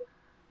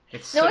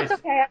it's No, it's it's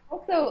okay.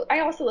 I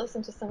also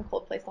listen to some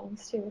Coldplay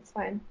songs too. It's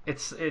fine.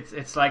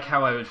 it's like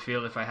how I would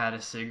feel if I had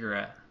a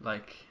cigarette.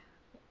 Like,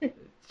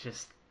 it's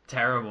just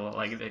terrible.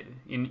 Like,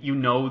 you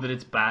know that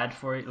it's bad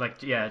for you.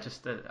 Like, yeah,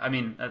 just I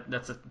mean,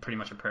 that's pretty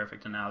much a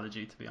perfect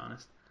analogy, to be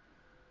honest.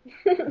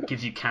 It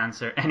gives you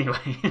cancer anyway.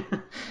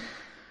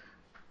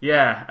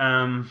 Yeah.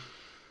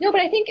 No, but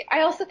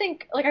I also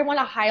think like I want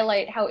to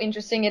highlight how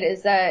interesting it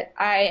is that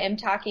I am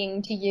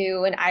talking to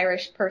you, an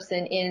Irish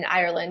person in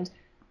Ireland,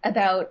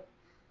 about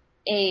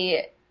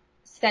a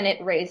Senate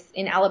race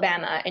in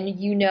Alabama, and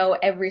you know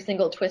every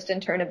single twist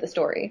and turn of the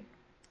story.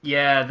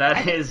 Yeah, I that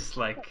think is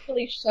like. that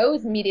really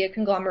shows media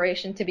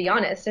conglomeration, to be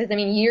honest. As I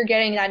mean, you're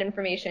getting that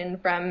information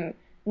from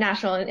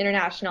national and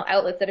international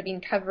outlets that have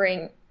been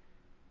covering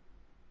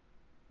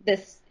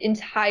this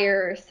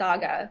entire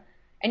saga,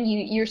 and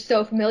you're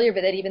so familiar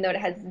with it, even though it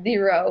has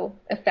zero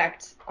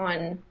effect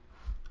on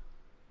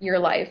your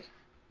life.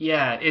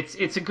 Yeah,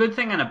 it's a good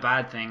thing and a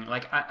bad thing.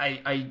 Like,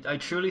 I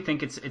truly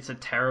think it's a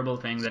terrible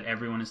thing that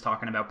everyone is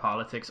talking about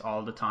politics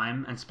all the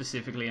time, and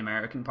specifically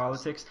American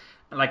politics.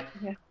 Like,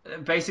 Yeah.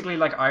 basically,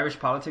 like, Irish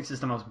politics is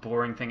the most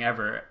boring thing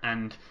ever,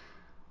 and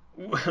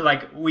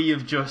like, we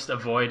have just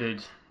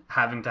avoided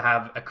having to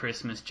have a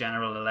Christmas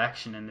general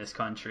election in this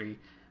country,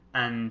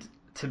 and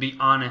to be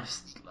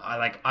honest,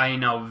 I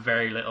know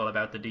very little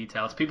about the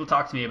details. People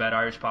talk to me about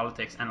Irish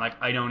politics, and like,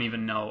 I don't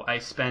even know. I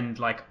spend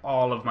like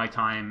all of my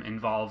time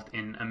involved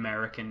in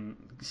American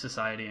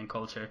society and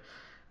culture,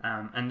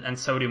 and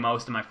so do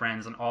most of my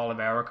friends, and all of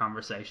our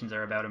conversations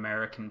are about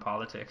American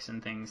politics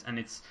and things, and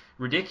it's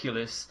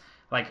ridiculous.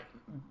 Like,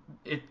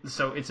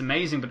 so it's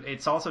amazing, but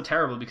it's also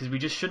terrible because we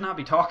just should not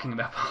be talking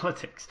about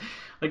politics.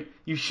 Like,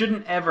 you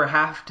shouldn't ever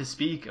have to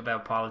speak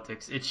about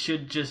politics. It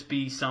should just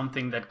be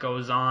something that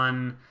goes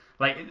on.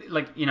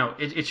 Like, you know,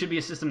 it should be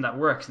a system that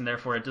works, and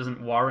therefore it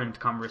doesn't warrant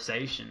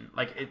conversation.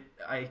 Like,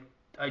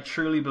 I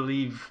truly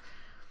believe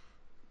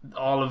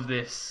all of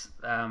this,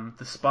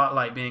 the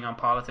spotlight being on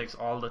politics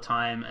all the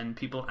time, and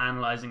people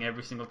analyzing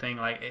every single thing,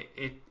 like,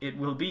 it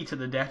will be to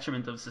the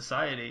detriment of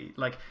society.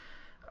 Like,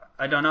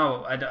 I don't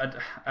know.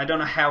 I don't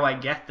know how I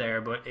get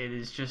there, but it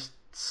is just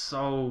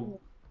so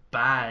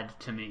bad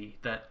to me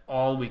that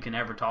all we can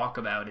ever talk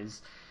about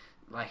is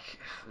like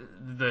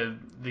the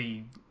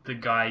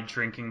guy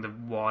drinking the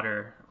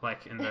water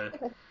like in the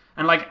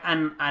and like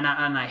and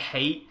I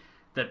hate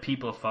that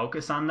people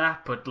focus on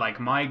that, but like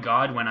my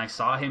God, when I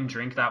saw him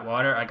drink that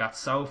water, I got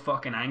so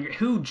fucking angry.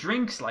 Who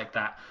drinks like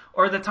that?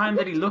 Or the time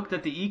that he looked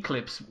at the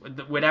eclipse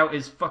without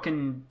his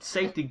fucking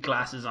safety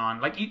glasses on.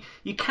 Like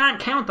you can't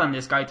count on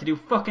this guy to do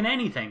fucking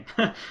anything.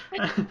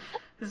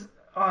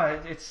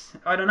 It's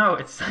I don't know.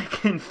 It's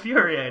like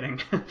infuriating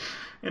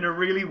in a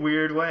really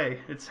weird way.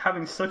 It's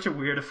having such a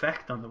weird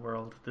effect on the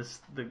world.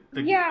 The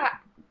Yeah,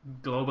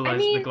 I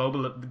mean, the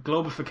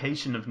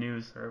globalification of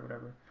news or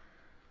whatever.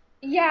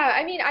 yeah,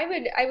 I mean,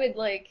 I would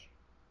like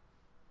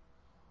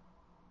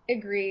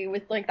agree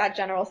with like that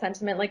general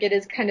sentiment. Like it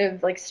is kind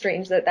of like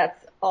strange that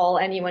that's all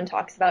anyone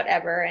talks about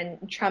ever,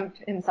 and Trump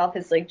himself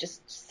has like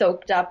just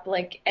soaked up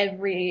like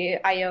every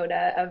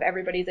iota of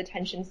everybody's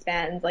attention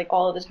spans like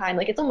all of the time.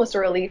 Like it's almost a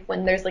relief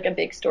when there's like a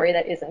big story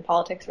that isn't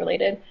politics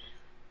related.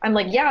 I'm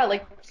like, yeah,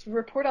 like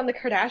report on the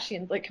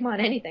Kardashians, like come on,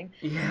 anything.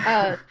 Yeah.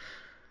 Uh,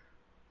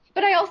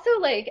 but I also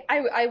like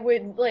I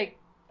would like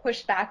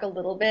push back a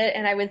little bit,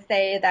 and I would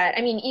say that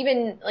I mean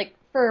even like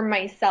for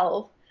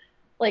myself,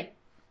 like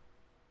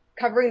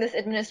covering this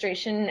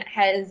administration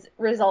has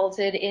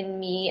resulted in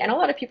me and a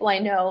lot of people I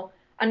know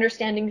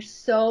understanding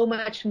so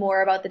much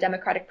more about the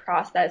democratic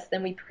process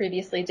than we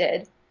previously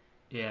did.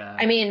 Yeah.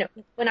 I mean,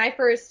 when I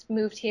first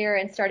moved here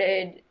and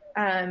started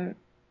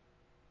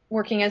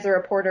working as a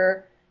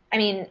reporter, I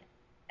mean,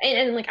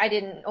 and like I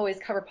didn't always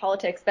cover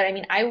politics, but I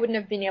mean, I wouldn't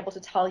have been able to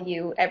tell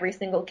you every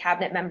single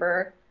cabinet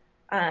member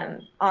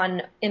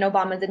on in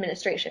Obama's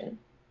administration.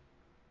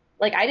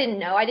 Like I didn't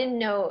know. I didn't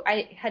know.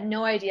 I had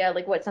no idea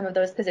like what some of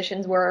those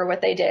positions were or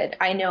what they did.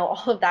 I know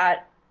all of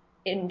that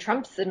in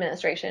Trump's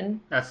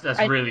administration. That's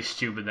I really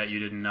stupid that you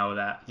didn't know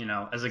that, you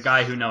know, as a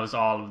guy who knows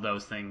all of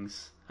those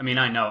things. I mean,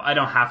 I know. I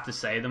don't have to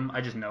say them.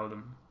 I just know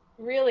them.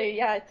 really,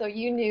 yeah. So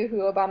you knew who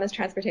Obama's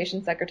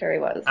transportation secretary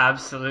was.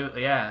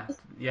 Absolutely, yeah.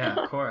 Yeah,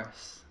 of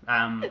course.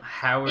 Yeah.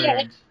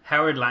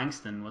 Howard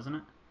Langston,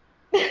 wasn't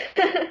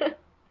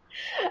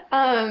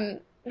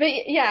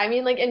But yeah, I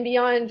mean, like, and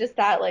beyond just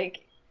that,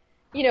 like,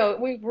 you know,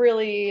 we've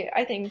really,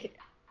 I think,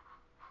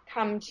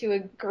 come to a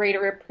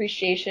greater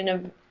appreciation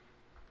of,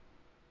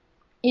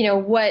 you know,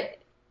 what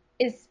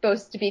is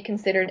supposed to be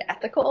considered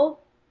ethical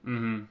it?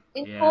 Mm-hmm.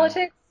 in Yeah.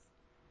 politics.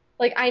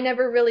 Like, I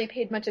never really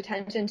paid much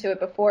attention to it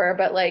before,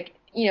 but like,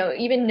 you know,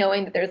 even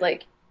knowing that there's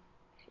like,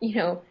 you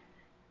know,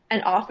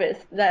 an office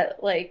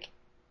that like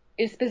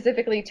is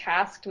specifically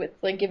tasked with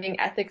like giving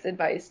ethics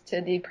advice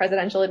to the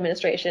presidential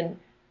administration,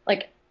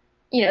 like,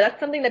 you know, that's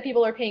something that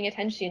people are paying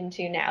attention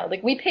to now.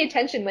 Like we pay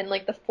attention when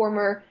like the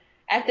former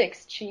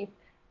ethics chief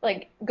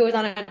like goes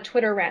on a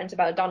Twitter rant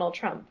about Donald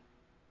Trump.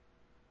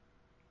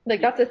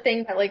 Like that's a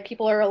thing that like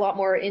people are a lot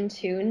more in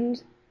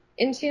tuned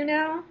into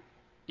now.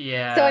 So I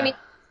Yeah. mean,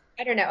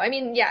 I don't know. I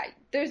mean, yeah,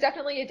 there's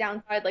definitely a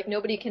downside. Like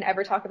nobody can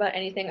ever talk about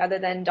anything other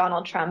than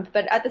Donald Trump.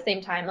 But at the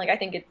same time, like I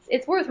think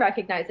it's worth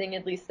recognizing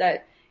at least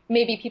that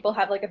maybe people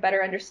have like a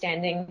better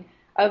understanding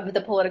of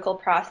the political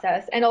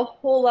process, and a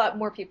whole lot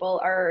more people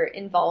are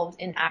involved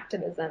in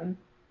activism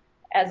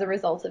as a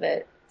result of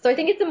it. So I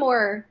think it's a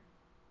more,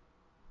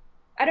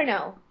 I don't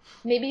know,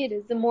 maybe it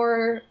is a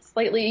more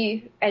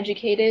slightly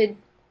educated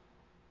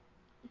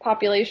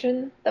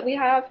population that we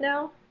have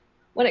now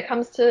when it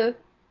comes to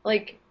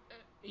like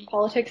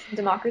politics and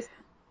democracy.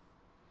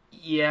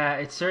 Yeah,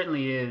 it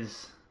certainly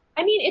is.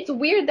 I mean, it's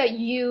weird that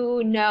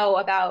you know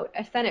about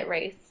a Senate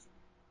race,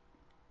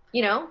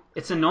 you know?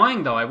 It's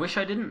annoying though. I wish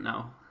I didn't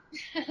know.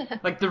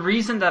 Like the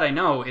reason that I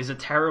know is a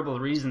terrible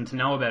reason to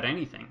know about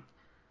anything.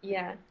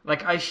 Yeah.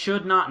 Like I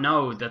should not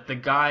know that the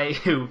guy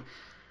who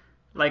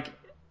like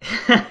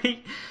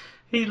he,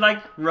 he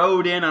like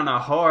rode in on a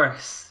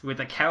horse with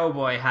a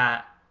cowboy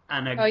hat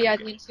and Oh a yeah,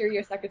 the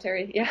Interior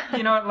Secretary. Yeah.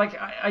 you know like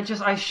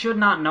I should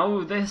not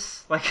know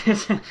this. Like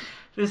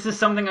this is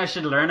something I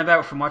should learn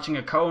about from watching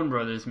a Coen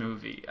Brothers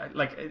movie.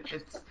 Like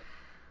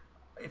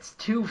it's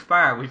too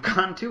far. We've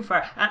gone too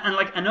far. And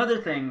like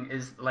another thing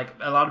is like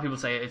a lot of people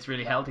say it's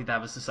really healthy to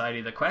have a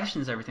society that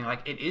questions everything.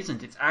 Like it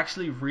isn't. It's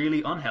actually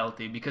really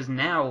unhealthy because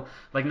now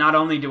like not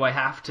only do I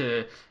have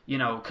to, you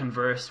know,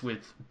 converse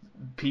with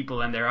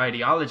people and their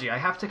ideology, I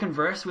have to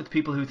converse with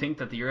people who think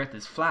that the earth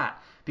is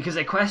flat because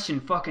they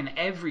question fucking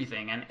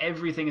everything and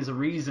everything is a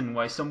reason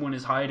why someone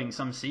is hiding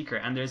some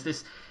secret and there's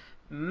this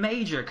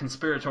major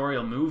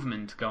conspiratorial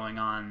movement going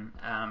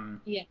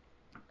on. Yeah.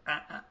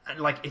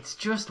 Like it's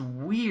just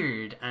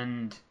weird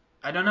and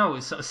I don't know,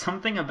 so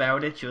something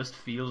about it just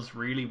feels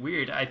really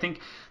weird. I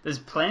think there's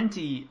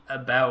plenty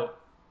about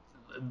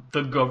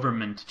the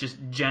government, just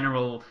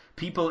general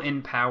people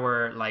in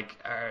power, like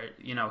are,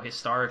 you know,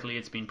 historically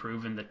it's been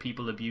proven that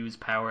people abuse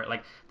power.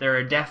 Like there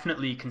are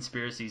definitely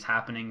conspiracies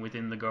happening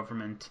within the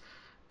government,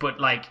 but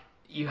like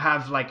you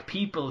have like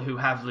people who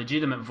have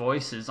legitimate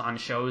voices on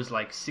shows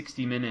like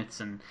 60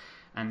 Minutes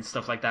and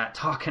stuff like that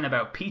talking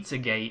about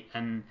Pizzagate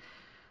and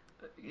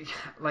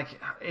like,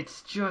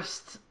 it's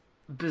just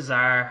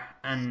bizarre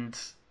and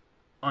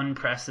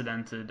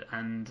unprecedented,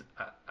 and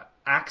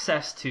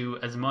access to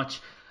as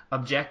much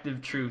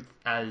objective truth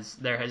as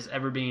there has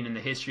ever been in the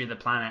history of the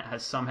planet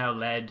has somehow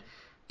led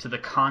to the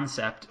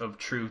concept of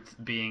truth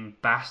being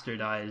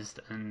bastardized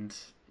and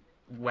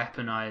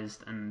weaponized,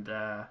 and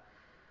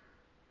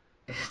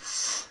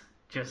it's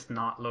just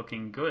not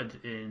looking good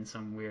in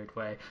some weird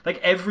way. Like,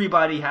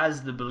 everybody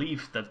has the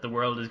belief that the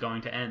world is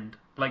going to end.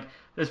 Like,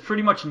 there's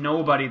pretty much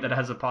nobody that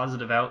has a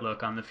positive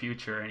outlook on the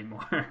future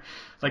anymore.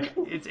 Like,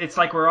 it's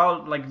like we're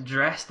all like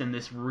dressed in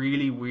this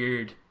really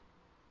weird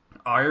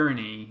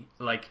irony.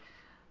 Like,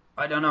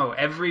 I don't know,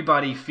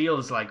 everybody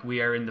feels like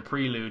we are in the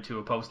prelude to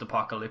a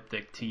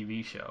post-apocalyptic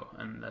TV show,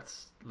 and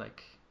that's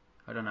like,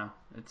 I don't know,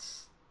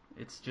 it's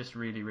just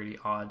really, really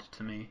odd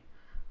to me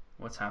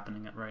what's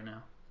happening right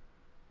now.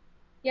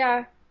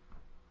 Yeah.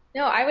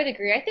 No, I would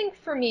agree. I think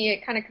for me,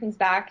 it kind of comes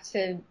back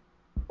to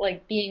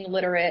like being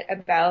literate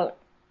about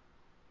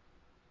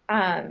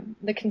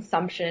the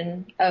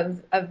consumption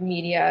of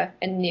media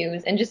and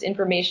news and just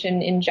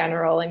information in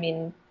general. I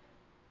mean,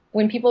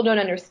 when people don't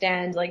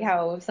understand like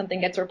how something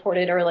gets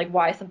reported or like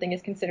why something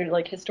is considered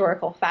like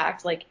historical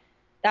fact, like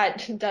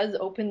that does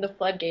open the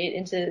floodgate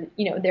into,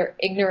 their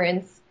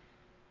ignorance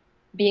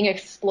being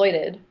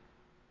exploited.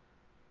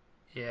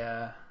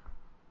 Yeah.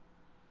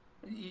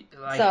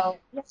 Like, So,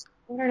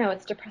 I don't know,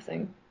 it's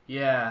depressing.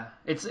 yeah,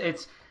 it's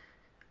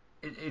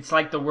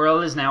like the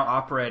world is now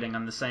operating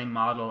on the same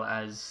model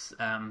as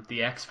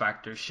the X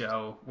Factor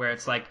show, where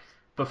it's like,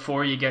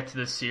 before you get to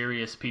the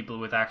serious people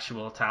with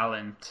actual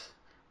talent,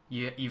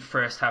 you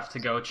first have to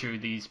go through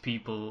these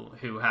people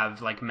who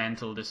have like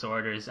mental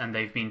disorders, and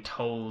they've been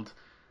told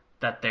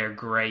that they're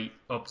great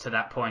up to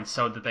that point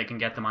so that they can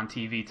get them on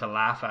TV to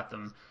laugh at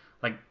them.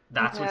 Like,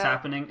 that's what's Yeah.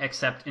 happening,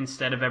 except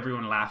instead of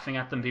everyone laughing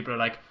at them, people are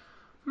like,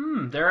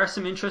 there are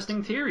some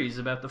interesting theories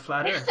about the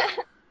flat Earth.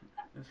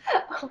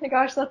 Oh my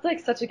gosh, that's like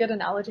such a good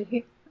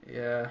analogy.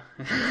 Yeah,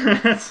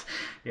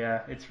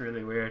 yeah, it's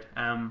really weird.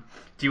 Do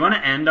you want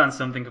to end on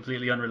something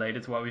completely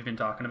unrelated to what we've been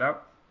talking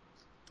about?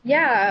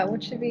 Yeah,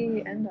 what should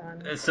we end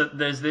on? So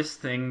there's this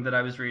thing that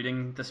I was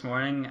reading this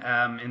morning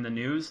in the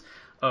news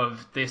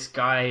of this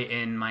guy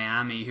in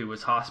Miami who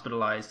was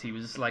hospitalized. He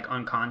was like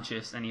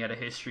unconscious, and he had a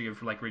history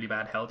of like really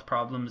bad health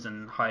problems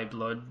and high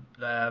blood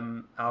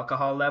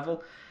alcohol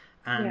level.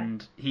 Yeah.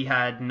 And he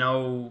had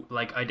no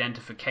like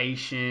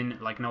identification,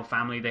 like no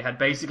family. They had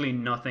basically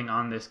nothing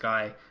on this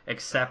guy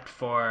except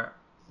for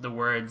the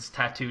words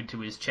tattooed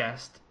to his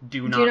chest: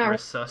 "Do Do not not.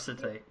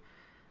 resuscitate."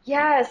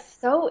 Yes,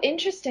 so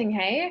interesting,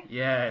 hey?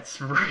 Yeah, it's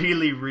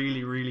really,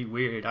 really, really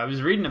weird. I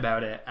was reading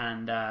about it,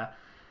 and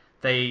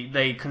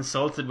they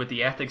consulted with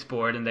the ethics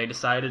board, and they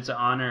decided to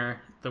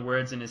honor the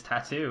words in his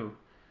tattoo.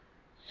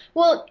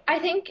 Well, I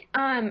think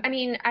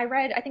I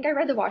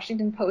read the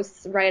Washington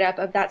Post's write-up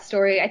of that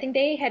story. I think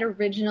they had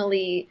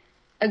originally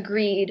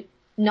agreed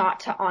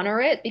not to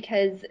honor it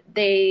because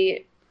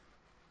they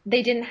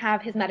didn't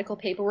have his medical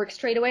paperwork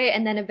straight away,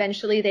 and then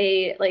eventually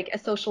a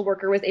social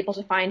worker was able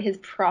to find his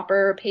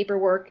proper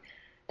paperwork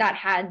that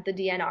had the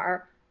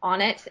DNR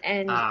on it,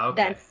 and Ah,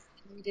 then okay.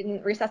 we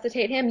didn't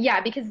resuscitate him.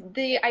 Yeah, because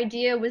the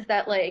idea was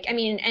that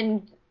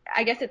and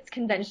I guess it's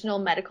conventional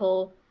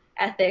medical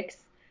ethics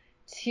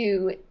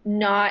to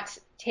not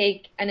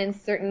take an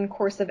uncertain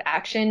course of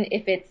action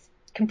if it's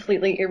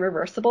completely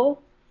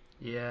irreversible.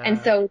 And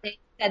Yeah, so they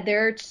said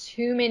there are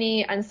too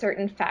many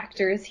uncertain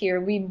factors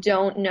here. We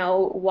don't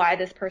know why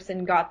this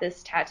person got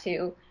this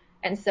tattoo.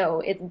 And so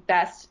it's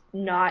best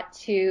not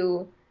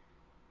to,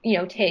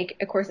 take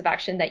a course of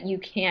action that you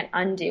can't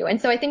undo.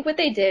 And so I think what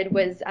they did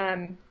was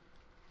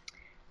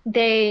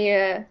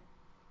they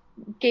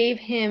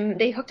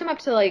they hooked him up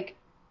to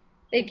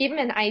they gave him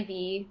an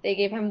IV, they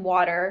gave him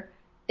water.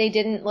 They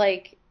didn't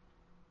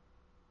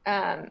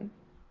um,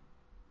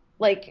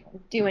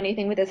 do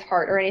anything with his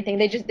heart or anything.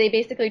 They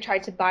basically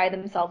tried to buy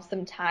themselves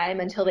some time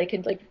until they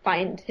could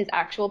find his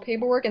actual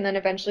paperwork, and then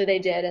eventually they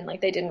did, and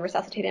they didn't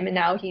resuscitate him, and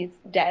now he's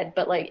dead.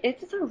 But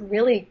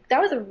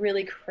that was a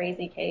really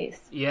crazy case.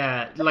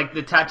 yeah. Like,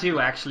 the tattoo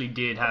actually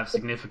did have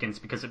significance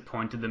because it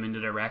pointed them in the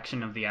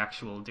direction of the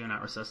actual "do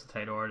not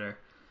resuscitate" order.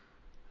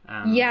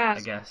 Yeah.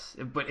 I guess,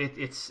 but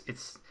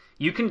it's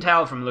you can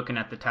tell from looking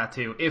at the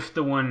tattoo if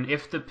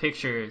the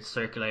picture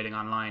circulating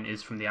online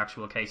is from the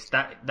actual case,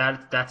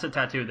 that's a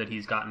tattoo that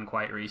he's gotten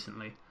quite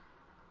recently.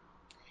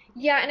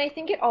 Yeah, and I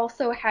think it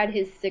also had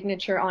his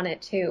signature on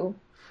it too.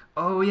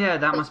 Oh yeah,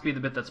 that must be the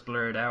bit that's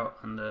blurred out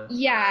on the.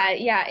 Yeah,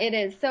 yeah, it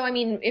is. So I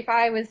mean, if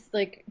I was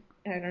I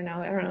don't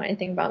know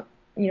anything about,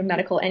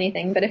 medical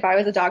anything, but if I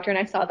was a doctor and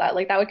I saw that,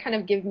 that would kind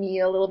of give me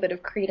a little bit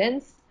of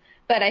credence.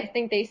 But I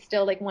think they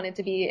still wanted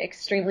to be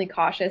extremely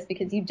cautious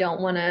because you don't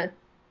want to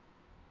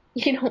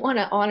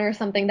honor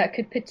something that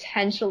could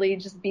potentially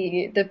just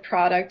be the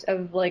product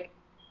of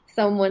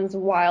someone's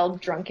wild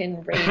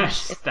drunken rage.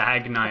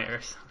 Stag night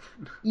or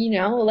something.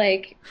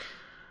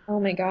 Oh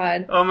my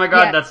God. Oh my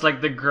god, Yeah. that's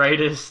like the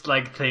greatest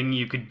thing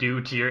you could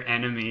do to your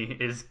enemy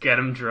is get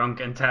him drunk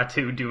and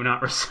tattoo "do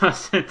not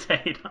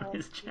resuscitate" on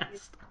his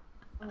chest.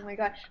 Oh my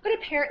God. But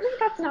apparently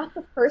that's not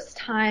the first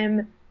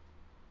time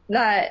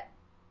that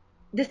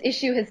this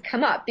issue has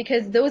come up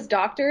because those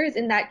doctors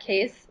in that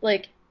case,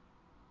 like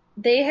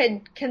they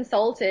had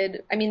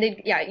consulted, I mean,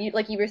 they, yeah,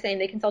 like you were saying,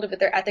 they consulted with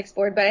their ethics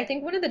board, but I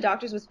think one of the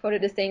doctors was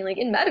quoted as saying, like,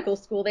 in medical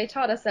school, they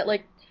taught us that,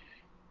 like,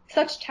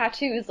 such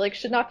tattoos, like,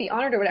 should not be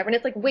honored or whatever. And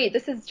it's like, wait,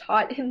 this is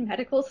taught in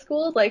medical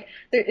schools? Like,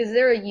 is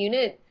there a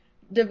unit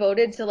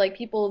devoted to, like,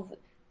 people's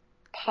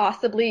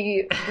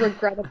possibly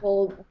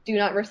regrettable do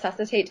not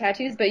resuscitate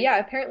tattoos? But yeah,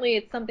 apparently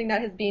it's something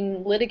that has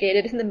been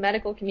litigated in the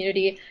medical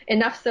community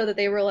enough so that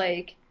they were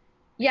like,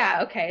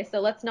 yeah, okay, so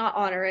let's not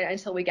honor it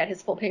until we get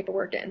his full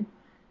paperwork in.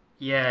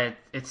 Yeah,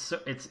 it's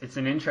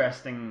an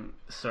interesting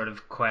sort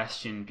of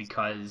question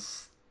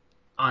because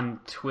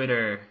on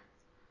Twitter,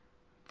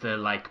 the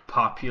like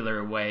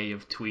popular way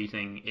of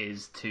tweeting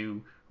is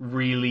to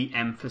really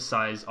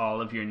emphasize all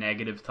of your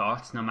negative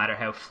thoughts, no matter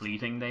how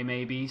fleeting they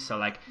may be. So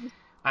like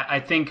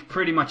I think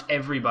pretty much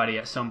everybody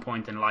at some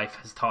point in life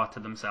has thought to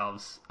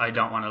themselves, I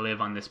don't want to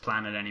live on this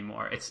planet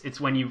anymore. It's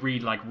when you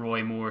read like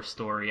Roy Moore's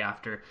story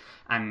after,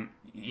 and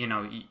you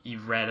know,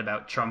 you've read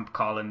about Trump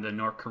calling the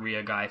North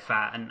Korea guy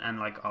fat and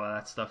like all of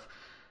that stuff,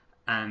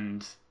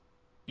 and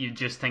you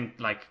just think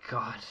like,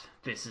 God,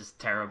 this is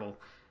terrible.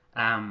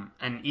 And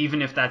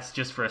even if that's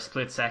just for a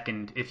split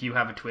second, if you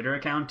have a Twitter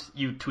account,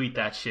 you tweet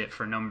that shit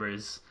for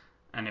numbers,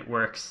 and it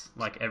works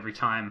like every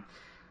time.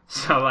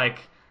 So like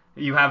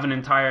you have an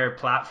entire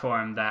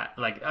platform that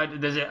like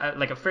there's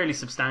like a fairly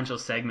substantial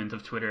segment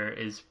of Twitter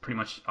is pretty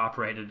much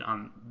operated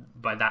on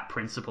by that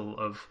principle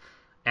of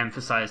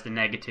emphasize the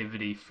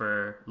negativity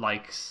for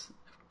likes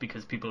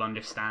because people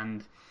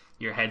understand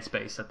your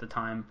headspace at the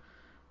time.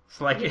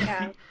 It's like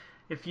Yeah.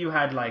 if you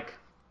had like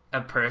a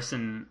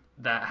person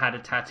that had a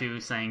tattoo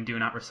saying "Do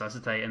not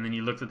resuscitate," and then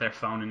you looked at their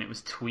phone and it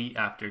was tweet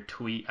after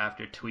tweet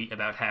after tweet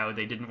about how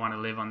they didn't want to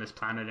live on this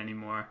planet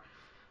anymore,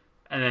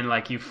 and then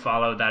like you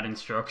follow that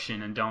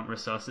instruction and don't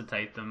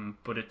resuscitate them,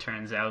 but it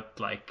turns out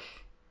like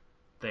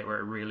they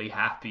were really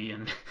happy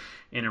and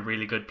in a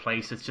really good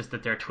place. It's just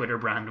that their Twitter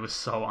brand was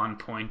so on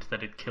point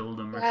that it killed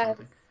them or Yes.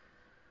 something.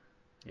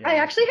 I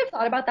Yeah. actually have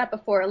thought about that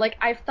before. Like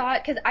I've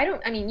thought, because I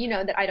don't, I mean, you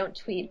know that I don't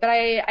tweet, but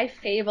I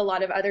fave a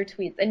lot of other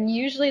tweets, and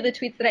usually the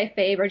tweets that I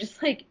fave are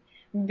just like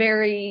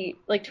very,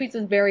 like tweets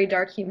with very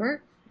dark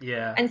humor.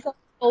 Yeah. And so I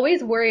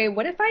always worry,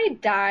 what if I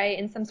die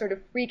in some sort of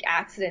freak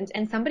accident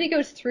and somebody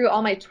goes through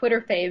all my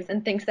Twitter faves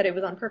and thinks that it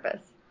was on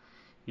purpose?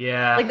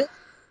 Yeah. Like this is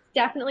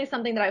definitely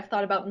something that I've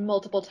thought about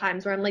multiple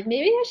times where I'm like,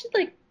 maybe I should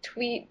like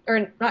tweet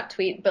or not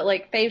tweet, but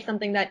like fave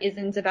something that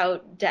isn't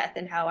about death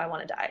and how I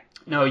want to die.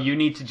 No, you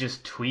need to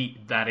just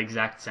tweet that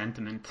exact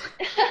sentiment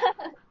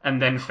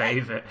and then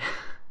fave it.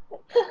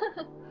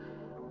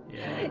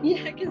 Yeah.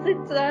 Yeah, because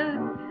it's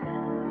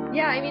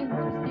yeah, I mean,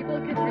 most people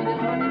could read it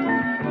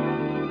on